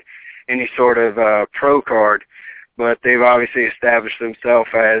 ever did any sort of pro card, but they've obviously established themselves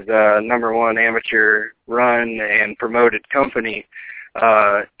as number one amateur run and promoted company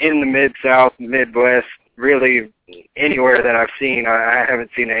in the Mid-South, Midwest, really anywhere that I've seen. I haven't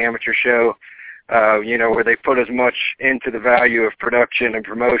seen an amateur show where they put as much into the value of production and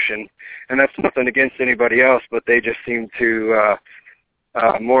promotion. And that's nothing against anybody else, but they just seem to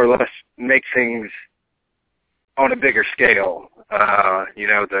more or less make things on a bigger scale.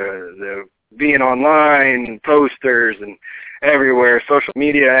 The being online, posters, and everywhere, social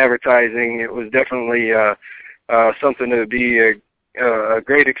media advertising, it was definitely something to be a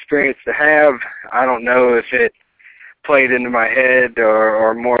great experience to have. I don't know if it played into my head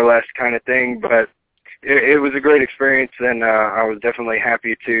or more or less kind of thing, but it was a great experience, and I was definitely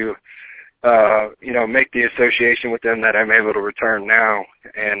happy to make the association with them that I'm able to return now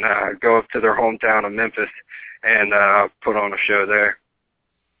and go up to their hometown of Memphis and put on a show there.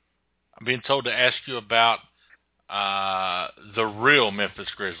 I'm being told to ask you about the real Memphis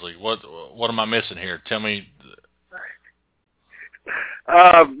Grizzly. What am I missing here? Tell me.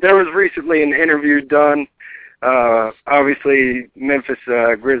 There was recently an interview done Obviously, Memphis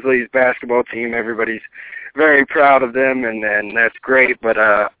Grizzlies basketball team, everybody's very proud of them, and that's great, but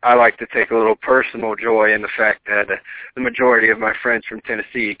I like to take a little personal joy in the fact that the majority of my friends from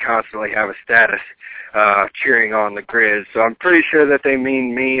Tennessee constantly have a status cheering on the Grizz. So I'm pretty sure that they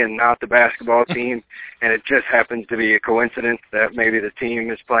mean me and not the basketball team, and it just happens to be a coincidence that maybe the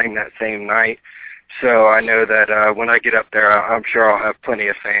team is playing that same night. So I know that when I get up there, I'm sure I'll have plenty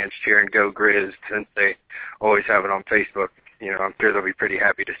of fans cheering Go Grizz, since they always have it on Facebook. You know, I'm sure they'll be pretty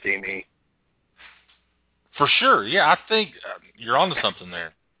happy to see me. For sure, yeah. I think you're onto something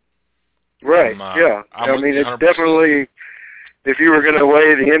there. Right, yeah. I mean, it's 100%. Definitely, if you were going to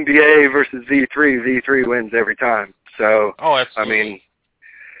weigh the NBA versus V3 wins every time. So, absolutely. I mean,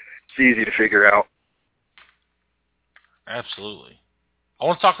 it's easy to figure out. Absolutely. I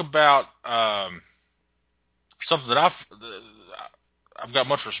want to talk about something that I've got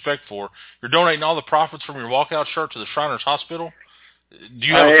much respect for. You're donating all the profits from your walkout shirt to the Shriners Hospital. Do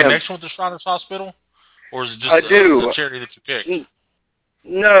you have a connection with the Shriners Hospital? Or is it just a charity that you picked?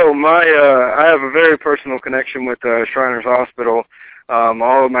 No, I have a very personal connection with Shriners Hospital.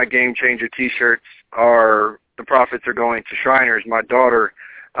 All of my Game Changer T-shirts the profits are going to Shriners. My daughter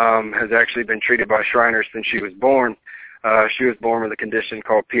has actually been treated by Shriners since she was born. She was born with a condition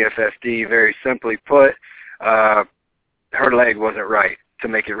called PFSD. Very simply put, her leg wasn't right, to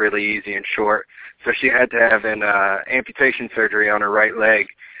make it really easy and short. So she had to have an amputation surgery on her right leg,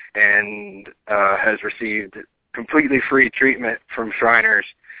 and has received completely free treatment from Shriners.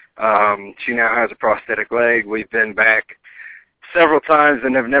 She now has a prosthetic leg. We've been back several times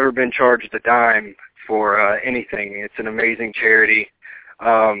and have never been charged a dime for anything. It's an amazing charity.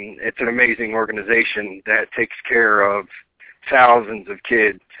 It's an amazing organization that takes care of thousands of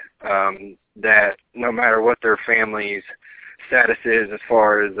kids that no matter what their family's status is as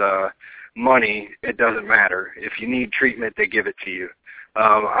far as money, it doesn't matter. If you need treatment, they give it to you.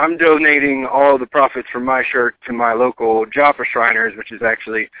 I'm donating all the profits from my shirt to my local Joppa Shriners, which is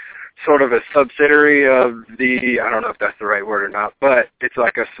actually sort of a subsidiary of I don't know if that's the right word or not, but it's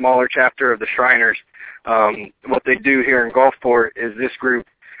like a smaller chapter of the Shriners. What they do here in Gulfport is this group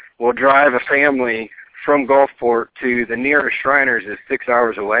will drive a family from Gulfport to the nearest Shriners is 6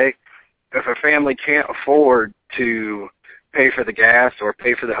 hours away. If a family can't afford to pay for the gas or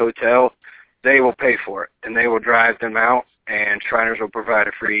pay for the hotel, they will pay for it, and they will drive them out, and Shriners will provide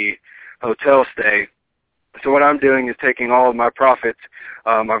a free hotel stay. So what I'm doing is taking all of my profits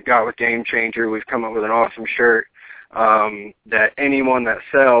I've got with Game Changer. We've come up with an awesome shirt that anyone that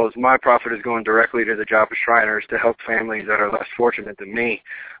sells, my profit is going directly to the Joppa Shriners to help families that are less fortunate than me.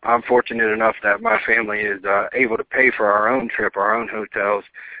 I'm fortunate enough that my family is able to pay for our own trip, our own hotels,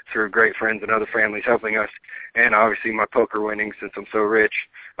 through great friends and other families helping us. And obviously my poker winnings, since I'm so rich,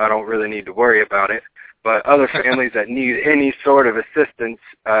 I don't really need to worry about it. But other families that need any sort of assistance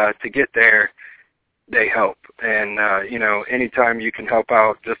to get there, they help. And, anytime you can help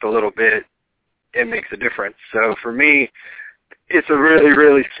out just a little bit, it makes a difference. So for me, it's a really,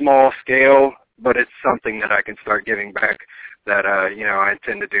 really small scale, but it's something that I can start giving back that, I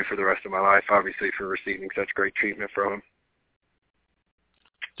intend to do for the rest of my life, obviously, for receiving such great treatment from them.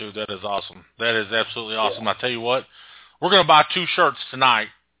 Dude, that is awesome. That is absolutely awesome. Yeah. I tell you what, we're going to buy 2 shirts tonight,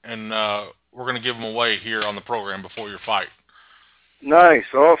 and we're going to give them away here on the program before your fight. Nice.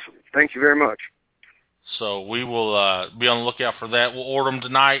 Awesome. Thank you very much. So we will be on the lookout for that. We'll order them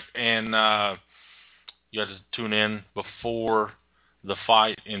tonight, and you have to tune in before the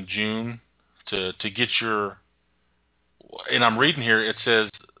fight in June to get your. And I'm reading here. It says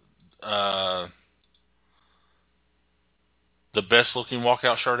the best looking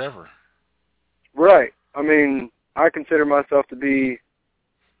walkout shirt ever. Right. I mean, I consider myself to be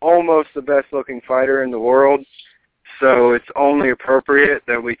almost the best looking fighter in the world. So it's only appropriate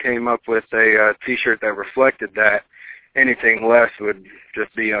that we came up with a T-shirt that reflected that. Anything less would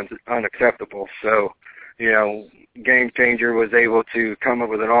just be unacceptable. So, Game Changer was able to come up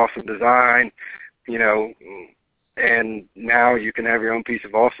with an awesome design, and now you can have your own piece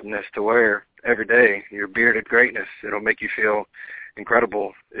of awesomeness to wear every day, your bearded greatness. It'll make you feel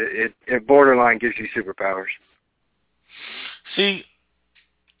incredible. It borderline gives you superpowers. See,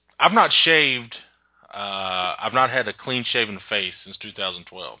 I've not shaved. I've not had a clean-shaven face since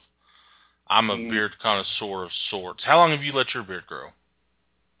 2012. I'm a beard connoisseur of sorts. How long have you let your beard grow?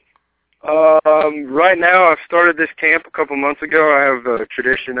 Right now, I've started this camp a couple months ago. I have a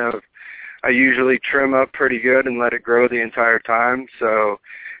tradition of I usually trim up pretty good and let it grow the entire time. So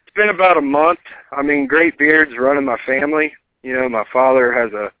it's been about a month. I mean, great beards run in my family. My father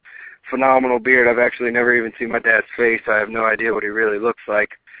has a phenomenal beard. I've actually never even seen my dad's face. I have no idea what he really looks like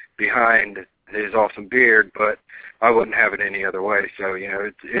behind his awesome beard, but I wouldn't have it any other way. So, you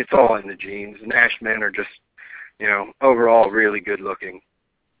know, it's all in the genes. Nash men are just, you know, overall really good looking.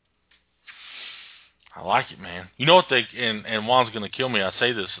 I like it, man. You know what they, and Juan's going to kill me, I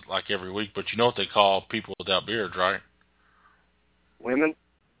say this like every week, but you know what they call people without beards, right? Women?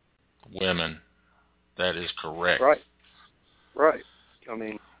 Women. That is correct. Right. I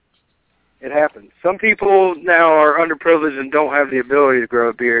mean, it happens. Some people now are underprivileged and don't have the ability to grow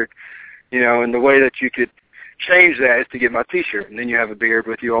a beard, you know, and the way that you could change that is to get my T-shirt, and then you have a beard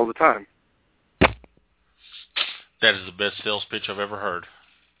with you all the time. That is the best sales pitch I've ever heard.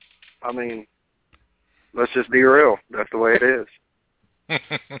 I mean, let's just be real. That's the way it is.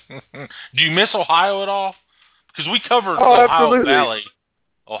 Do you miss Ohio at all? Because we covered Ohio absolutely. Valley.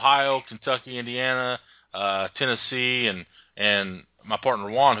 Ohio, Kentucky, Indiana, Tennessee, and my partner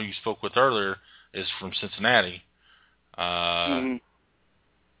Juan, who you spoke with earlier, is from Cincinnati. Do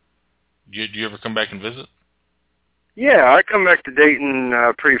you ever come back and visit? Yeah, I come back to Dayton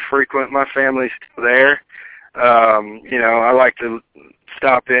pretty frequent. My family's still there. You know, I like to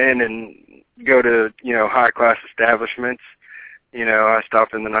stop in and go to, you know, high-class establishments. You know, I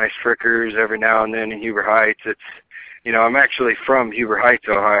stop in the nice Frickers every now and then in Huber Heights. It's, you know, I'm actually from Huber Heights,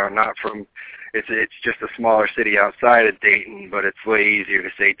 Ohio, not from, it's just a smaller city outside of Dayton, but it's way easier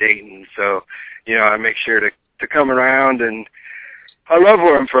to say Dayton. So, you know, I make sure to come around, and I love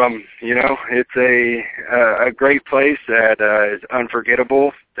where I'm from. You know, it's a great place that is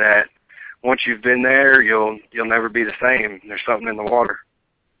unforgettable, that once you've been there, you'll never be the same. There's something in the water.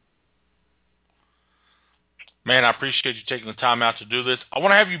 Man, I appreciate you taking the time out to do this. I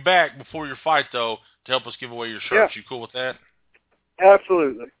want to have you back before your fight, though, to help us give away your shirts. Yeah. You cool with that?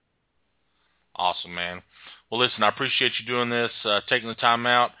 Absolutely. Awesome, man. Well, listen, I appreciate you doing this, taking the time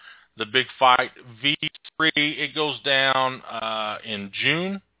out. The big fight, V3, it goes down in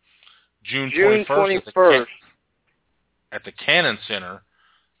June 21st. At the Cannon Center.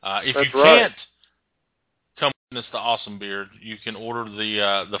 If That's you can't come witness the awesome beard, you can order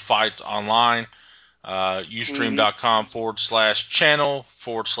the fights online.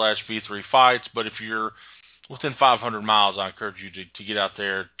 Ustream.com/channel/V3 fights. But if you're within 500 miles, I encourage you to get out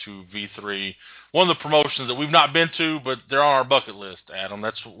there to V3. One of the promotions that we've not been to, but they're on our bucket list, Adam.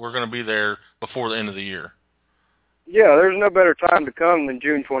 We're going to be there before the end of the year. Yeah, there's no better time to come than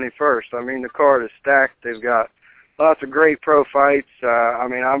June 21st. I mean, the card is stacked. They've got lots of great pro fights. I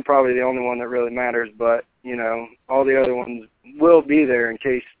mean, I'm probably the only one that really matters, but, you know, all the other ones will be there in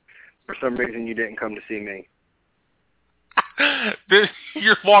case for some reason you didn't come to see me.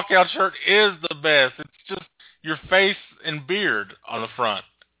 Your walkout shirt is the best. It's just your face and beard on the front.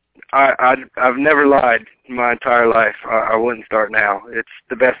 I've never lied my entire life. I wouldn't start now. It's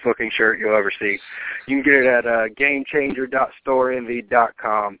the best looking shirt you'll ever see. You can get it at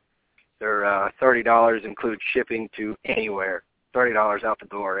gamechanger.storeenvy.com. They're $30, includes shipping to anywhere. $30 out the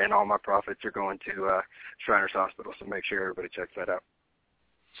door, and all my profits are going to Shriners Hospital, so make sure everybody checks that out.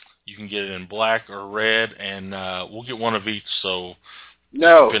 You can get it in black or red, and we'll get one of each. So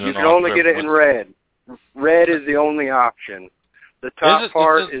no, you can only get it in red. Red is the only option. The top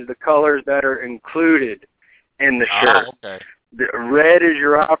part is the colors that are included in the shirt. Okay. The red is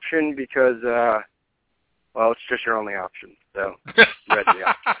your option because, well, it's just your only option. So red's the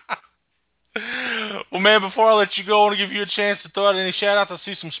option. Well, man, before I let you go, I want to give you a chance to throw out any shout-outs. I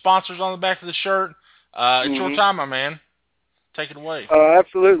see some sponsors on the back of the shirt. It's your time, my man. Take it away.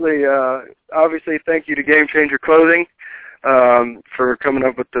 Absolutely. Obviously, thank you to Game Changer Clothing for coming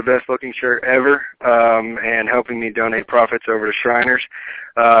up with the best-looking shirt ever and helping me donate profits over to Shriners.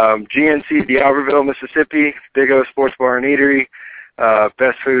 GNC, D'Albertville, Mississippi, Big O Sports Bar and Eatery,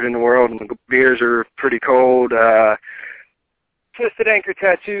 best food in the world, and the beers are pretty cold. Twisted Anchor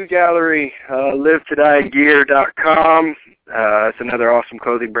Tattoo Gallery, LiveToDieGear.com. It's another awesome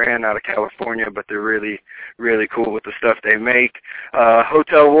clothing brand out of California, but they're really, really cool with the stuff they make.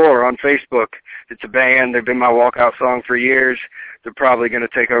 Hotel War on Facebook. It's a band. They've been my walkout song for years. They're probably going to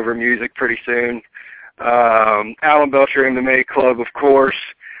take over music pretty soon. Alan Belcher MMA Club, of course,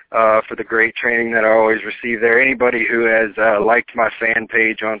 for the great training that I always receive there. Anybody who has liked my fan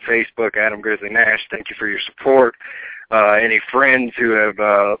page on Facebook, Adam Grizzly Nash, thank you for your support. Any friends who have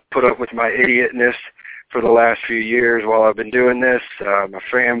put up with my idiotness for the last few years while I've been doing this, my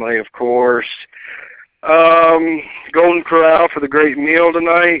family, of course. Golden Corral for the great meal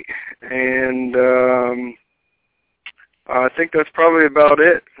tonight, and I think that's probably about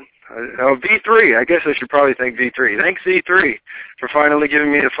it. V3, I guess I should probably thank V3. Thanks, V3, for finally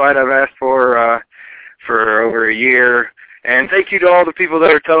giving me the fight I've asked for over a year. And thank you to all the people that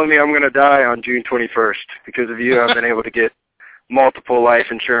are telling me I'm going to die on June 21st. Because of you, I've been able to get multiple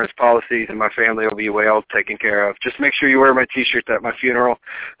life insurance policies, and my family will be well taken care of. Just make sure you wear my T-shirt at my funeral.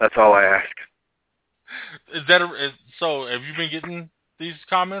 That's all I ask. So have you been getting these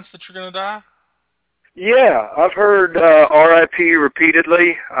comments that you're going to die? Yeah, I've heard R.I.P.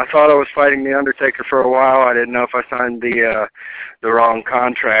 repeatedly. I thought I was fighting The Undertaker for a while. I didn't know if I signed the wrong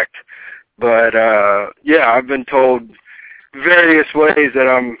contract. But, yeah, I've been told various ways that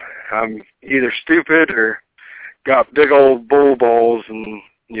I'm either stupid or got big old bull balls, and,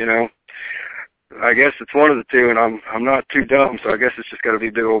 you know, I guess it's one of the two, and I'm not too dumb, so I guess it's just got to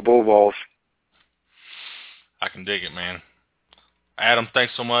be big old bull balls. I can dig it, man. Adam,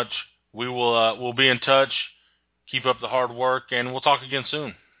 thanks so much. We'll be in touch. Keep up the hard work, and we'll talk again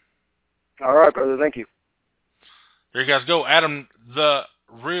soon. All right, brother. Thank you. There you guys go. Adam, the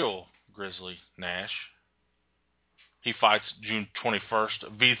real Grizzly Nash. He fights June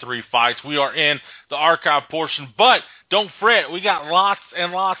 21st, V3 fights. We are in the archive portion, but don't fret. We got lots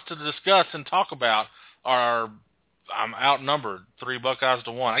and lots to discuss and talk about. I'm outnumbered, 3 Buckeyes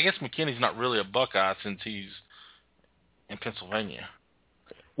to 1. I guess McKinney's not really a Buckeye since he's in Pennsylvania.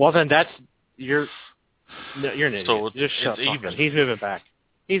 Well, then you're an idiot. So just shut it's up. even. He's moving back.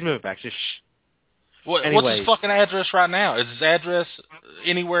 Just What's his fucking address right now? Is his address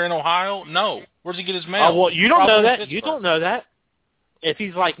anywhere in Ohio? No. Where's he get his mail? Oh, well, you don't know that. Pittsburgh. You don't know that. If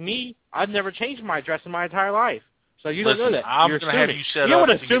he's like me, I've never changed my address in my entire life. So you don't know that. I'm You're going to have assuming. you set You know up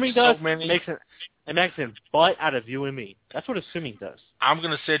what to assuming get does? so many. It makes a butt out of you and me. That's what assuming does. I'm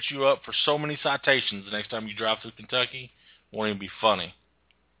going to set you up for so many citations the next time you drive through Kentucky. It won't even be funny.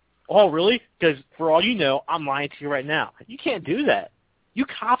 Oh, really? Because for all you know, I'm lying to you right now. You can't do that. You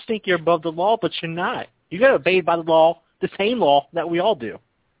cops think you're above the law, but you're not. You got to obey by the law, the same law that we all do.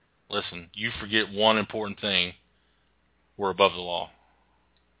 Listen, you forget one important thing. We're above the law.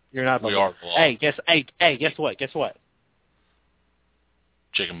 You're not above the law. We are the law. Hey, guess what? Guess what?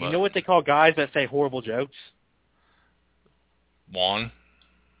 Chicken butt. You know what they call guys that say horrible jokes? Juan?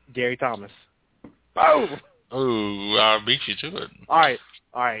 Gary Thomas. Oh! Ooh, I beat you to it. All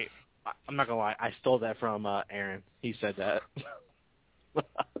right. I'm not going to lie. I stole that from Aaron. He said that.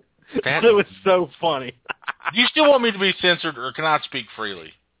 It was so funny. Do you still want me to be censored, or can I speak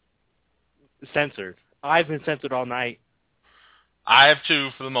freely? Censored. I've been censored all night. I have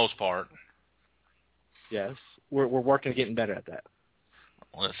too, for the most part. Yes. We're working on getting better at that.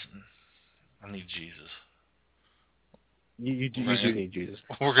 Listen, I need Jesus. You do need Jesus.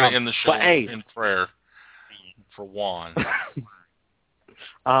 We're going to end the show in prayer for Juan.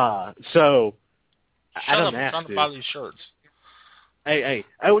 So, Shut up, I'm trying to buy these shirts. Hey.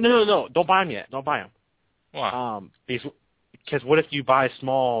 Oh, no. Don't buy them yet. Don't buy them. Why? Because what if you buy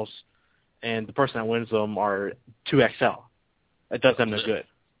smalls and the person that wins them are 2XL? It does them no good.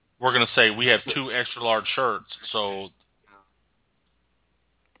 We're going to say we have 2 extra large shirts, so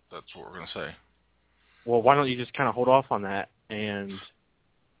that's what we're going to say. Well, why don't you just kind of hold off on that? And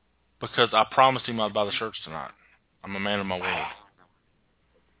because I promised him I'd buy the shirts tonight. I'm a man of my word.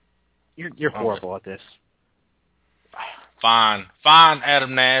 You're horrible at this. Fine,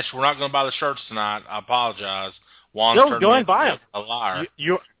 Adam Nash. We're not going to buy the shirts tonight. I apologize. Juan's go ahead and buy them. A liar.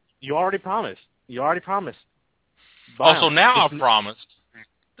 You already promised. So now I've promised.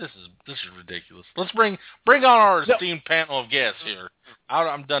 This is ridiculous. Let's bring on our esteemed panel of guests here.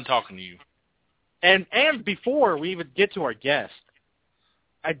 I'm done talking to you. And before we even get to our guest,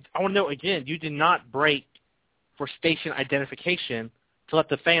 I want to know again, you did not break for station identification to let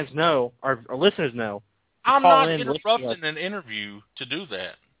the fans know, or listeners know. I'm not interrupting an interview to do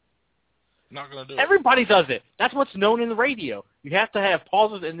that. I'm not going to do it. Everybody does it. That's what's known in the radio. You have to have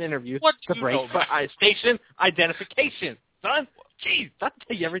pauses in the interview to break for station identification. Son, jeez, I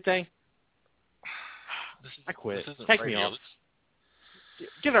tell you everything. I quit. Take me off.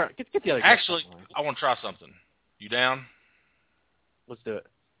 Get the other guy. Actually, I want to try something. You down? Let's do it.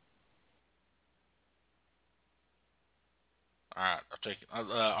 All right, I'll take it.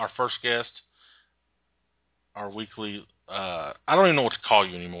 Our first guest, our weekly, I don't even know what to call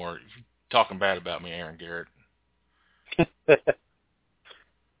you anymore. You're talking bad about me, Aaron Garrett.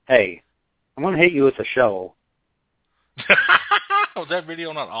 Hey, I'm going to hit you with a shovel. Was that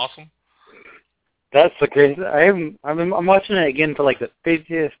video not awesome? That's the crazy. I'm watching it again for like the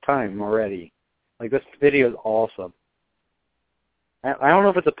 50th time already. Like, this video is awesome. I don't know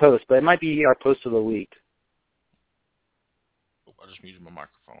if it's a post, but it might be our post of the week. Oh, I just muted my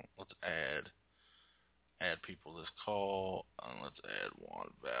microphone. Let's add people to this call. Let's add Juan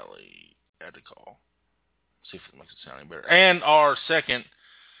Valley. Add to call. See if it makes it sound any better. And our second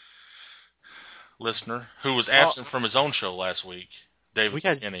listener, who was absent from his own show last week, David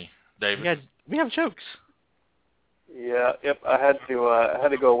McKinney. David. We have jokes. Yeah, yep. I had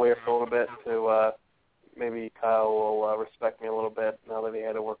to go away for a little bit to maybe Kyle will respect me a little bit now that he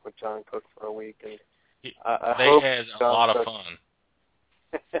had to work with John Cook for a week. And they had a lot of fun.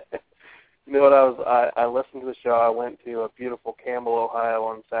 You know what? I listened to the show. I went to a beautiful Campbell, Ohio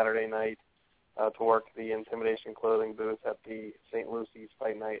on Saturday night to work the Intimidation clothing booth at the St. Lucy's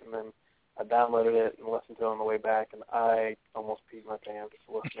fight night, and then I downloaded it and listened to it on the way back, and I almost peed my pants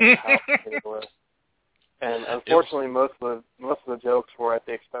listening to how funny it was. And unfortunately, most of the jokes were at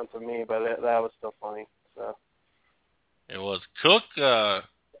the expense of me, but that was still funny. So it was. Cook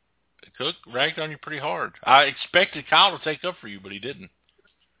ragged on you pretty hard. I expected Kyle to take up for you, but he didn't.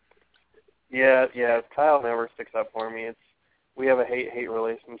 Yeah. Kyle never sticks up for me. We have a hate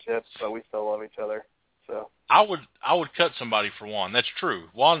relationship, but we still love each other. So I would cut somebody for Juan. That's true.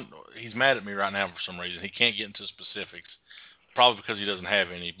 Juan, he's mad at me right now for some reason. He can't get into specifics, probably because he doesn't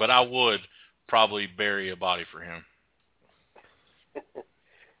have any. But I would probably bury a body for him.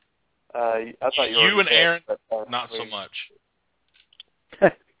 I thought you and Aaron, not so much.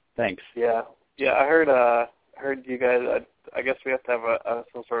 Thanks. Yeah. I heard you guys. I guess we have to have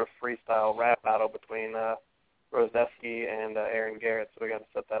some sort of freestyle rap battle between Roseski and Aaron Garrett, so we got to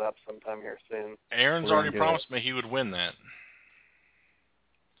set that up sometime here soon. Aaron's already promised me he would win that.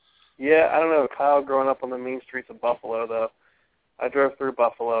 Yeah, I don't know. Kyle, growing up on the mean streets of Buffalo, though, I drove through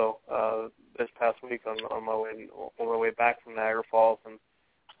Buffalo this past week on my way back from Niagara Falls, and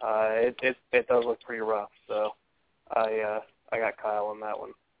it does look pretty rough. So I got Kyle on that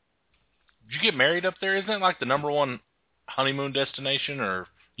one. Did you get married up there? Isn't it like the #1 honeymoon destination, or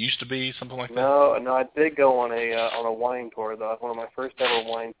used to be, something like that? No, I did go on a wine tour though. One of my first ever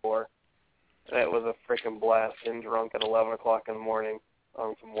wine tour. It was a freaking blast. Getting drunk at 11 o'clock in the morning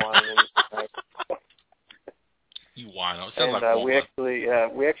on some wine. You wine. It sounds And like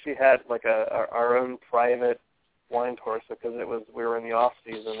we actually had like our own private wine tour, so because we were in the off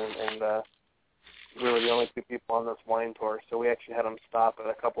season and we were the only two people on this wine tour, so we actually had them stop at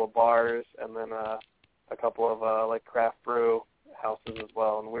a couple of bars and then a couple of like craft brew houses as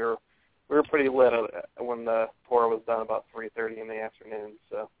well, and we were pretty lit when the tour was done about 3:30 in the afternoon.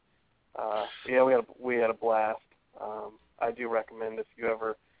 So yeah, we had a blast. I do recommend if you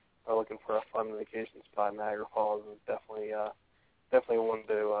ever are looking for a fun vacation spot, Niagara Falls is definitely one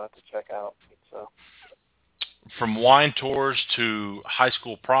to check out. So. From wine tours to high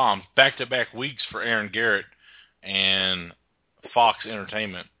school prom, back-to-back weeks for Aaron Garrett and Fox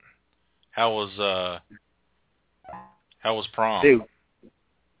Entertainment. How was prom? Dude,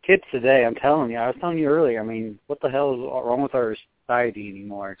 kids today, I'm telling you, I was telling you earlier, I mean, what the hell is wrong with our society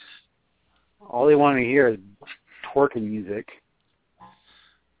anymore? All they want to hear is twerking music.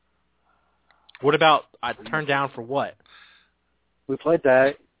 What about I Turned Down for What? We played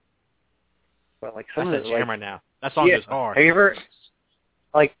that. But like some That's of a jam right now. That song is hard. Have you ever,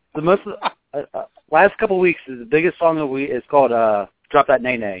 like, the most, last couple of weeks, the biggest song that is called Drop That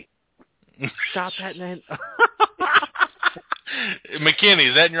Nay Nay. Drop That Nay. McKinney,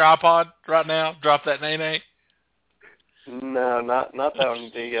 is that in your iPod right now? Drop That Nay Nay? No, not that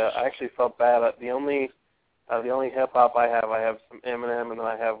one. I actually felt bad. The only hip hop I have some Eminem, and then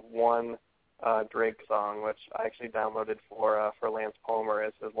I have one Drake song, which I actually downloaded for Lance Palmer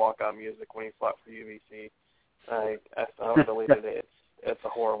as his walkout music when he fought for UBC. I deleted it. It's a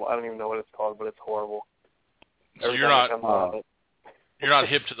horrible. I don't even know what it's called, but it's horrible. So you're not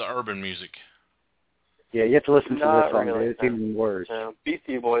hip to the urban music. Yeah, you have to listen to this song. Really, it's even worse.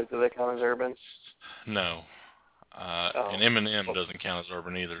 Beastie Boys, do they count as urban? No. And Eminem doesn't count as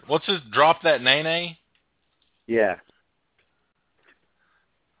urban either. What's his Drop That Nay Nay? Yeah.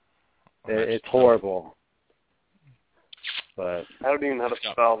 It's horrible. But I don't even know how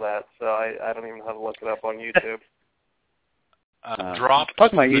to spell that, so I don't even know how to look it up on YouTube. Drop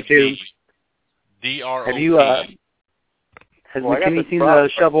talking about YouTube. DROP. Have you has McKinney seen the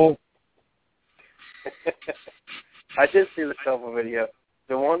shovel? I did see the shovel video.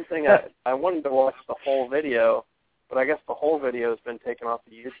 The one thing I wanted to watch the whole video, but I guess the whole video has been taken off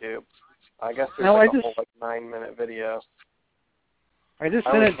of YouTube. I guess there's a whole 9-minute video. I just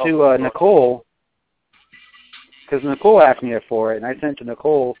sent it to Nicole, because Nicole asked me for it, and I sent it to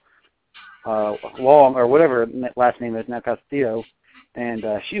Nicole Long, or whatever last name is, now Castillo, and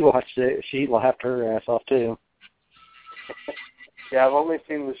she watched it. She laughed her ass off, too. Yeah, I've only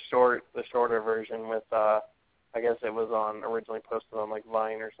seen the shorter version with, I guess it was originally posted on, like,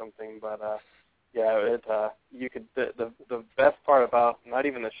 Vine or something, but, yeah, you could, the best part about, not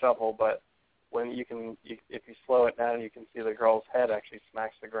even the shovel, but when if you slow it down, you can see the girl's head actually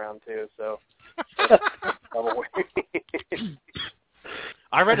smacks the ground too. So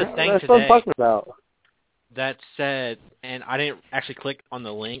I read a thing That's today. what I'm talking about. that said, and I didn't actually click on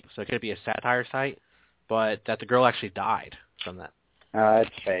the link, so it could be a satire site, but that the girl actually died from that.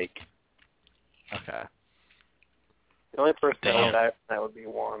 It's fake. Okay. The only person that would die from that would be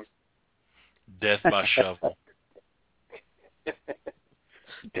Juan. Death by shovel.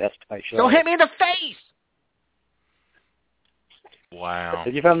 Death by shovel. Don't hit me in the face! Wow.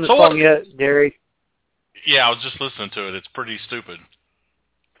 Did you find the song yet, Gary? Yeah, I was just listening to it. It's pretty stupid.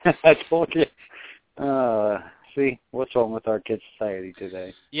 I told you. See, what's wrong with our kids' society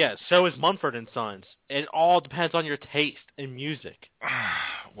today? Yeah, so is Mumford and Sons. It all depends on your taste in music.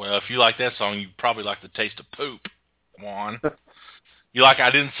 Well, if you like that song, you probably like the taste of poop, Juan. You like? I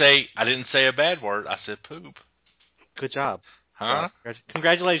didn't say a bad word. I said poop. Good job. Huh? Well,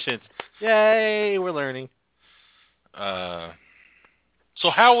 congratulations. Yay, we're learning. So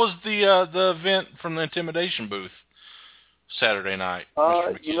how was the event from the Intimidation booth Saturday night?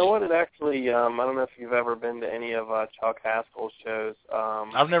 You know what? It actually, I don't know if you've ever been to any of Chuck Haskell's shows.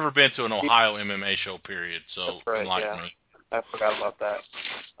 I've never been to an Ohio MMA show, period, so that's right, enlighten me. I forgot about that.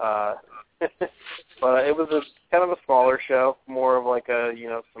 But it was kind of a smaller show, more of like a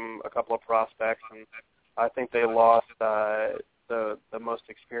couple of prospects, and I think they lost the most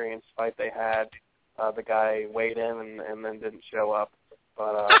experienced fight they had. The guy weighed in and then didn't show up,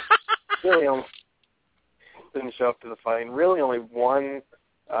 but really only didn't show up to the fight. And really only one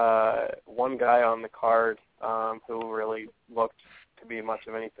guy on the card who really looked to be much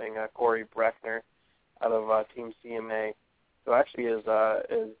of anything. Corey Breckner out of Team CMA, who actually is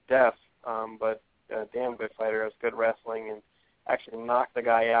deaf, but a damn good fighter, has good wrestling, and actually knocked the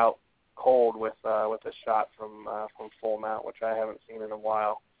guy out cold with a shot from full mount, which I haven't seen in a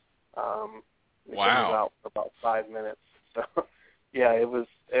while. He was out for about 5 minutes. So yeah, it was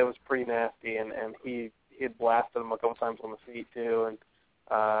pretty nasty, and he had blasted him a couple times on the feet too, and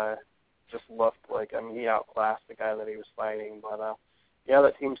just looked like, I mean, he outclassed the guy that he was fighting. But yeah,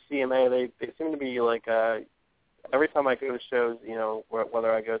 that Team CMA, they seem to be like every time I go to shows,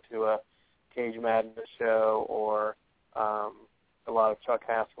 whether I go to a Cage Madness show or a lot of Chuck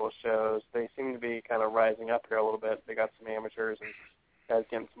Haskell shows, they seem to be kind of rising up here a little bit. They got some amateurs and guys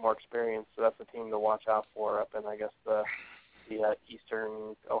getting some more experience, so that's a team to watch out for up in, I guess, the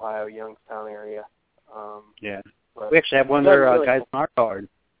eastern Ohio Youngstown area. Yeah, we actually have one of their guys on our card.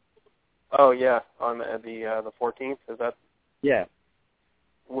 Oh yeah, on the 14th, is that? Yeah.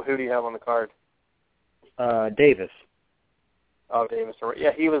 Who do you have on the card? Davis. Oh, Davis.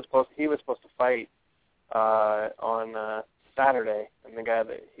 Yeah, he was supposed to fight on Saturday, and the guy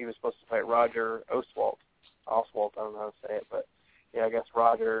that he was supposed to fight, Roger Oswalt. I don't know how to say it, but yeah, I guess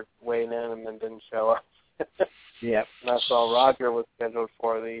Roger weighed in and then didn't show up. Yep. And I saw Roger was scheduled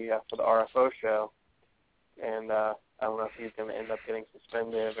for the RFO show, and I don't know if he's going to end up getting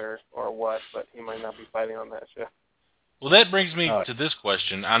suspended or what, but he might not be fighting on that show. Well, that brings me to this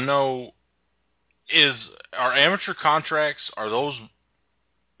question. I know, are amateur contracts, are those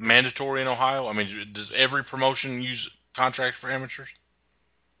mandatory in Ohio? I mean, does every promotion use contracts for amateurs?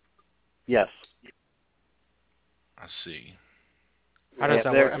 Yes. I see. How does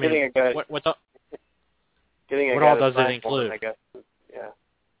that work? I mean, what all does it include? I guess. Yeah.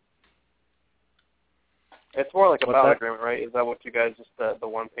 It's more like a bout agreement, right? Is that what you guys, just the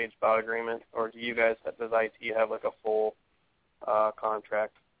one-page bout agreement, or does IT have like a full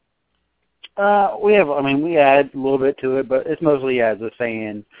contract? We add a little bit to it, but it's mostly as a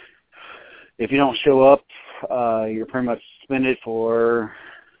saying, if you don't show up, you're pretty much suspended for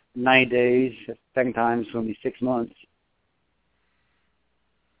 9 days. Second time it's going to be 6 months.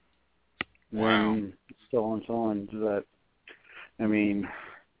 Wow. And so on and so on. But, I mean,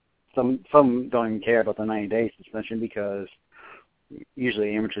 some don't even care about the 90-day suspension because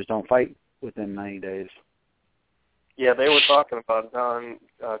usually amateurs don't fight within 90 days. Yeah, they were talking about it. Don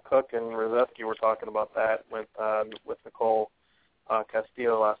Cook and Rosetsky were talking about that with Nicole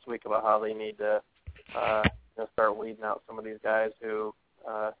Castillo last week about how they need to start weeding out some of these guys who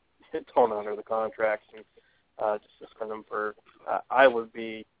don't honor the contracts and just suspend them for.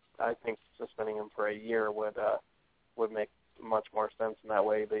 I think suspending them for a year would make much more sense. In that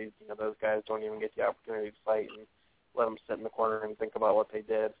way, those guys don't even get the opportunity to fight and let them sit in the corner and think about what they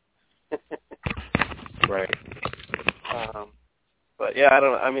did. Right. But yeah, I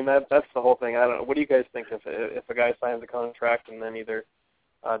don't know. I mean, that's the whole thing. I don't know. What do you guys think if a guy signs a contract and then either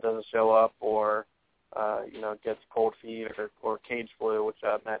doesn't show up or gets cold feet or cage flu, which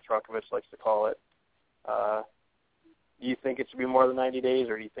Matt Trokovich likes to call it? Do you think it should be more than 90 days,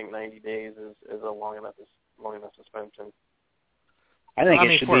 or do you think 90 days is a long enough suspension? I think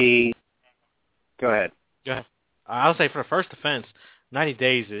it should be. Go ahead. Go ahead. I'll say for the first offense, 90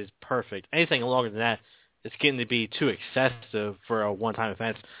 days is perfect. Anything longer than that it's getting to be too excessive for a one-time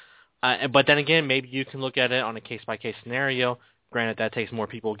event. But then again, maybe you can look at it on a case-by-case scenario. Granted, that takes more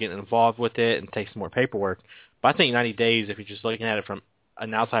people getting involved with it and takes more paperwork. But I think 90 days, if you're just looking at it from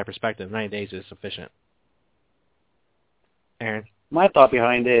an outside perspective, 90 days is sufficient. Aaron? My thought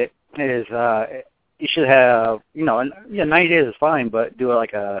behind it is you should have, 90 days is fine, but do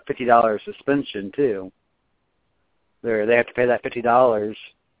like a $50 suspension too. They have to pay that $50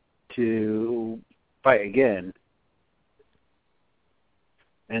 to fight again.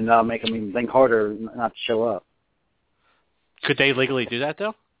 And that'll make them even think harder not to show up. Could they legally do that,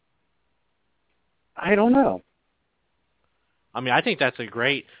 though? I don't know. I mean, I think that's a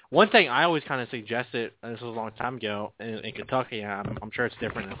great... One thing I always kind of suggested, and this was a long time ago, in Kentucky, and I'm sure it's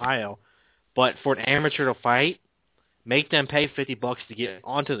different in Ohio, but for an amateur to fight, make them pay $50 to get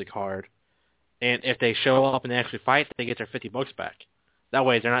onto the card, and if they show up and they actually fight, they get their $50 back. That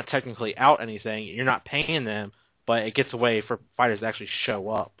way, they're not technically out anything. You're not paying them, but it gets away for fighters to actually show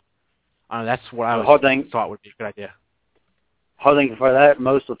up. That's what I thought would be a good idea. Whole thing for that,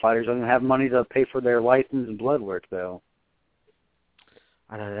 most of the fighters don't have money to pay for their license and blood work, though.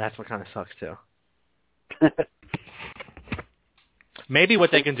 I know, that's what kind of sucks, too. Maybe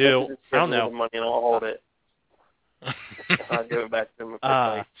what they can do, I don't know. The money and I'll hold it. I'll give it back to them if they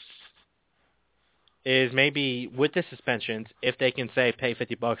fight. Is maybe with the suspensions, if they can say pay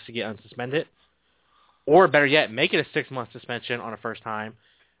 $50 to get unsuspended, or better yet, make it a 6-month suspension on a first time.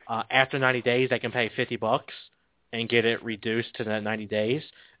 After 90 days, they can pay $50 and get it reduced to the 90 days,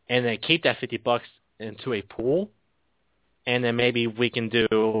 and then keep that $50 into a pool, and then maybe we can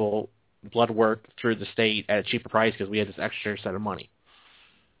do blood work through the state at a cheaper price because we had this extra set of money.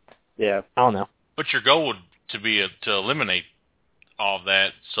 Yeah. I don't know. But your goal would to eliminate all of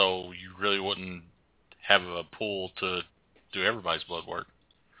that, so you really wouldn't have a pool to do everybody's blood work.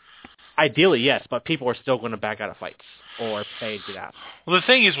 Ideally, yes, but people are still going to back out of fights or pay to get out. Well, the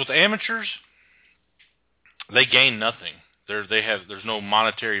thing is with amateurs, they gain nothing. There's no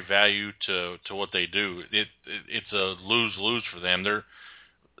monetary value to what they do. It's a lose-lose for them.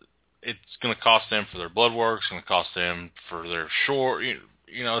 It's going to cost them for their blood work. It's going to cost them for their short.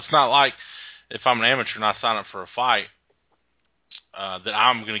 It's not like if I'm an amateur and I sign up for a fight that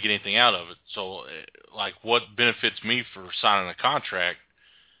I'm going to get anything out of it. So, like, what benefits me for signing a contract?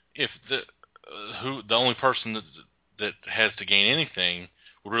 If the only person that has to gain anything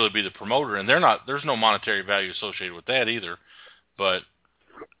would really be the promoter, and there's no monetary value associated with that either. But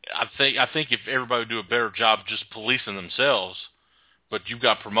I think if everybody would do a better job just policing themselves, but you've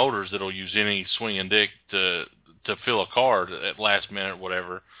got promoters that'll use any swinging dick to fill a card at last minute,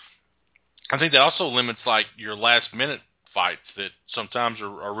 whatever. I think that also limits like your last minute fights that sometimes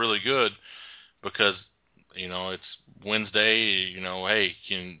are really good because it's Wednesday. Hey,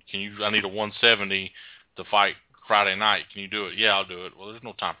 can you? I need a 170 to fight Friday night. Can you do it? Yeah, I'll do it. Well, there's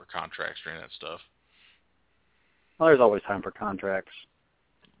no time for contracts during that stuff. Well, there's always time for contracts.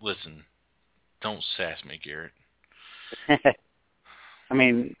 Listen, don't sass me, Garrett. I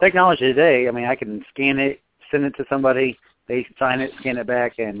mean, technology today, I can scan it, send it to somebody, they sign it, scan it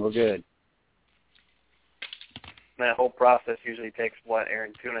back, and we're good. That whole process usually takes,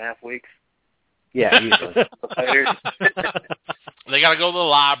 Aaron, 2.5 weeks? Yeah, usually. They got to go to the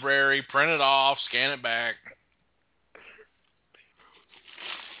library, print it off, scan it back.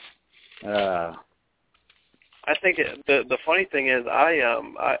 I think the funny thing is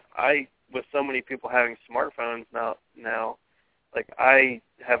I with so many people having smartphones now, like I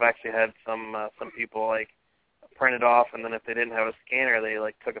have actually had some people like print it off, and then if they didn't have a scanner, they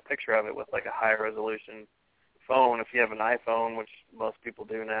like took a picture of it with like a high resolution phone. If you have an iPhone, which most people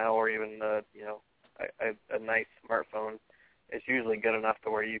do now, or even a nice smartphone, it's usually good enough to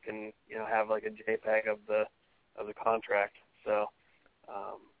where you can have like a JPEG of the contract. So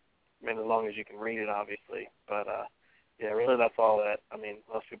as long as you can read it, obviously. But yeah, really, that's all that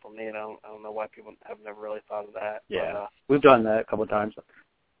most people need. I don't know why people have never really thought of that. Yeah, but, we've done that a couple of times.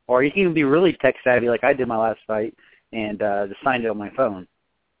 Or you can even be really tech savvy, like I did my last fight, and just signed it on my phone.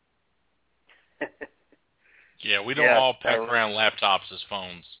 Yeah, we don't all pack around laptops as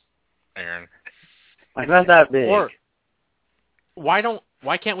phones, Aaron. Like, that's that big. Or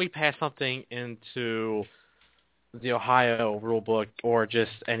why can't we pass something into the Ohio rule book or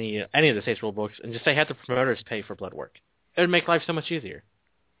just any of the state's rule books and just say have the promoters pay for blood work? It would make life so much easier.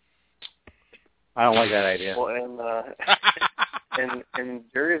 I don't like that idea. Well, in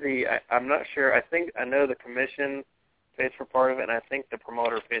Jersey, I'm not sure. I know the commission pays for part of it, and I think the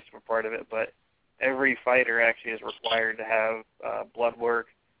promoter pays for part of it, but every fighter actually is required to have blood work,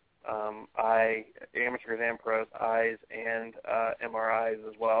 amateurs and pros, eyes, and MRIs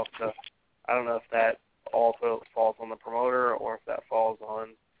as well. So I don't know if that also falls on the promoter or if that falls on.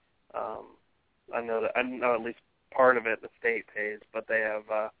 I know at least part of it the state pays, but they have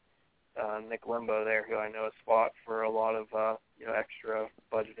Nick Limbo there, who I know has fought for a lot of extra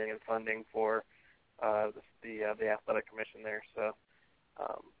budgeting and funding for the athletic commission there. So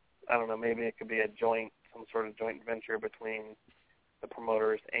I don't know, maybe it could be some sort of joint venture between the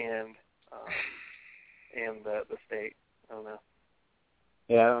promoters and the state. I don't know.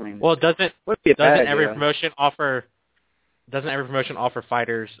 Yeah, I mean, well, doesn't every idea. promotion offer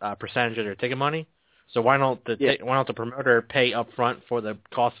fighters a percentage of their ticket money? So why don't the promoter pay up front for the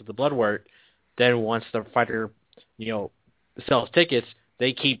cost of the blood work? Then once the fighter, sells tickets,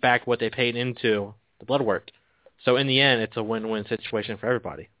 they keep back what they paid into the blood work. So in the end, it's a win-win situation for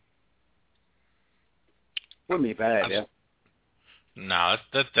everybody. Wouldn't be a bad idea. No,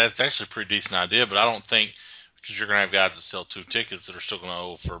 that's actually a pretty decent idea, but I don't think, because you're going to have guys that sell 2 tickets that are still going to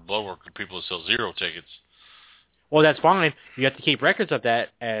owe for blood work and people that sell 0 tickets. Well, that's fine. You have to keep records of that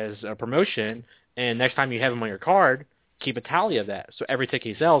as a promotion, and next time you have him on your card, keep a tally of that. So every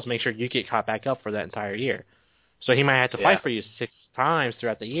ticket he sells, make sure you get caught back up for that entire year. So he might have to fight for you 6 times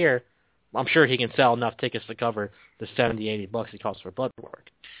throughout the year. I'm sure he can sell enough tickets to cover the $70-$80 it costs for blood work.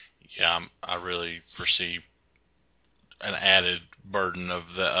 Yeah, I really foresee an added burden of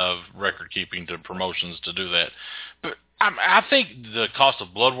record keeping to promotions to do that. But I think the cost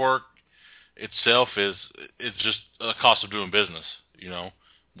of blood work itself is just a cost of doing business.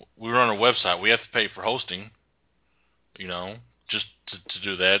 We run a website. We have to pay for hosting. Just to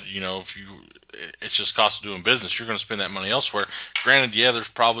do that. It's just cost of doing business. You're going to spend that money elsewhere. Granted, there's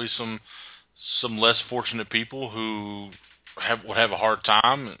probably some less fortunate people who would have a hard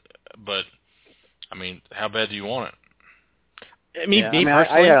time. But I mean, how bad do you want it? Me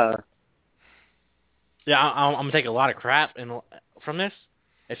personally, I'm gonna take a lot of crap from this.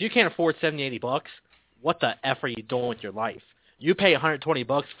 If you can't afford $70-$80, what the F are you doing with your life? You pay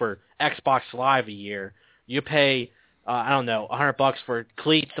 $120 for Xbox Live a year. You pay $100 for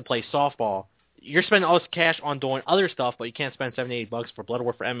cleats to play softball. You're spending all this cash on doing other stuff, but you can't spend $70-$80 for blood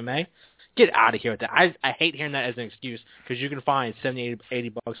work for MMA. Get out of here with that. I hate hearing that as an excuse because you can find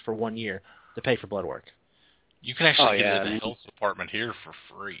 $70-$80 for 1 year to pay for blood work. You can actually get it in the health department here for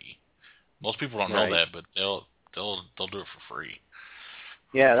free. Most people don't know that, but they'll do it for free.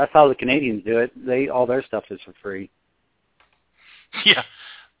 Yeah, that's how the Canadians do it. All their stuff is for free. Yeah.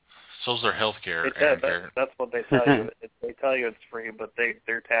 So's their health care. That's what they tell you. They tell you it's free, but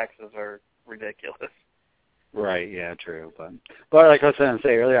their taxes are ridiculous. Right, yeah, true. But like I was going to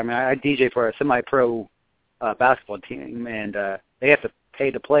say earlier, I mean, I DJ for a semi-pro basketball team, and they have to pay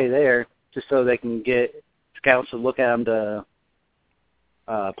to play there just so they can get scouts to look at them to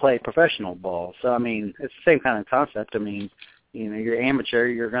play professional ball. So, I mean, it's the same kind of concept. I mean, you're amateur,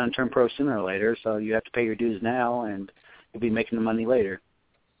 you're going to turn pro sooner or later, so you have to pay your dues now, and you'll be making the money later.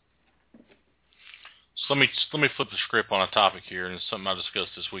 So let me flip the script on a topic here, and it's something I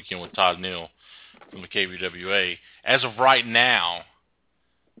discussed this weekend with Todd Neal from the KBWA. As of right now,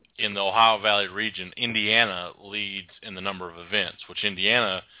 in the Ohio Valley region, Indiana leads in the number of events, which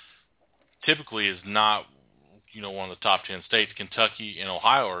Indiana typically is not, one of the top 10 states. Kentucky and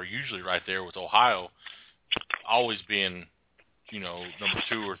Ohio are usually right there, with Ohio always being, number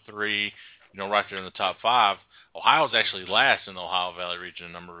 2 or 3, right there in the top 5. Ohio's actually last in the Ohio Valley region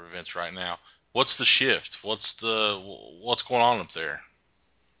in number of events right now. What's the shift? What's going on up there?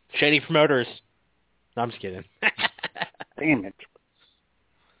 Shady promoters. No, I'm just kidding. Damn it.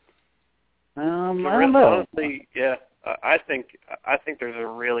 I don't know. Honestly, yeah, I think there's a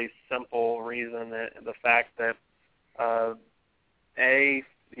really simple reason, that the fact that there's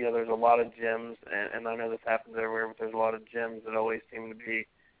a lot of gyms, and I know this happens everywhere, but there's a lot of gyms that always seem to be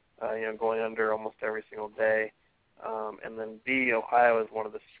going under almost every single day. And then B, Ohio is one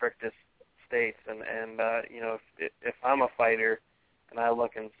of the strictest states, and if I'm a fighter and I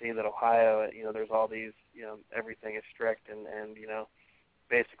look and see that Ohio, there's all these, everything is strict, and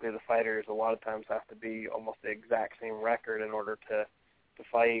basically the fighters a lot of times have to be almost the exact same record in order to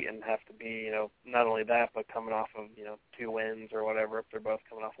fight, and have to be, not only that, but coming off of, 2 wins or whatever, if they're both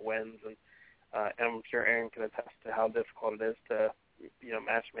coming off of wins. And I'm sure Aaron can attest to how difficult it is to,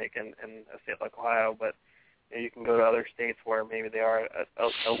 matchmake in a state like Ohio. But you can go to other states where maybe they are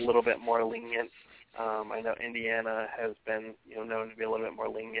a little bit more lenient. I know Indiana has been, known to be a little bit more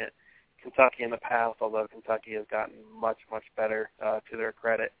lenient. Kentucky in the past, although Kentucky has gotten much, much better to their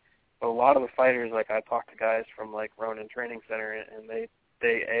credit. But a lot of the fighters, like I talked to guys from like Ronin Training Center, and they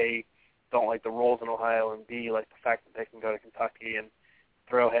A, don't like the rules in Ohio, and B, like the fact that they can go to Kentucky and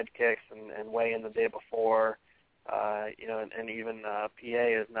throw head kicks and weigh in the day before, and even PA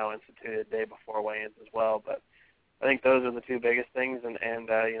is now instituted day before weigh-ins as well. But I think those are the two biggest things, and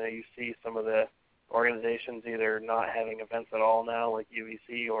you see some of the organizations either not having events at all now, like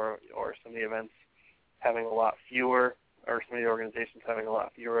UEC, or some of the events having a lot fewer, or some of the organizations having a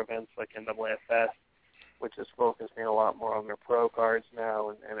lot fewer events, like NAAFS, which is focusing a lot more on their pro cards now,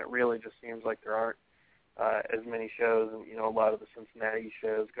 and it really just seems like there aren't as many shows. And a lot of the Cincinnati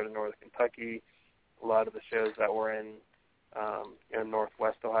shows go to Northern Kentucky. A lot of the shows that were in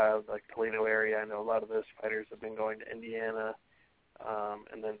Northwest Ohio, like Toledo area, I know a lot of those fighters have been going to Indiana,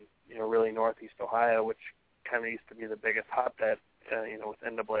 and then really Northeast Ohio, which kind of used to be the biggest hotbed, with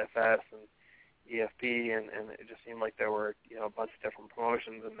NAAFS and EFP, and it just seemed like there were a bunch of different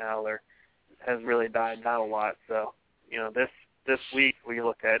promotions, and now there has really died down a lot. So this week we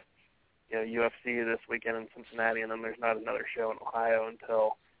look at UFC this weekend in Cincinnati, and then there's not another show in Ohio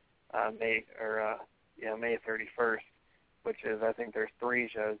until May 31st, which is, I think there's 3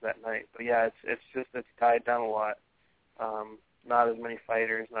 shows that night. But yeah, it's died down a lot. Not as many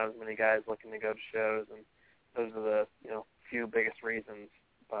fighters, not as many guys looking to go to shows, and those are the few biggest reasons.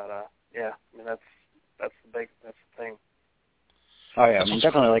 But yeah, I mean that's the thing. Oh yeah, I mean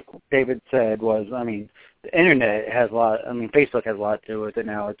definitely, like David said, the internet has a lot. Facebook has a lot to do with it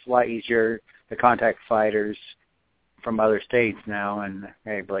now. It's a lot easier to contact fighters from other states now, and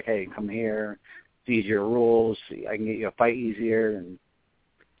be like, hey, come here. It's easier rules. I can get you a fight easier, and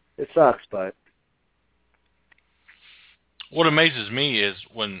it sucks, but. What amazes me is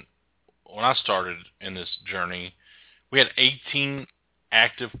when I started in this journey, we had 18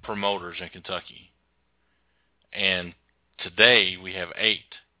 active promoters in Kentucky, and today we have 8,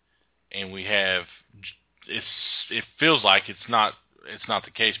 and we have. It feels like it's not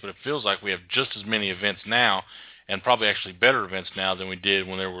the case, but it feels like we have just as many events now, and probably actually better events now than we did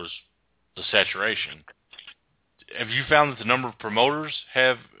when there was the saturation. Have you found that the number of promoters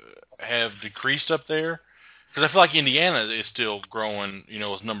have decreased up there? Because I feel like Indiana is still growing,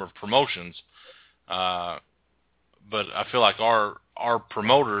 with number of promotions. But I feel like our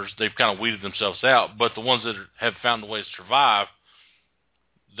promoters, they've kind of weeded themselves out. But the ones that have found a way to survive,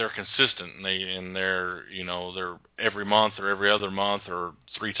 they're consistent, and they're every month or every other month or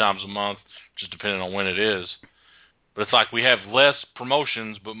 3 times a month, just depending on when it is. But it's like we have less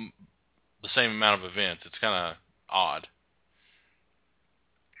promotions, but the same amount of events. It's kind of odd.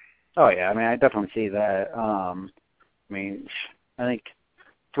 Oh yeah, I definitely see that. I think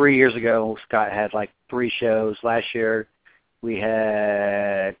 3 years ago Scott had like 3 shows. Last year we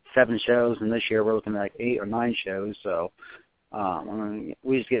had 7 shows, and this year we're looking at like 8 or 9 shows. So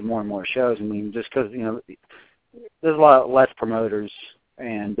we just get more and more shows. Just because there's a lot less promoters,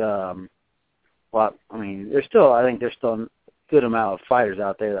 and there's still a good amount of fighters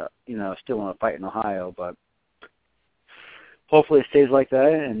out there that still want to fight in Ohio, but. Hopefully it stays like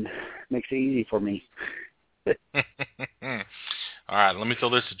that and makes it easy for me. All right, let me throw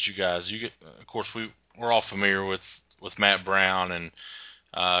this at you guys. Of course, we're all familiar with Matt Brown and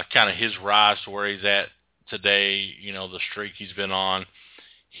kind of his rise to where he's at today. The streak he's been on.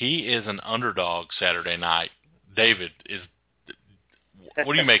 He is an underdog Saturday night. David,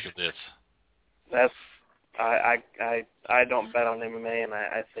 what do you make of this? I don't bet on MMA, and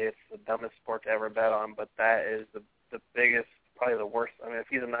I say it's the dumbest sport to ever bet on. But that is the biggest. Probably the worst. If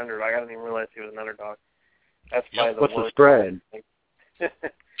he's an underdog, I didn't even realize he was an underdog. That's probably the worst. What's the spread?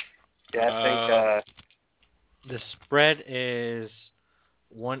 Yeah, I think the spread is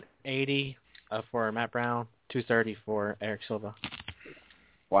 180 for Matt Brown, 230 for Eric Silva.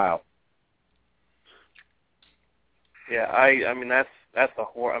 Wow. Yeah, that's a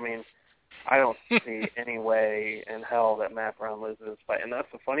horror. I don't see any way in hell that Matt Brown loses this fight. And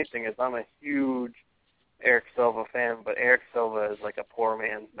that's the funny thing is I'm a huge Eric Silva fan, but Eric Silva is like a poor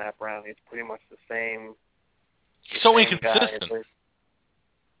man's Matt Brown. He's pretty much the same. So inconsistent. Guy.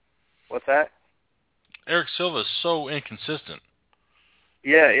 What's that? Eric Silva is so inconsistent.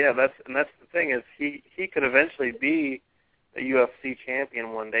 Yeah. That's the thing is he could eventually be a UFC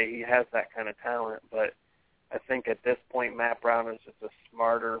champion one day. He has that kind of talent, but I think at this point Matt Brown is just a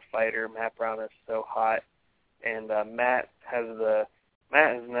smarter fighter. Matt Brown is so hot, and Matt has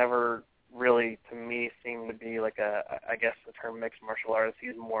never really, to me, seemed to be like I guess the term mixed martial artist.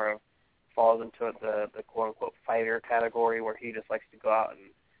 He's more of falls into the quote unquote fighter category where he just likes to go out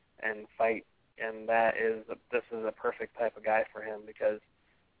and fight, and this is a perfect type of guy for him because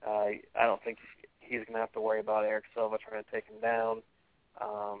I don't think he's gonna have to worry about Eric Silva trying to take him down.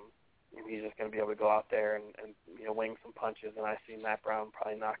 He's just going to be able to go out there and wing some punches, and I see Matt Brown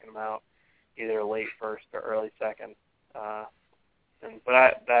probably knocking him out either late first or early second. But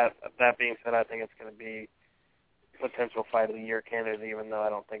that being said, I think it's going to be potential fight of the year candidate, even though I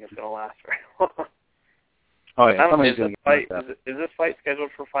don't think it's going to last very long. Oh yeah, somebody's going to fight. Is this fight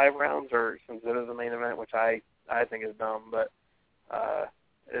scheduled for 5 rounds, or since it is the main event, which I think is dumb, but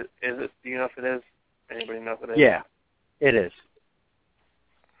is it? Do you know if it is? Anybody know if it is? Yeah, it is.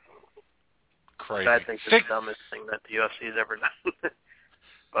 Crazy. I think it's the dumbest thing that the UFC has ever done.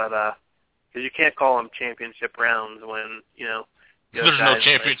 But because you can't call them championship rounds when there's no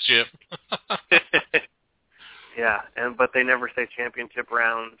championship. Yeah, but they never say championship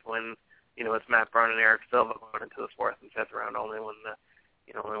rounds when it's Matt Brown and Eric Silva going into the 4th and 5th round, only when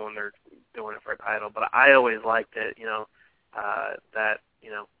they're doing it for a title. But I always liked it, that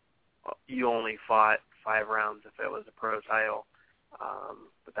you only fought 5 rounds if it was a pro title.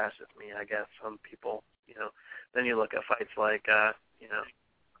 But that's just me, I guess. Some people, then you look at fights like Dan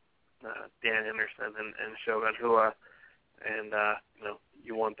Henderson and Shogun Rua, and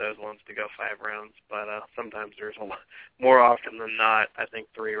you want those ones to go 5 rounds, but sometimes there's a lot, more often than not, I think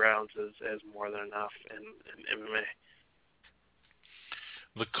 3 rounds is more than enough in MMA.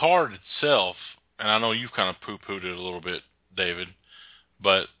 The card itself, and I know you've kind of poo-pooed it a little bit, David,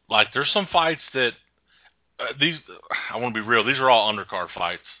 but like there's some fights that these, I want to be real, these are all undercard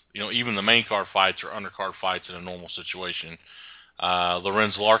fights. Even the main card fights are undercard fights in a normal situation.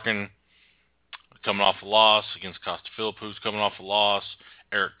 Lorenz Larkin coming off a loss against Costa Philipp, who's coming off a loss.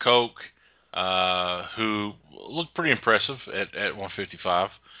 Eric Koch, who looked pretty impressive at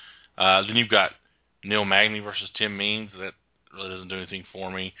 155. Then you've got Neil Magny versus Tim Means. That really doesn't do anything for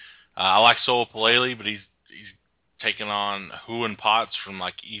me. I like Soa Palele, but he's taking on Huan Potts from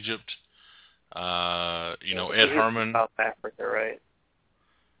like Egypt. Ed Herman. South Africa, right?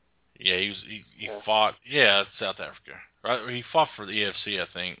 Yeah, he fought. Yeah, South Africa. Right? He fought for the EFC, I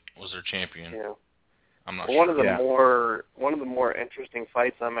think, was their champion. Yeah. I'm not sure. One of the more interesting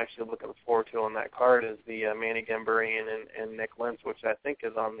fights I'm actually looking forward to on that card is the Manny Gambarian and Nick Lentz, which I think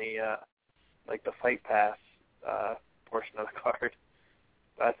is on the the Fight Pass portion of the card.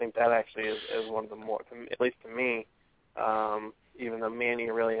 But I think that actually is one of the more, at least to me, even though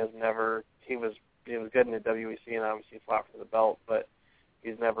Manny really has never, he was good in the WEC and obviously fought for the belt, but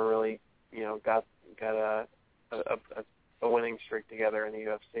he's never really got a winning streak together in the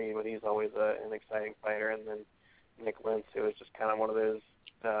UFC, but he's always an exciting fighter. And then Nick Lentz, who is just kind of one of those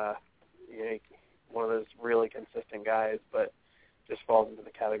really consistent guys, but just falls into the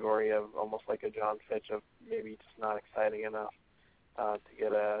category of almost like a John Fitch of maybe just not exciting enough to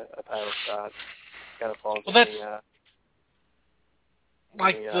get a title shot. Kind of falls in the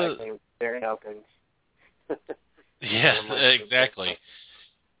Darren Elkins. Yeah, exactly.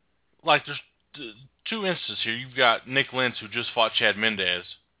 Like there's 2 instances here. You've got Nick Lentz, who just fought Chad Mendez,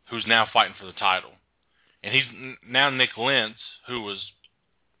 who's now fighting for the title. And he's now Nick Lentz, who was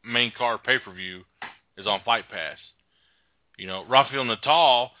main card pay-per-view, is on Fight Pass. Rafael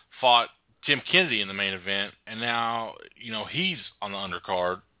Natal fought Tim Kennedy in the main event, and now, he's on the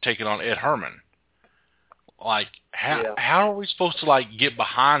undercard taking on Ed Herman. Like, how are we supposed to, get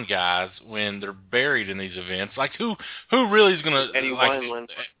behind guys when they're buried in these events? Like, who really is going to... Eddie Wineland.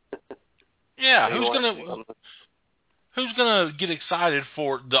 Yeah, who's gonna get excited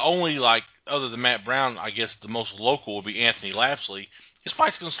for the only, other than Matt Brown, I guess the most local would be Anthony Lapsley. His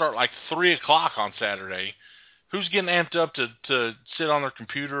fight's gonna start 3 o'clock on Saturday. Who's getting amped up to sit on their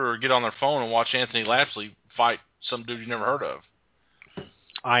computer or get on their phone and watch Anthony Lapsley fight some dude you never heard of?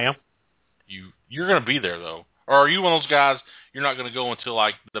 I am. You're gonna be there though, or are you one of those guys? You're not gonna go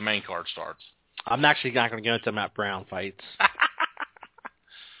until the main card starts. I'm actually not gonna go until Matt Brown fights.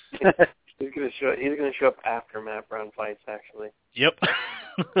 He's gonna show up after Matt Brown fights, actually. Yep.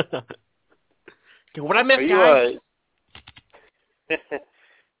 What I meant, guys.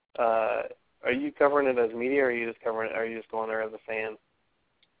 Are you covering it as media, or are you just covering it? Are you just going there as a fan?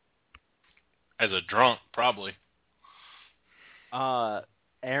 As a drunk, probably.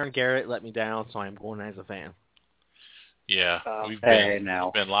 Aaron Garrett let me down, so I'm going as a fan. Yeah, we've been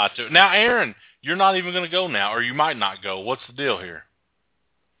lied to. Now, Aaron, you're not even going to go now, or you might not go. What's the deal here?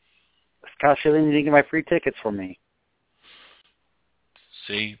 Scott Shilling didn't get my free tickets for me.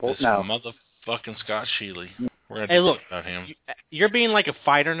 See, motherfucking Scott Sheely. We're Hey, look, about him. You're being like a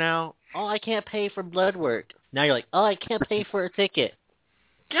fighter now. Oh, I can't pay for blood work. Now you're like, oh, I can't pay for a ticket.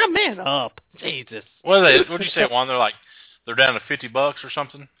 Get a man up. Jesus. What'd you say, Juan? They're down to $50 or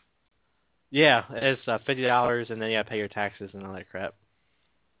something? Yeah, it's $50, and then you got to pay your taxes and all that crap.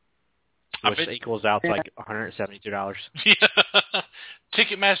 Which equals out to $172. Yeah.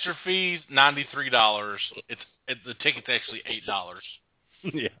 Ticketmaster fees, $93. The ticket's actually $8.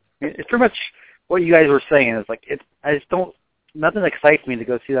 Yeah. It's pretty much what you guys were saying. It's nothing excites me to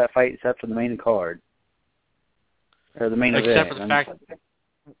go see that fight except for the main card. or the main Except event. for the fact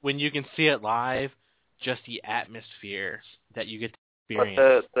when you can see it live, just the atmosphere that you get to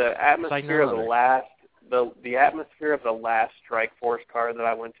experience. But the atmosphere of the atmosphere of the last Strike Force card that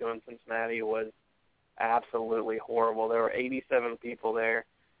I went to in Cincinnati was absolutely horrible. There were 87 people there.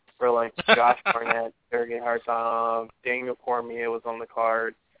 For like Josh Barnett, Sergey Hartonov, Daniel Cormier was on the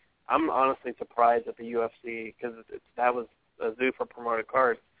card. I'm honestly surprised at the UFC because that was a Zuffa promoted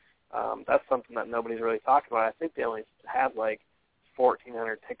card. That's something that nobody's really talking about. I think they only had like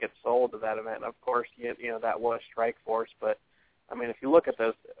 1,400 tickets sold to that event. Of course, you know that was Strike Force, but I mean, if you look at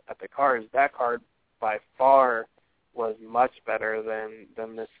the cards, that card by far was much better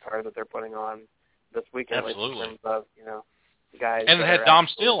than this card that they're putting on this weekend. Absolutely. In terms of guys. And it had Dom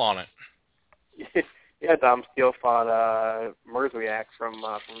Steele on it. Yeah, Dom Steele fought Merziak from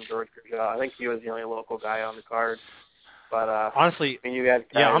George Gurgel. I think he was the only local guy on the card. But honestly, I mean, you had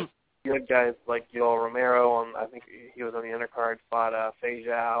guys like Yoel Romero, I think he was on the undercard, fought Fei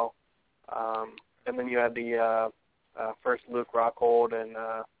Zhao. And then you had the first Luke Rockhold and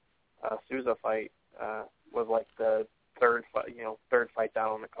Souza fight was like the third fight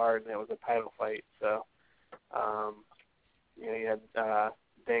down on the card, and it was a title fight. So, you had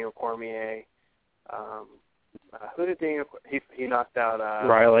Daniel Cormier. Who did Daniel? He knocked out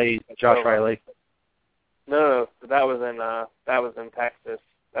Josh Riley. No, that was in Texas.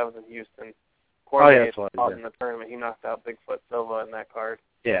 That was in Houston. Cormier fought in the tournament. He knocked out Bigfoot Silva in that card.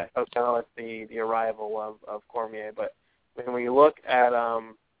 Yeah. That was kind of like the arrival of Cormier. But when you look at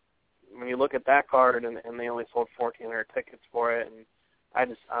that card and they only sold 1,400 tickets for it, and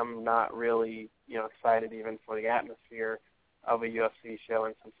I'm not really excited even for the atmosphere of a UFC show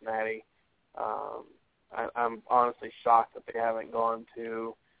in Cincinnati. I'm honestly shocked that they haven't gone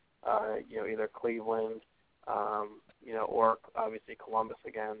to either Cleveland, or obviously Columbus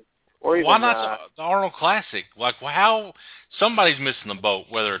again. Or even, why not the Arnold Classic? Like, how somebody's missing the boat,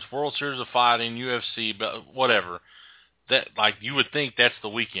 whether it's World Series of Fighting, UFC, but whatever. That, like, you would think that's the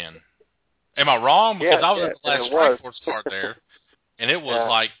weekend. Am I wrong? Because I was at the last Strike Force card there, and it was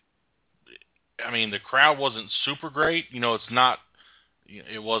like, I mean, the crowd wasn't super great. It's not,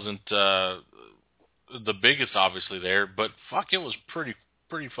 it wasn't the biggest, obviously, there, but fuck, it was pretty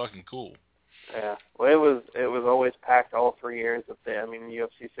fucking cool. Yeah, well, it was always packed all 3 years.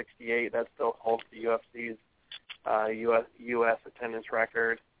 UFC 68 that still holds the UFC's U.S. attendance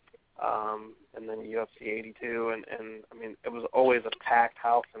record, and then UFC 82, and I mean it was always a packed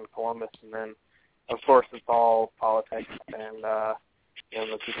house in Columbus. And then, of course, it's all politics, and the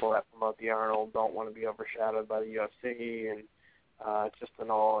people that promote the Arnold don't want to be overshadowed by the UFC, and it's just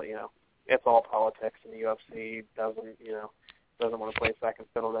it's all politics, and the UFC doesn't want to play second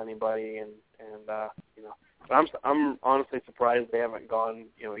fiddle to anybody, and but I'm honestly surprised they haven't gone,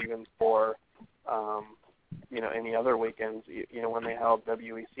 even for, any other weekends. When they held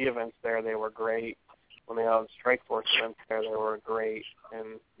WEC events there, they were great. When they held Strike Force events there, they were great,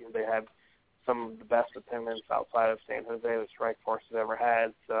 and they had some of the best attendance outside of San Jose that Strike Force has ever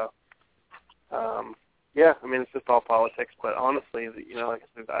had. So, yeah, I mean, it's just all politics. But honestly, like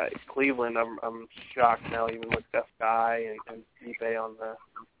I said, Cleveland, I'm shocked now, even with Jeff Guy and Stipe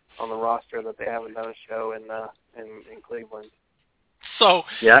on the roster, that they haven't done a show in Cleveland. So,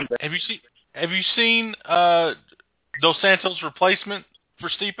 have you seen Dos Santos' replacement for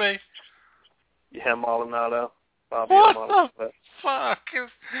Stipe? Yeah, Maldonado. Bobby What Maldonado. the fuck?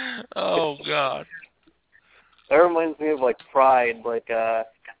 Oh God. That reminds me of like Pride, like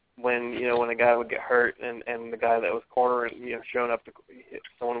when a guy would get hurt and the guy that was cornering, showing up to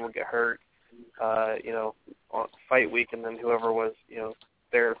someone would get hurt, on fight week, and then whoever was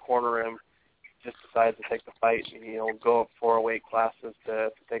there to corner him just decides to take the fight, and go up 4 weight classes to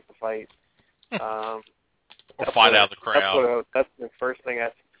take the fight. Or fight out of the crowd. That's the first thing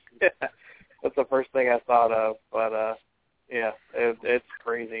that's the first thing I thought of. But yeah, it's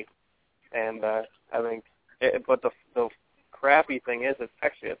crazy, and I think. But the crappy thing is, it's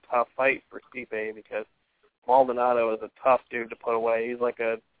actually a tough fight for Stipe, because Maldonado is a tough dude to put away. He's like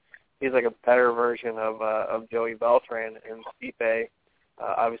a better version of Joey Beltran, and Stipe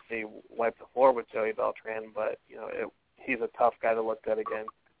obviously wiped the floor with Joey Beltran, but he's a tough guy to look good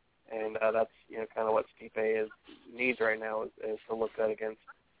against, and that's kind of what Stipe needs right now is to look good against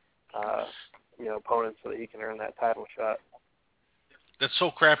opponents so that he can earn that title shot. That's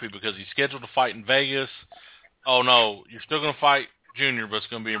so crappy, because he's scheduled to fight in Vegas. Oh no, you're still going to fight Junior, but it's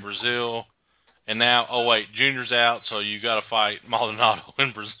going to be in Brazil. And now, oh wait, Junior's out, so you got to fight Maldonado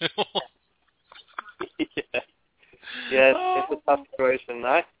in Brazil. Yeah, it's a tough situation.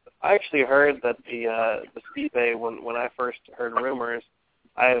 I actually heard that the Stipe, when I first heard rumors,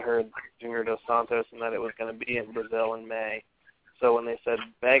 I had heard Junior Dos Santos and that it was going to be in Brazil in May. So when they said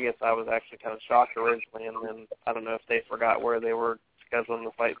Vegas, I was actually kind of shocked originally, and then I don't know if they forgot where they were scheduling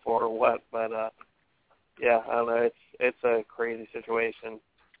the fight for or what, but yeah, I don't know. It's a crazy situation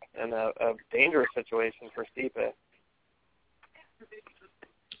and a dangerous situation for Stipe.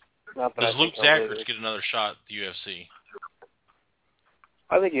 Does Luke Zachary get another shot at the UFC?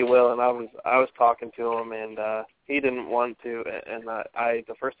 I think he will, and I was talking to him, and he didn't want to. And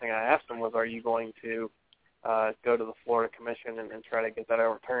the first thing I asked him was, "Are you going to go to the Florida Commission and try to get that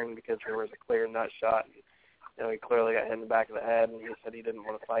overturned?" Because there was a clear nut shot. You know, he clearly got hit in the back of the head, and he said he didn't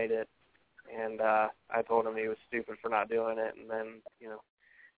want to fight it. And I told him he was stupid for not doing it. And then, you know,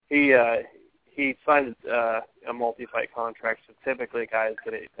 he signed a multi-fight contract. So typically, guys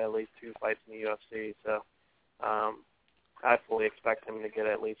get at least 2 fights in the UFC. So I fully expect him to get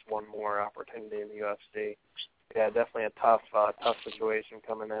at least one more opportunity in the UFC. Yeah, definitely a tough situation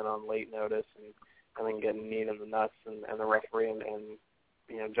coming in on late notice and then getting kneed in the nuts and the referee and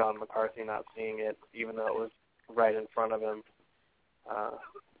you know, John McCarthy not seeing it even though it was right in front of him.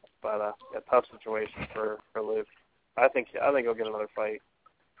 But a tough situation for Luke. I think he'll get another fight.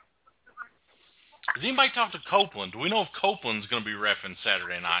 Has anybody talked to Copeland? Do we know if Copeland's going to be reffing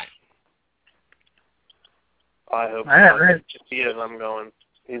Saturday night? I hope so. If he is, I'm going.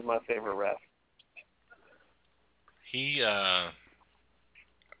 He's my favorite ref. He,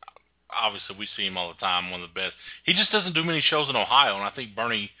 obviously we see him all the time, one of the best. He just doesn't do many shows in Ohio, and I think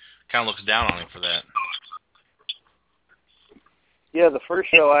Bernie kind of looks down on him for that. Yeah, the first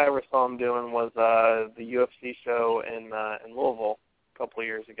show I ever saw him doing was the UFC show in Louisville a couple of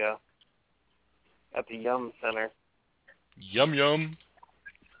years ago at the Yum Center. Yum.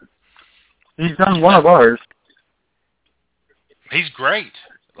 He's done one of ours. He's great.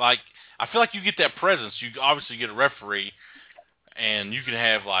 Like, I feel like you get that presence. You obviously get a referee, and you can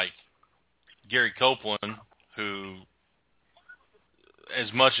have, like, Gary Copeland, who,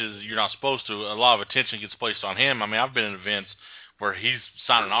 as much as you're not supposed to, a lot of attention gets placed on him. I mean, I've been in events where he's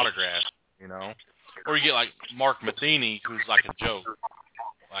signing autographs, you know. Or you get, like, Mark Matheny, who's like a joke.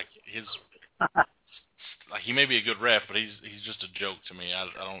 Like, like, he may be a good ref, but he's just a joke to me. I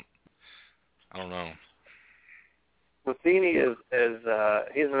don't know. Matheny is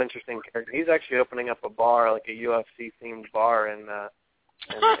he's an interesting character. He's actually opening up a bar, like a UFC themed bar in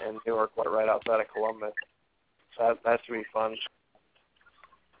Newark, right outside of Columbus. So that should be fun.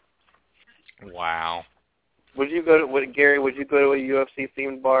 Wow. Would you go to Gary? Would you go to a UFC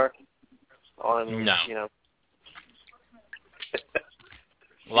themed bar? No. You know.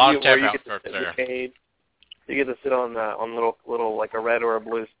 A lot of tap out starts there. You get to sit on little like a red or a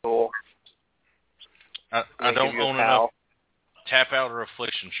blue stool. I don't own enough tap out or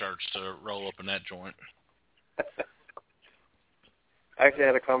affliction shirts to roll up in that joint. I actually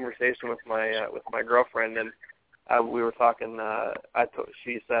had a conversation with my girlfriend, and we were talking.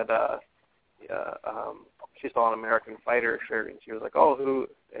 She said she saw an American Fighter shirt, and she was like, "Oh, who?"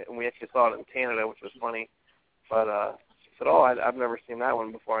 And we actually saw it in Canada, which was funny. But she said, "Oh, I've never seen that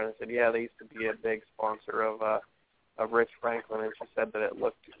one before." And I said, "Yeah, they used to be a big sponsor of Rich Franklin." And she said that it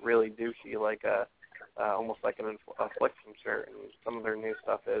looked really douchey, like almost like an affliction shirt. And some of their new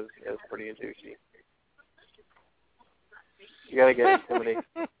stuff is pretty douchey. You gotta get intimidated.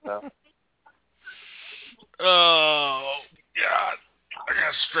 So. Oh God, I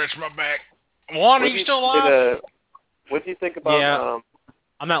gotta stretch my back. Juan, are you still alive? What do you think about? Yeah,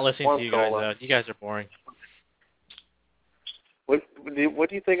 I'm not listening Juan to you guys. You guys are boring. What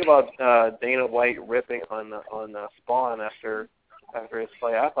do you think about Dana White ripping on Spawn after his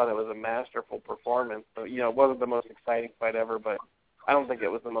fight? I thought it was a masterful performance. So, you know, it wasn't the most exciting fight ever, but I don't think it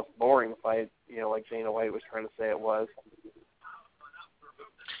was the most boring fight. You know, like Dana White was trying to say it was.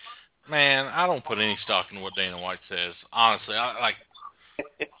 Man, I don't put any stock in what Dana White says. Honestly,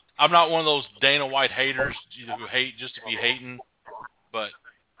 I'm not one of those Dana White haters who hate just to be hating, but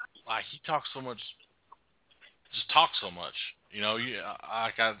like he talks so much, just talks so much. You know,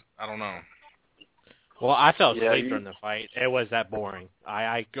 I don't know. Well, I fell asleep during the fight. It was that boring.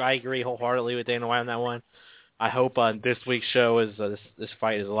 I agree wholeheartedly with Dana White on that one. I hope this week's show is this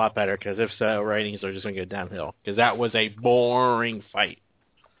fight is a lot better, because if so, ratings are just going to go downhill, because that was a boring fight.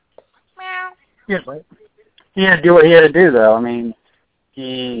 Yeah, but he had to do what he had to do, though. I mean,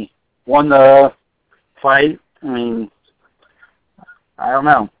 he won the fight. I mean, I don't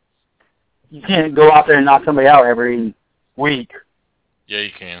know. You can't go out there and knock somebody out every week. Yeah,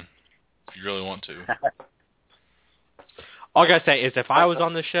 you can. If you really want to. All I got to say is if I was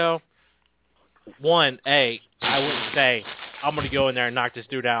on the show, I wouldn't say, I'm going to go in there and knock this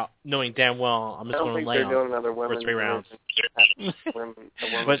dude out, knowing damn well I'm just going to lay they're him doing another for women's 3 rounds.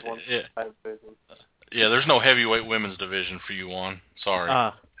 Yeah, there's no heavyweight women's division for you, Juan.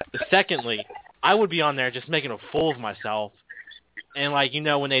 Sorry. Secondly, I would be on there just making a fool of myself. And, like, you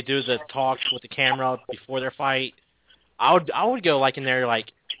know, when they do the talks with the camera before their fight, I would go, like, in there,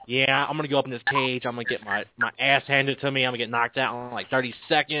 like, yeah, I'm going to go up in this cage. I'm going to get my ass handed to me. I'm going to get knocked out in, like, 30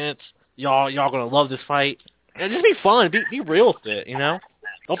 seconds. Y'all going to love this fight. It'd just be fun. Be real with it, you know?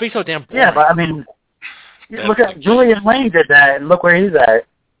 Don't be so damn boring. Yeah, but, I mean, look at Julian Lane did that, and look where he's at.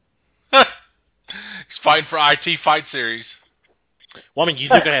 He's fighting for IT Fight Series. Well, I mean, you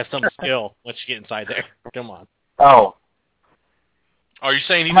do got to have some skill once you get inside there. Come on. Oh. Are you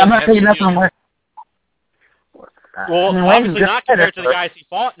saying he I'm doesn't not have saying skill? nothing with... Well, I mean, obviously not compared to the but... guys he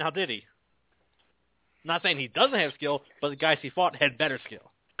fought, now did he? Not saying he doesn't have skill, but the guys he fought had better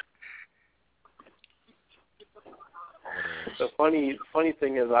skill. The funny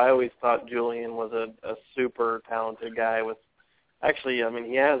thing is, I always thought Julian was a super talented guy. With actually, I mean,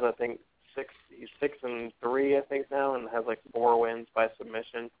 he has, I think, he's 6-3, I think now, and has like 4 wins by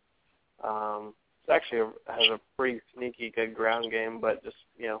submission. He actually has a pretty sneaky good ground game, but just,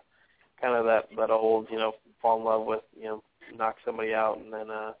 you know, kind of that old, you know, fall in love with, you know, knock somebody out and then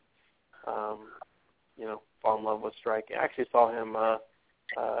you know, fall in love with striking. I actually saw him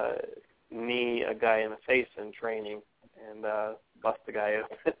knee a guy in the face in training and bust the guy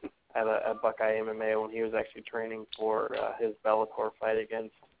open at Buckeye MMA when he was actually training for his Bellator fight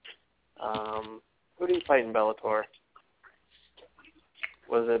against who did he fight in Bellator?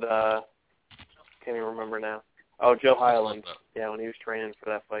 Was it can't even remember now. Oh, Joe Highland. Yeah, when he was training for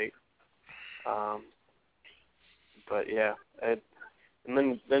that fight. But yeah, and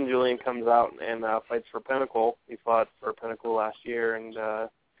then Julian comes out and fights for Pinnacle. He fought for Pinnacle last year and the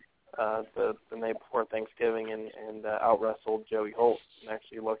night before Thanksgiving and out-wrestled Joey Holt and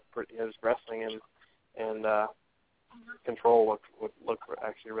actually looked pretty. His wrestling and control looked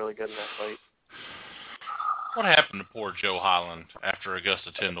actually really good in that fight. What happened to poor Joe Highland after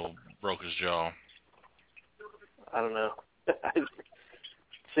Augusta Tyndall broke his jaw? I don't know.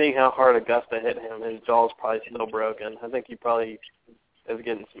 Seeing how hard Augusta hit him, his jaw's probably still broken. I think he probably is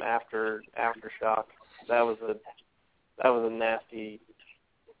getting some aftershock. That was a nasty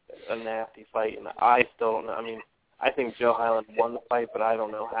fight, and I still don't know. I mean, I think Joe Highland won the fight, but I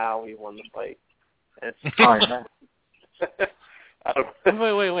don't know how he won the fight. It's I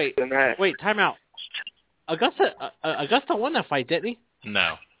don't. Wait, time out. Augusta won that fight, didn't he?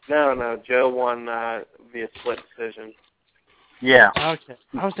 No. No. Joe won via split decision. Yeah. Okay.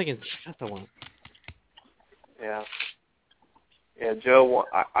 I was thinking Augusta won. Yeah. Yeah, Joe won.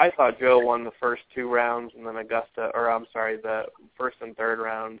 I thought Joe won the first 2 rounds, and then the first and third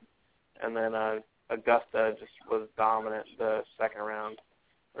round, and then Augusta just was dominant the second round.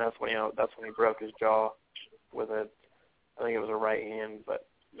 And that's when he broke his jaw with I think it was a right hand, but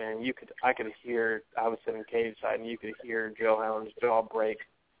man, I could hear. I was sitting cage side, and you could hear Joe Highland's jaw break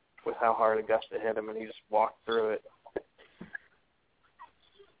with how hard Augusta hit him, and he just walked through it.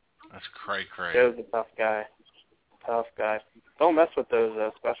 That's cray. Joe's a tough guy. Don't mess with those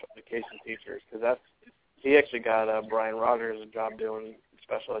special education teachers, because he actually got Brian Rogers a job doing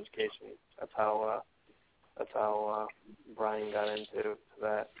special education. That's how Brian got into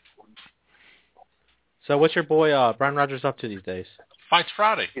that. So what's your boy Brian Rogers up to these days? Fights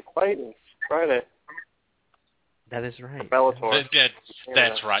Friday. He's fighting Friday. That is right. Bellator.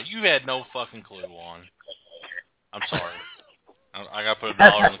 That's right. You had no fucking clue, Juan. I'm sorry. I got to put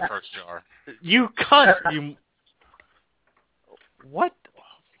 $1 in the first jar. You cunt! You. What?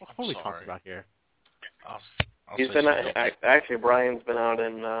 What are we talking about here? He's been actually Brian's been out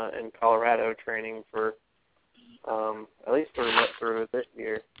in Colorado training for at least for this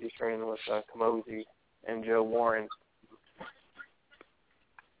year. He's training with Kamosi and Joe Warren.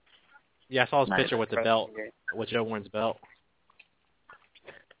 Yeah, I saw his picture with the belt, with Joe Warren's belt.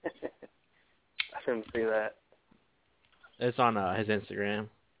 I didn't see that. It's on his Instagram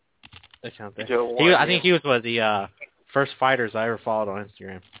account there. Joe Warren, I think he was one of the first fighters I ever followed on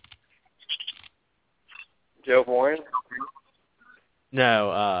Instagram. Joe Warren?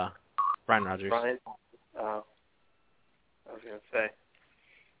 No, Brian Rogers. Brian? Oh. I was going to say.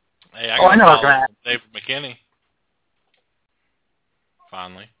 Hey, I know David McKinney.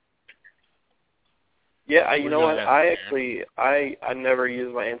 Finally. Yeah, you know what? I never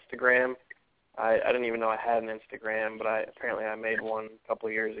used my Instagram. I didn't even know I had an Instagram, but apparently I made one a couple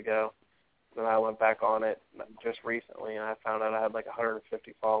of years ago. Then I went back on it just recently, and I found out I had like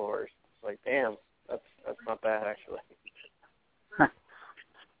 150 followers. It's like, damn, that's not bad actually.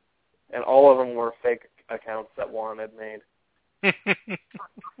 And all of them were fake accounts that Juan had made.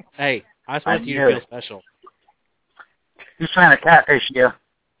 Hey, I just want you to feel special. He's trying to catfish you.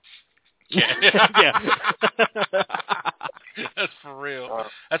 Yeah. That's for real.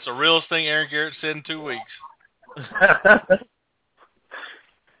 That's the realest thing Aaron Garrett said in 2 weeks.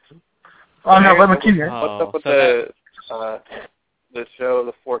 Oh no, let me keep it. What's up with the show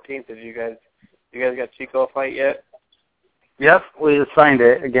the 14th? Did you guys got Chico a fight yet? Yep, we just signed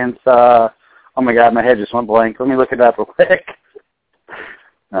it against. Oh my God, my head just went blank. Let me look it up real quick.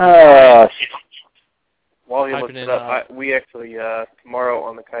 While he looks it up, we actually tomorrow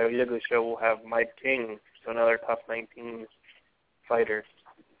on the Coyote Ugly show we'll have Mike King, so another Tough 19 fighter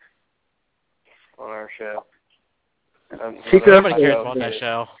on our show. Nobody cares about that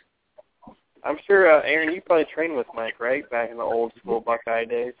show. I'm sure, Aaron, you probably trained with Mike, right? Back in the old school Buckeye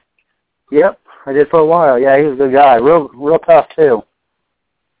days. Yep, I did for a while. Yeah, he was a good guy. Real tough, too.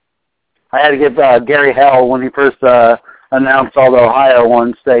 I had to give Gary hell when he first announced all the Ohio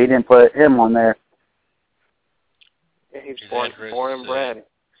ones, so he didn't put him on there. Yeah, he's born and bred.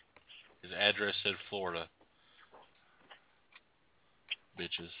 His address said Florida.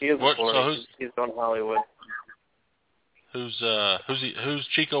 Bitches. He is Florida. So he's on Hollywood. Who's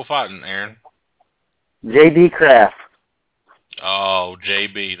Chico fighting, Aaron? J.B. Kraft. Oh,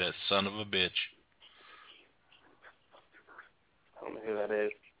 JB, that son of a bitch. I don't know who that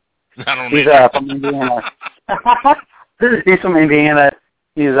is. I don't He's know. From Indiana. He's from Indiana.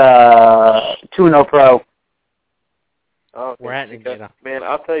 He's 2-0 pro. Oh, okay. We're at Indiana. Man,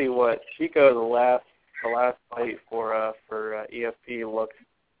 I'll tell you what, Chico, the last fight for EFP looks.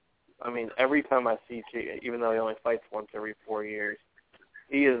 I mean, every time I see Chico, even though he only fights once every 4 years,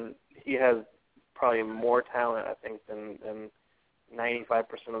 he has probably more talent, I think, than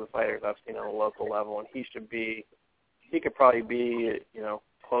 95% of the fighters I've seen on a local level, and he could probably be,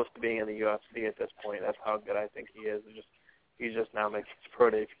 close to being in the UFC at this point. That's how good I think he is. He's just now making his pro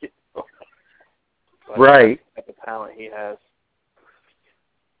debut. Right. At the talent he has,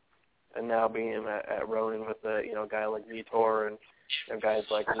 and now being at Ronin with a guy like Vitor and guys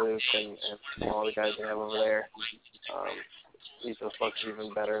like Luke and all the guys they have over there, he just looks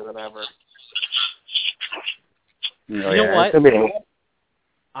even better than ever. You know what?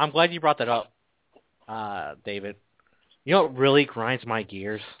 I'm glad you brought that up, David. You know what really grinds my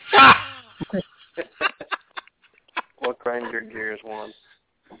gears? What grinds your gears, Juan?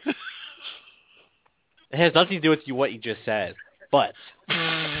 It has nothing to do with what you just said, but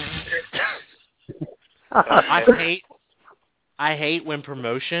I hate when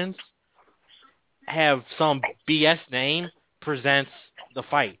promotions have some BS name presents the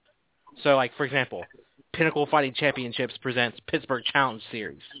fight. So, like, for example, Pinnacle Fighting Championships presents Pittsburgh Challenge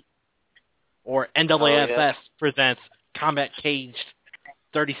Series. Or NAAFS presents Combat Caged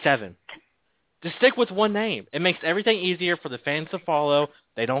 37. Just stick with one name. It makes everything easier for the fans to follow.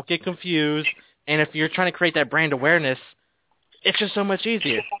 They don't get confused. And if you're trying to create that brand awareness, it's just so much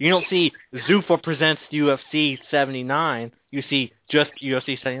easier. You don't see Zuffa presents UFC 79. You see just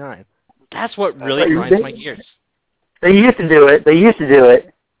UFC 79. That's what really grinds my gears. They used to do it. They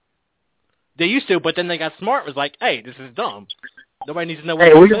used to, but then they got smart. It was like, hey, this is dumb. Nobody needs to know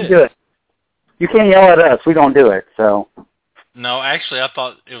what we this don't is. do it. You can't yell at us. We don't do it, so. No, actually, I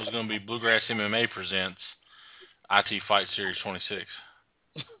thought it was going to be Bluegrass MMA presents IT Fight Series 26.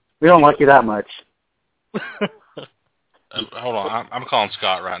 We don't like you that much. Hold on, I'm calling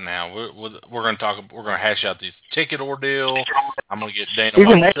Scott right now. We're going to talk. We're going to hash out this ticket ordeal. I'm going to get Dana.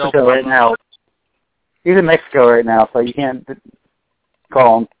 He's in Mexico right now. He's in Mexico right now, so you can't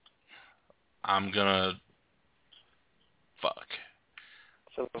call him. I'm gonna. Fuck.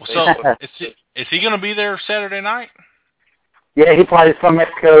 So is he going to be there Saturday night? Yeah, he flies from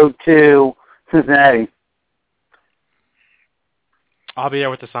Mexico to Cincinnati. I'll be there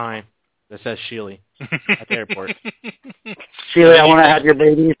with the sign that says Sheely at the airport. Sheely, I want to have your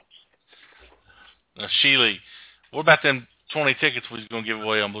baby. Sheely, what about them 20 tickets we was going to give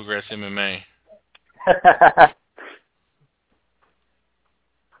away on Bluegrass MMA?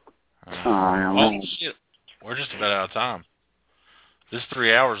 Oh, shit. We're just about out of time. This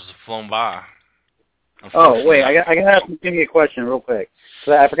 3 hours has flown by. Oh, wait, I got to ask you a question real quick.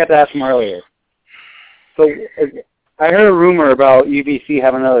 So I forgot to ask him earlier. So I heard a rumor about UBC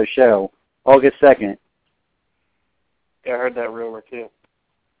having another show, August 2nd. Yeah, I heard that rumor, too.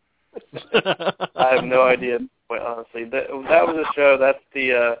 I have no idea, quite honestly. That was a show, that's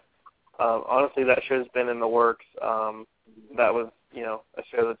the, honestly, that show's been in the works. That was, a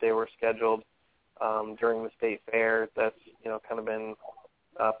show that they were scheduled during the state fair. That's, kind of been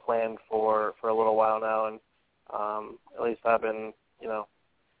planned for a little while now, and at least I've been,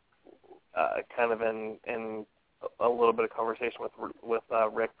 kind of in a little bit of conversation with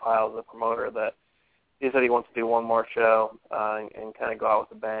Rick Piles, the promoter, that he said he wants to do one more show and kind of go out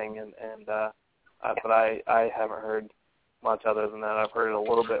with a bang. But I haven't heard much other than that. I've heard a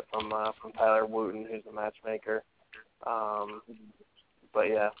little bit from Tyler Wooten, who's the matchmaker. But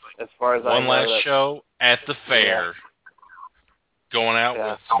yeah, as far as one last show at the fair, going out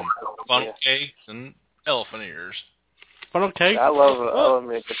with some funnel cakes and elephant ears. Funnel cakes? I love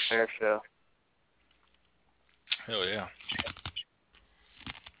me a good fair show. Hell yeah.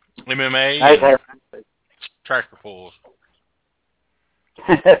 MMA, tractor pulls.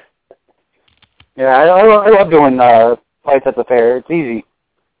 Yeah, I love doing fights at the fair. It's easy.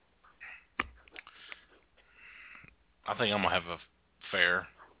 I think I'm going to have a fair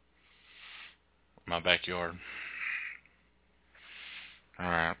in my backyard. All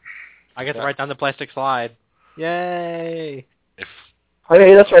right. I get to write down the plastic slide. Yay! Oh,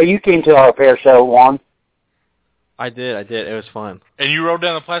 yeah, that's right. You came to our fair show, Juan. I did. It was fun. And you rode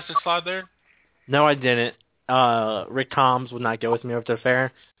down the plastic slide there? No, I didn't. Rick Toms would not go with me over to the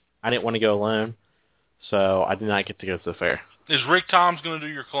fair. I didn't want to go alone, so I did not get to go to the fair. Is Rick Toms going to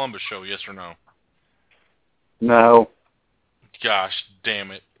do your Columbus show, yes or no? No. Gosh,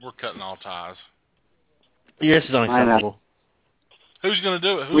 damn it. We're cutting all ties. Yes, is unacceptable. Who's going to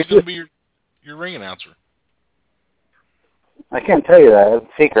do it? Who's going to be your ring announcer? I can't tell you that. It's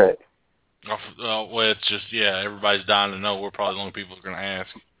a secret. Oh, well, it's just, everybody's dying to know. We're probably the only people who are going to ask.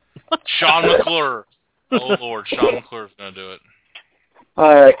 Sean McClure. Oh, Lord, Sean McClure's going to do it.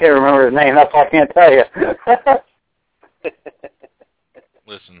 I can't remember his name. That's why I can't tell you.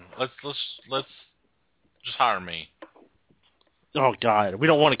 Listen, let's just hire me. Oh, God. We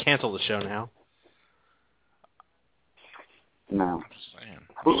don't want to cancel the show now. No. I'm just saying.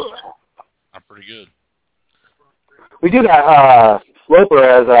 I'm pretty good. We do got Sloper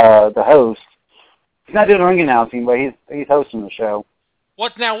as the host. He's not doing ring announcing, but he's hosting the show.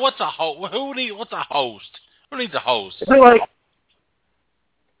 What's a host? What's a host? Who needs a host?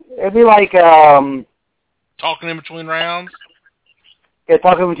 It'd be like talking in between rounds. Yeah,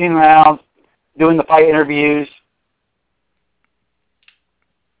 talking in between rounds, doing the fight interviews.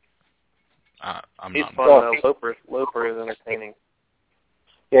 He's fun though. Loper is entertaining.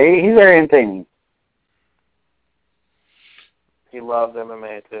 Yeah, he's very entertaining. He loves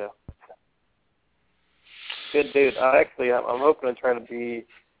MMA too. Good dude. I'm hoping to try to be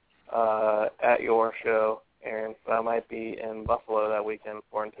at your show, Aaron. But I might be in Buffalo that weekend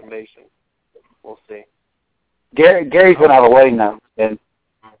for Intimidation. We'll see. Gary's gonna have a wedding now.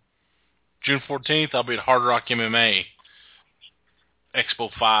 June 14th, I'll be at Hard Rock MMA, Expo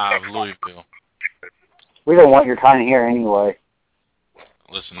 5, Louisville. We don't want your kind of here anyway.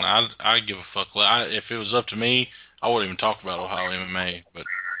 Listen, I give a fuck. If it was up to me, I wouldn't even talk about Ohio MMA, but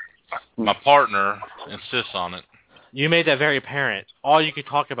my partner insists on it. You made that very apparent. All you could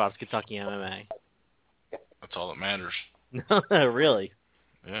talk about is Kentucky MMA. That's all that matters. Really?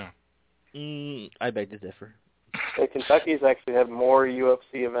 Yeah. I beg to differ. Hey, Kentucky's actually had more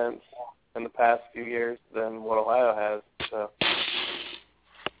UFC events in the past few years than what Ohio has. So.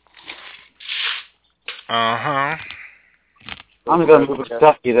 Uh-huh. I'm going to move to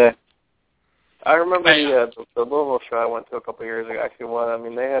Kentucky there. I remember the Louisville show I went to a couple of years ago.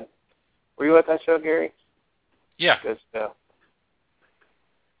 Actually, they had. Were you at that show, Gary? Yeah. Good show.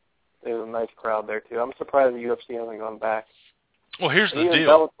 There was a nice crowd there too. I'm surprised the UFC hasn't gone back. Well, here's the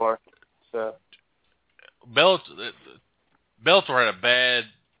deal. Bellator. So. Bellator had a bad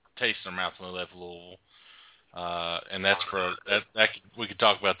taste in their mouth when they left Louisville, and that's we could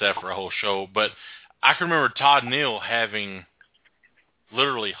talk about that for a whole show. But I can remember Todd Neal having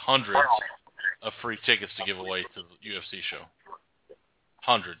literally hundreds of free tickets to give away to the UFC show.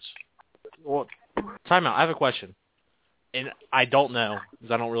 Hundreds. Well, time out. I have a question, and I don't know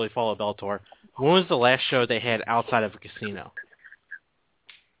because I don't really follow Bellator. When was the last show they had outside of a casino?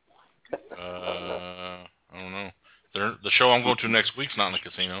 I don't know. The show I'm going to next week's not in a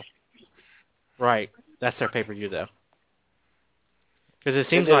casino. Right. That's their pay-per-view, though. Because it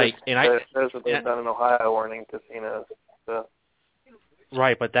seems like... That's what they've done in Ohio, warning casinos. So.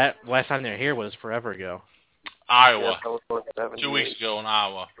 Right, but that last time they were here was forever ago. Iowa. Yeah, 2 weeks ago in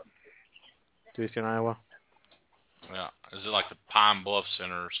Iowa. 2 weeks ago in Iowa? Yeah. Is it like the Pine Bluff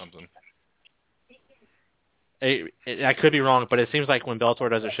Center or something? I could be wrong, but it seems like when Bellator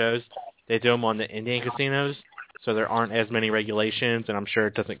does their shows, they do them on the Indian casinos, so there aren't as many regulations, and I'm sure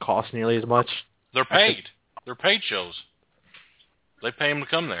it doesn't cost nearly as much. They're paid. They're paid shows. They pay them to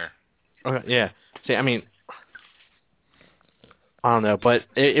come there. Okay, yeah. See, I mean, I don't know, but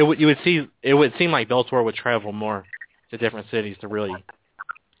it would seem like Bellator would travel more to different cities to really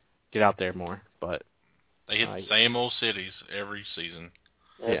get out there more. But They hit the same old cities every season.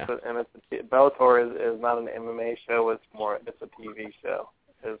 Yeah. Bellator is not an MMA show. It's a TV show.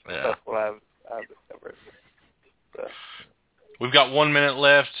 That's what I've discovered. So. We've got 1 minute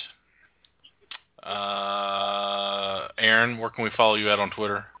left. Aaron, where can we follow you at on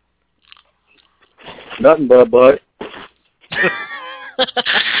Twitter? Nothing but a butt.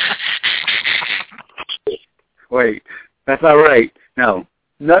 Wait, that's not right. No,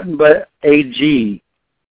 nothing but AG.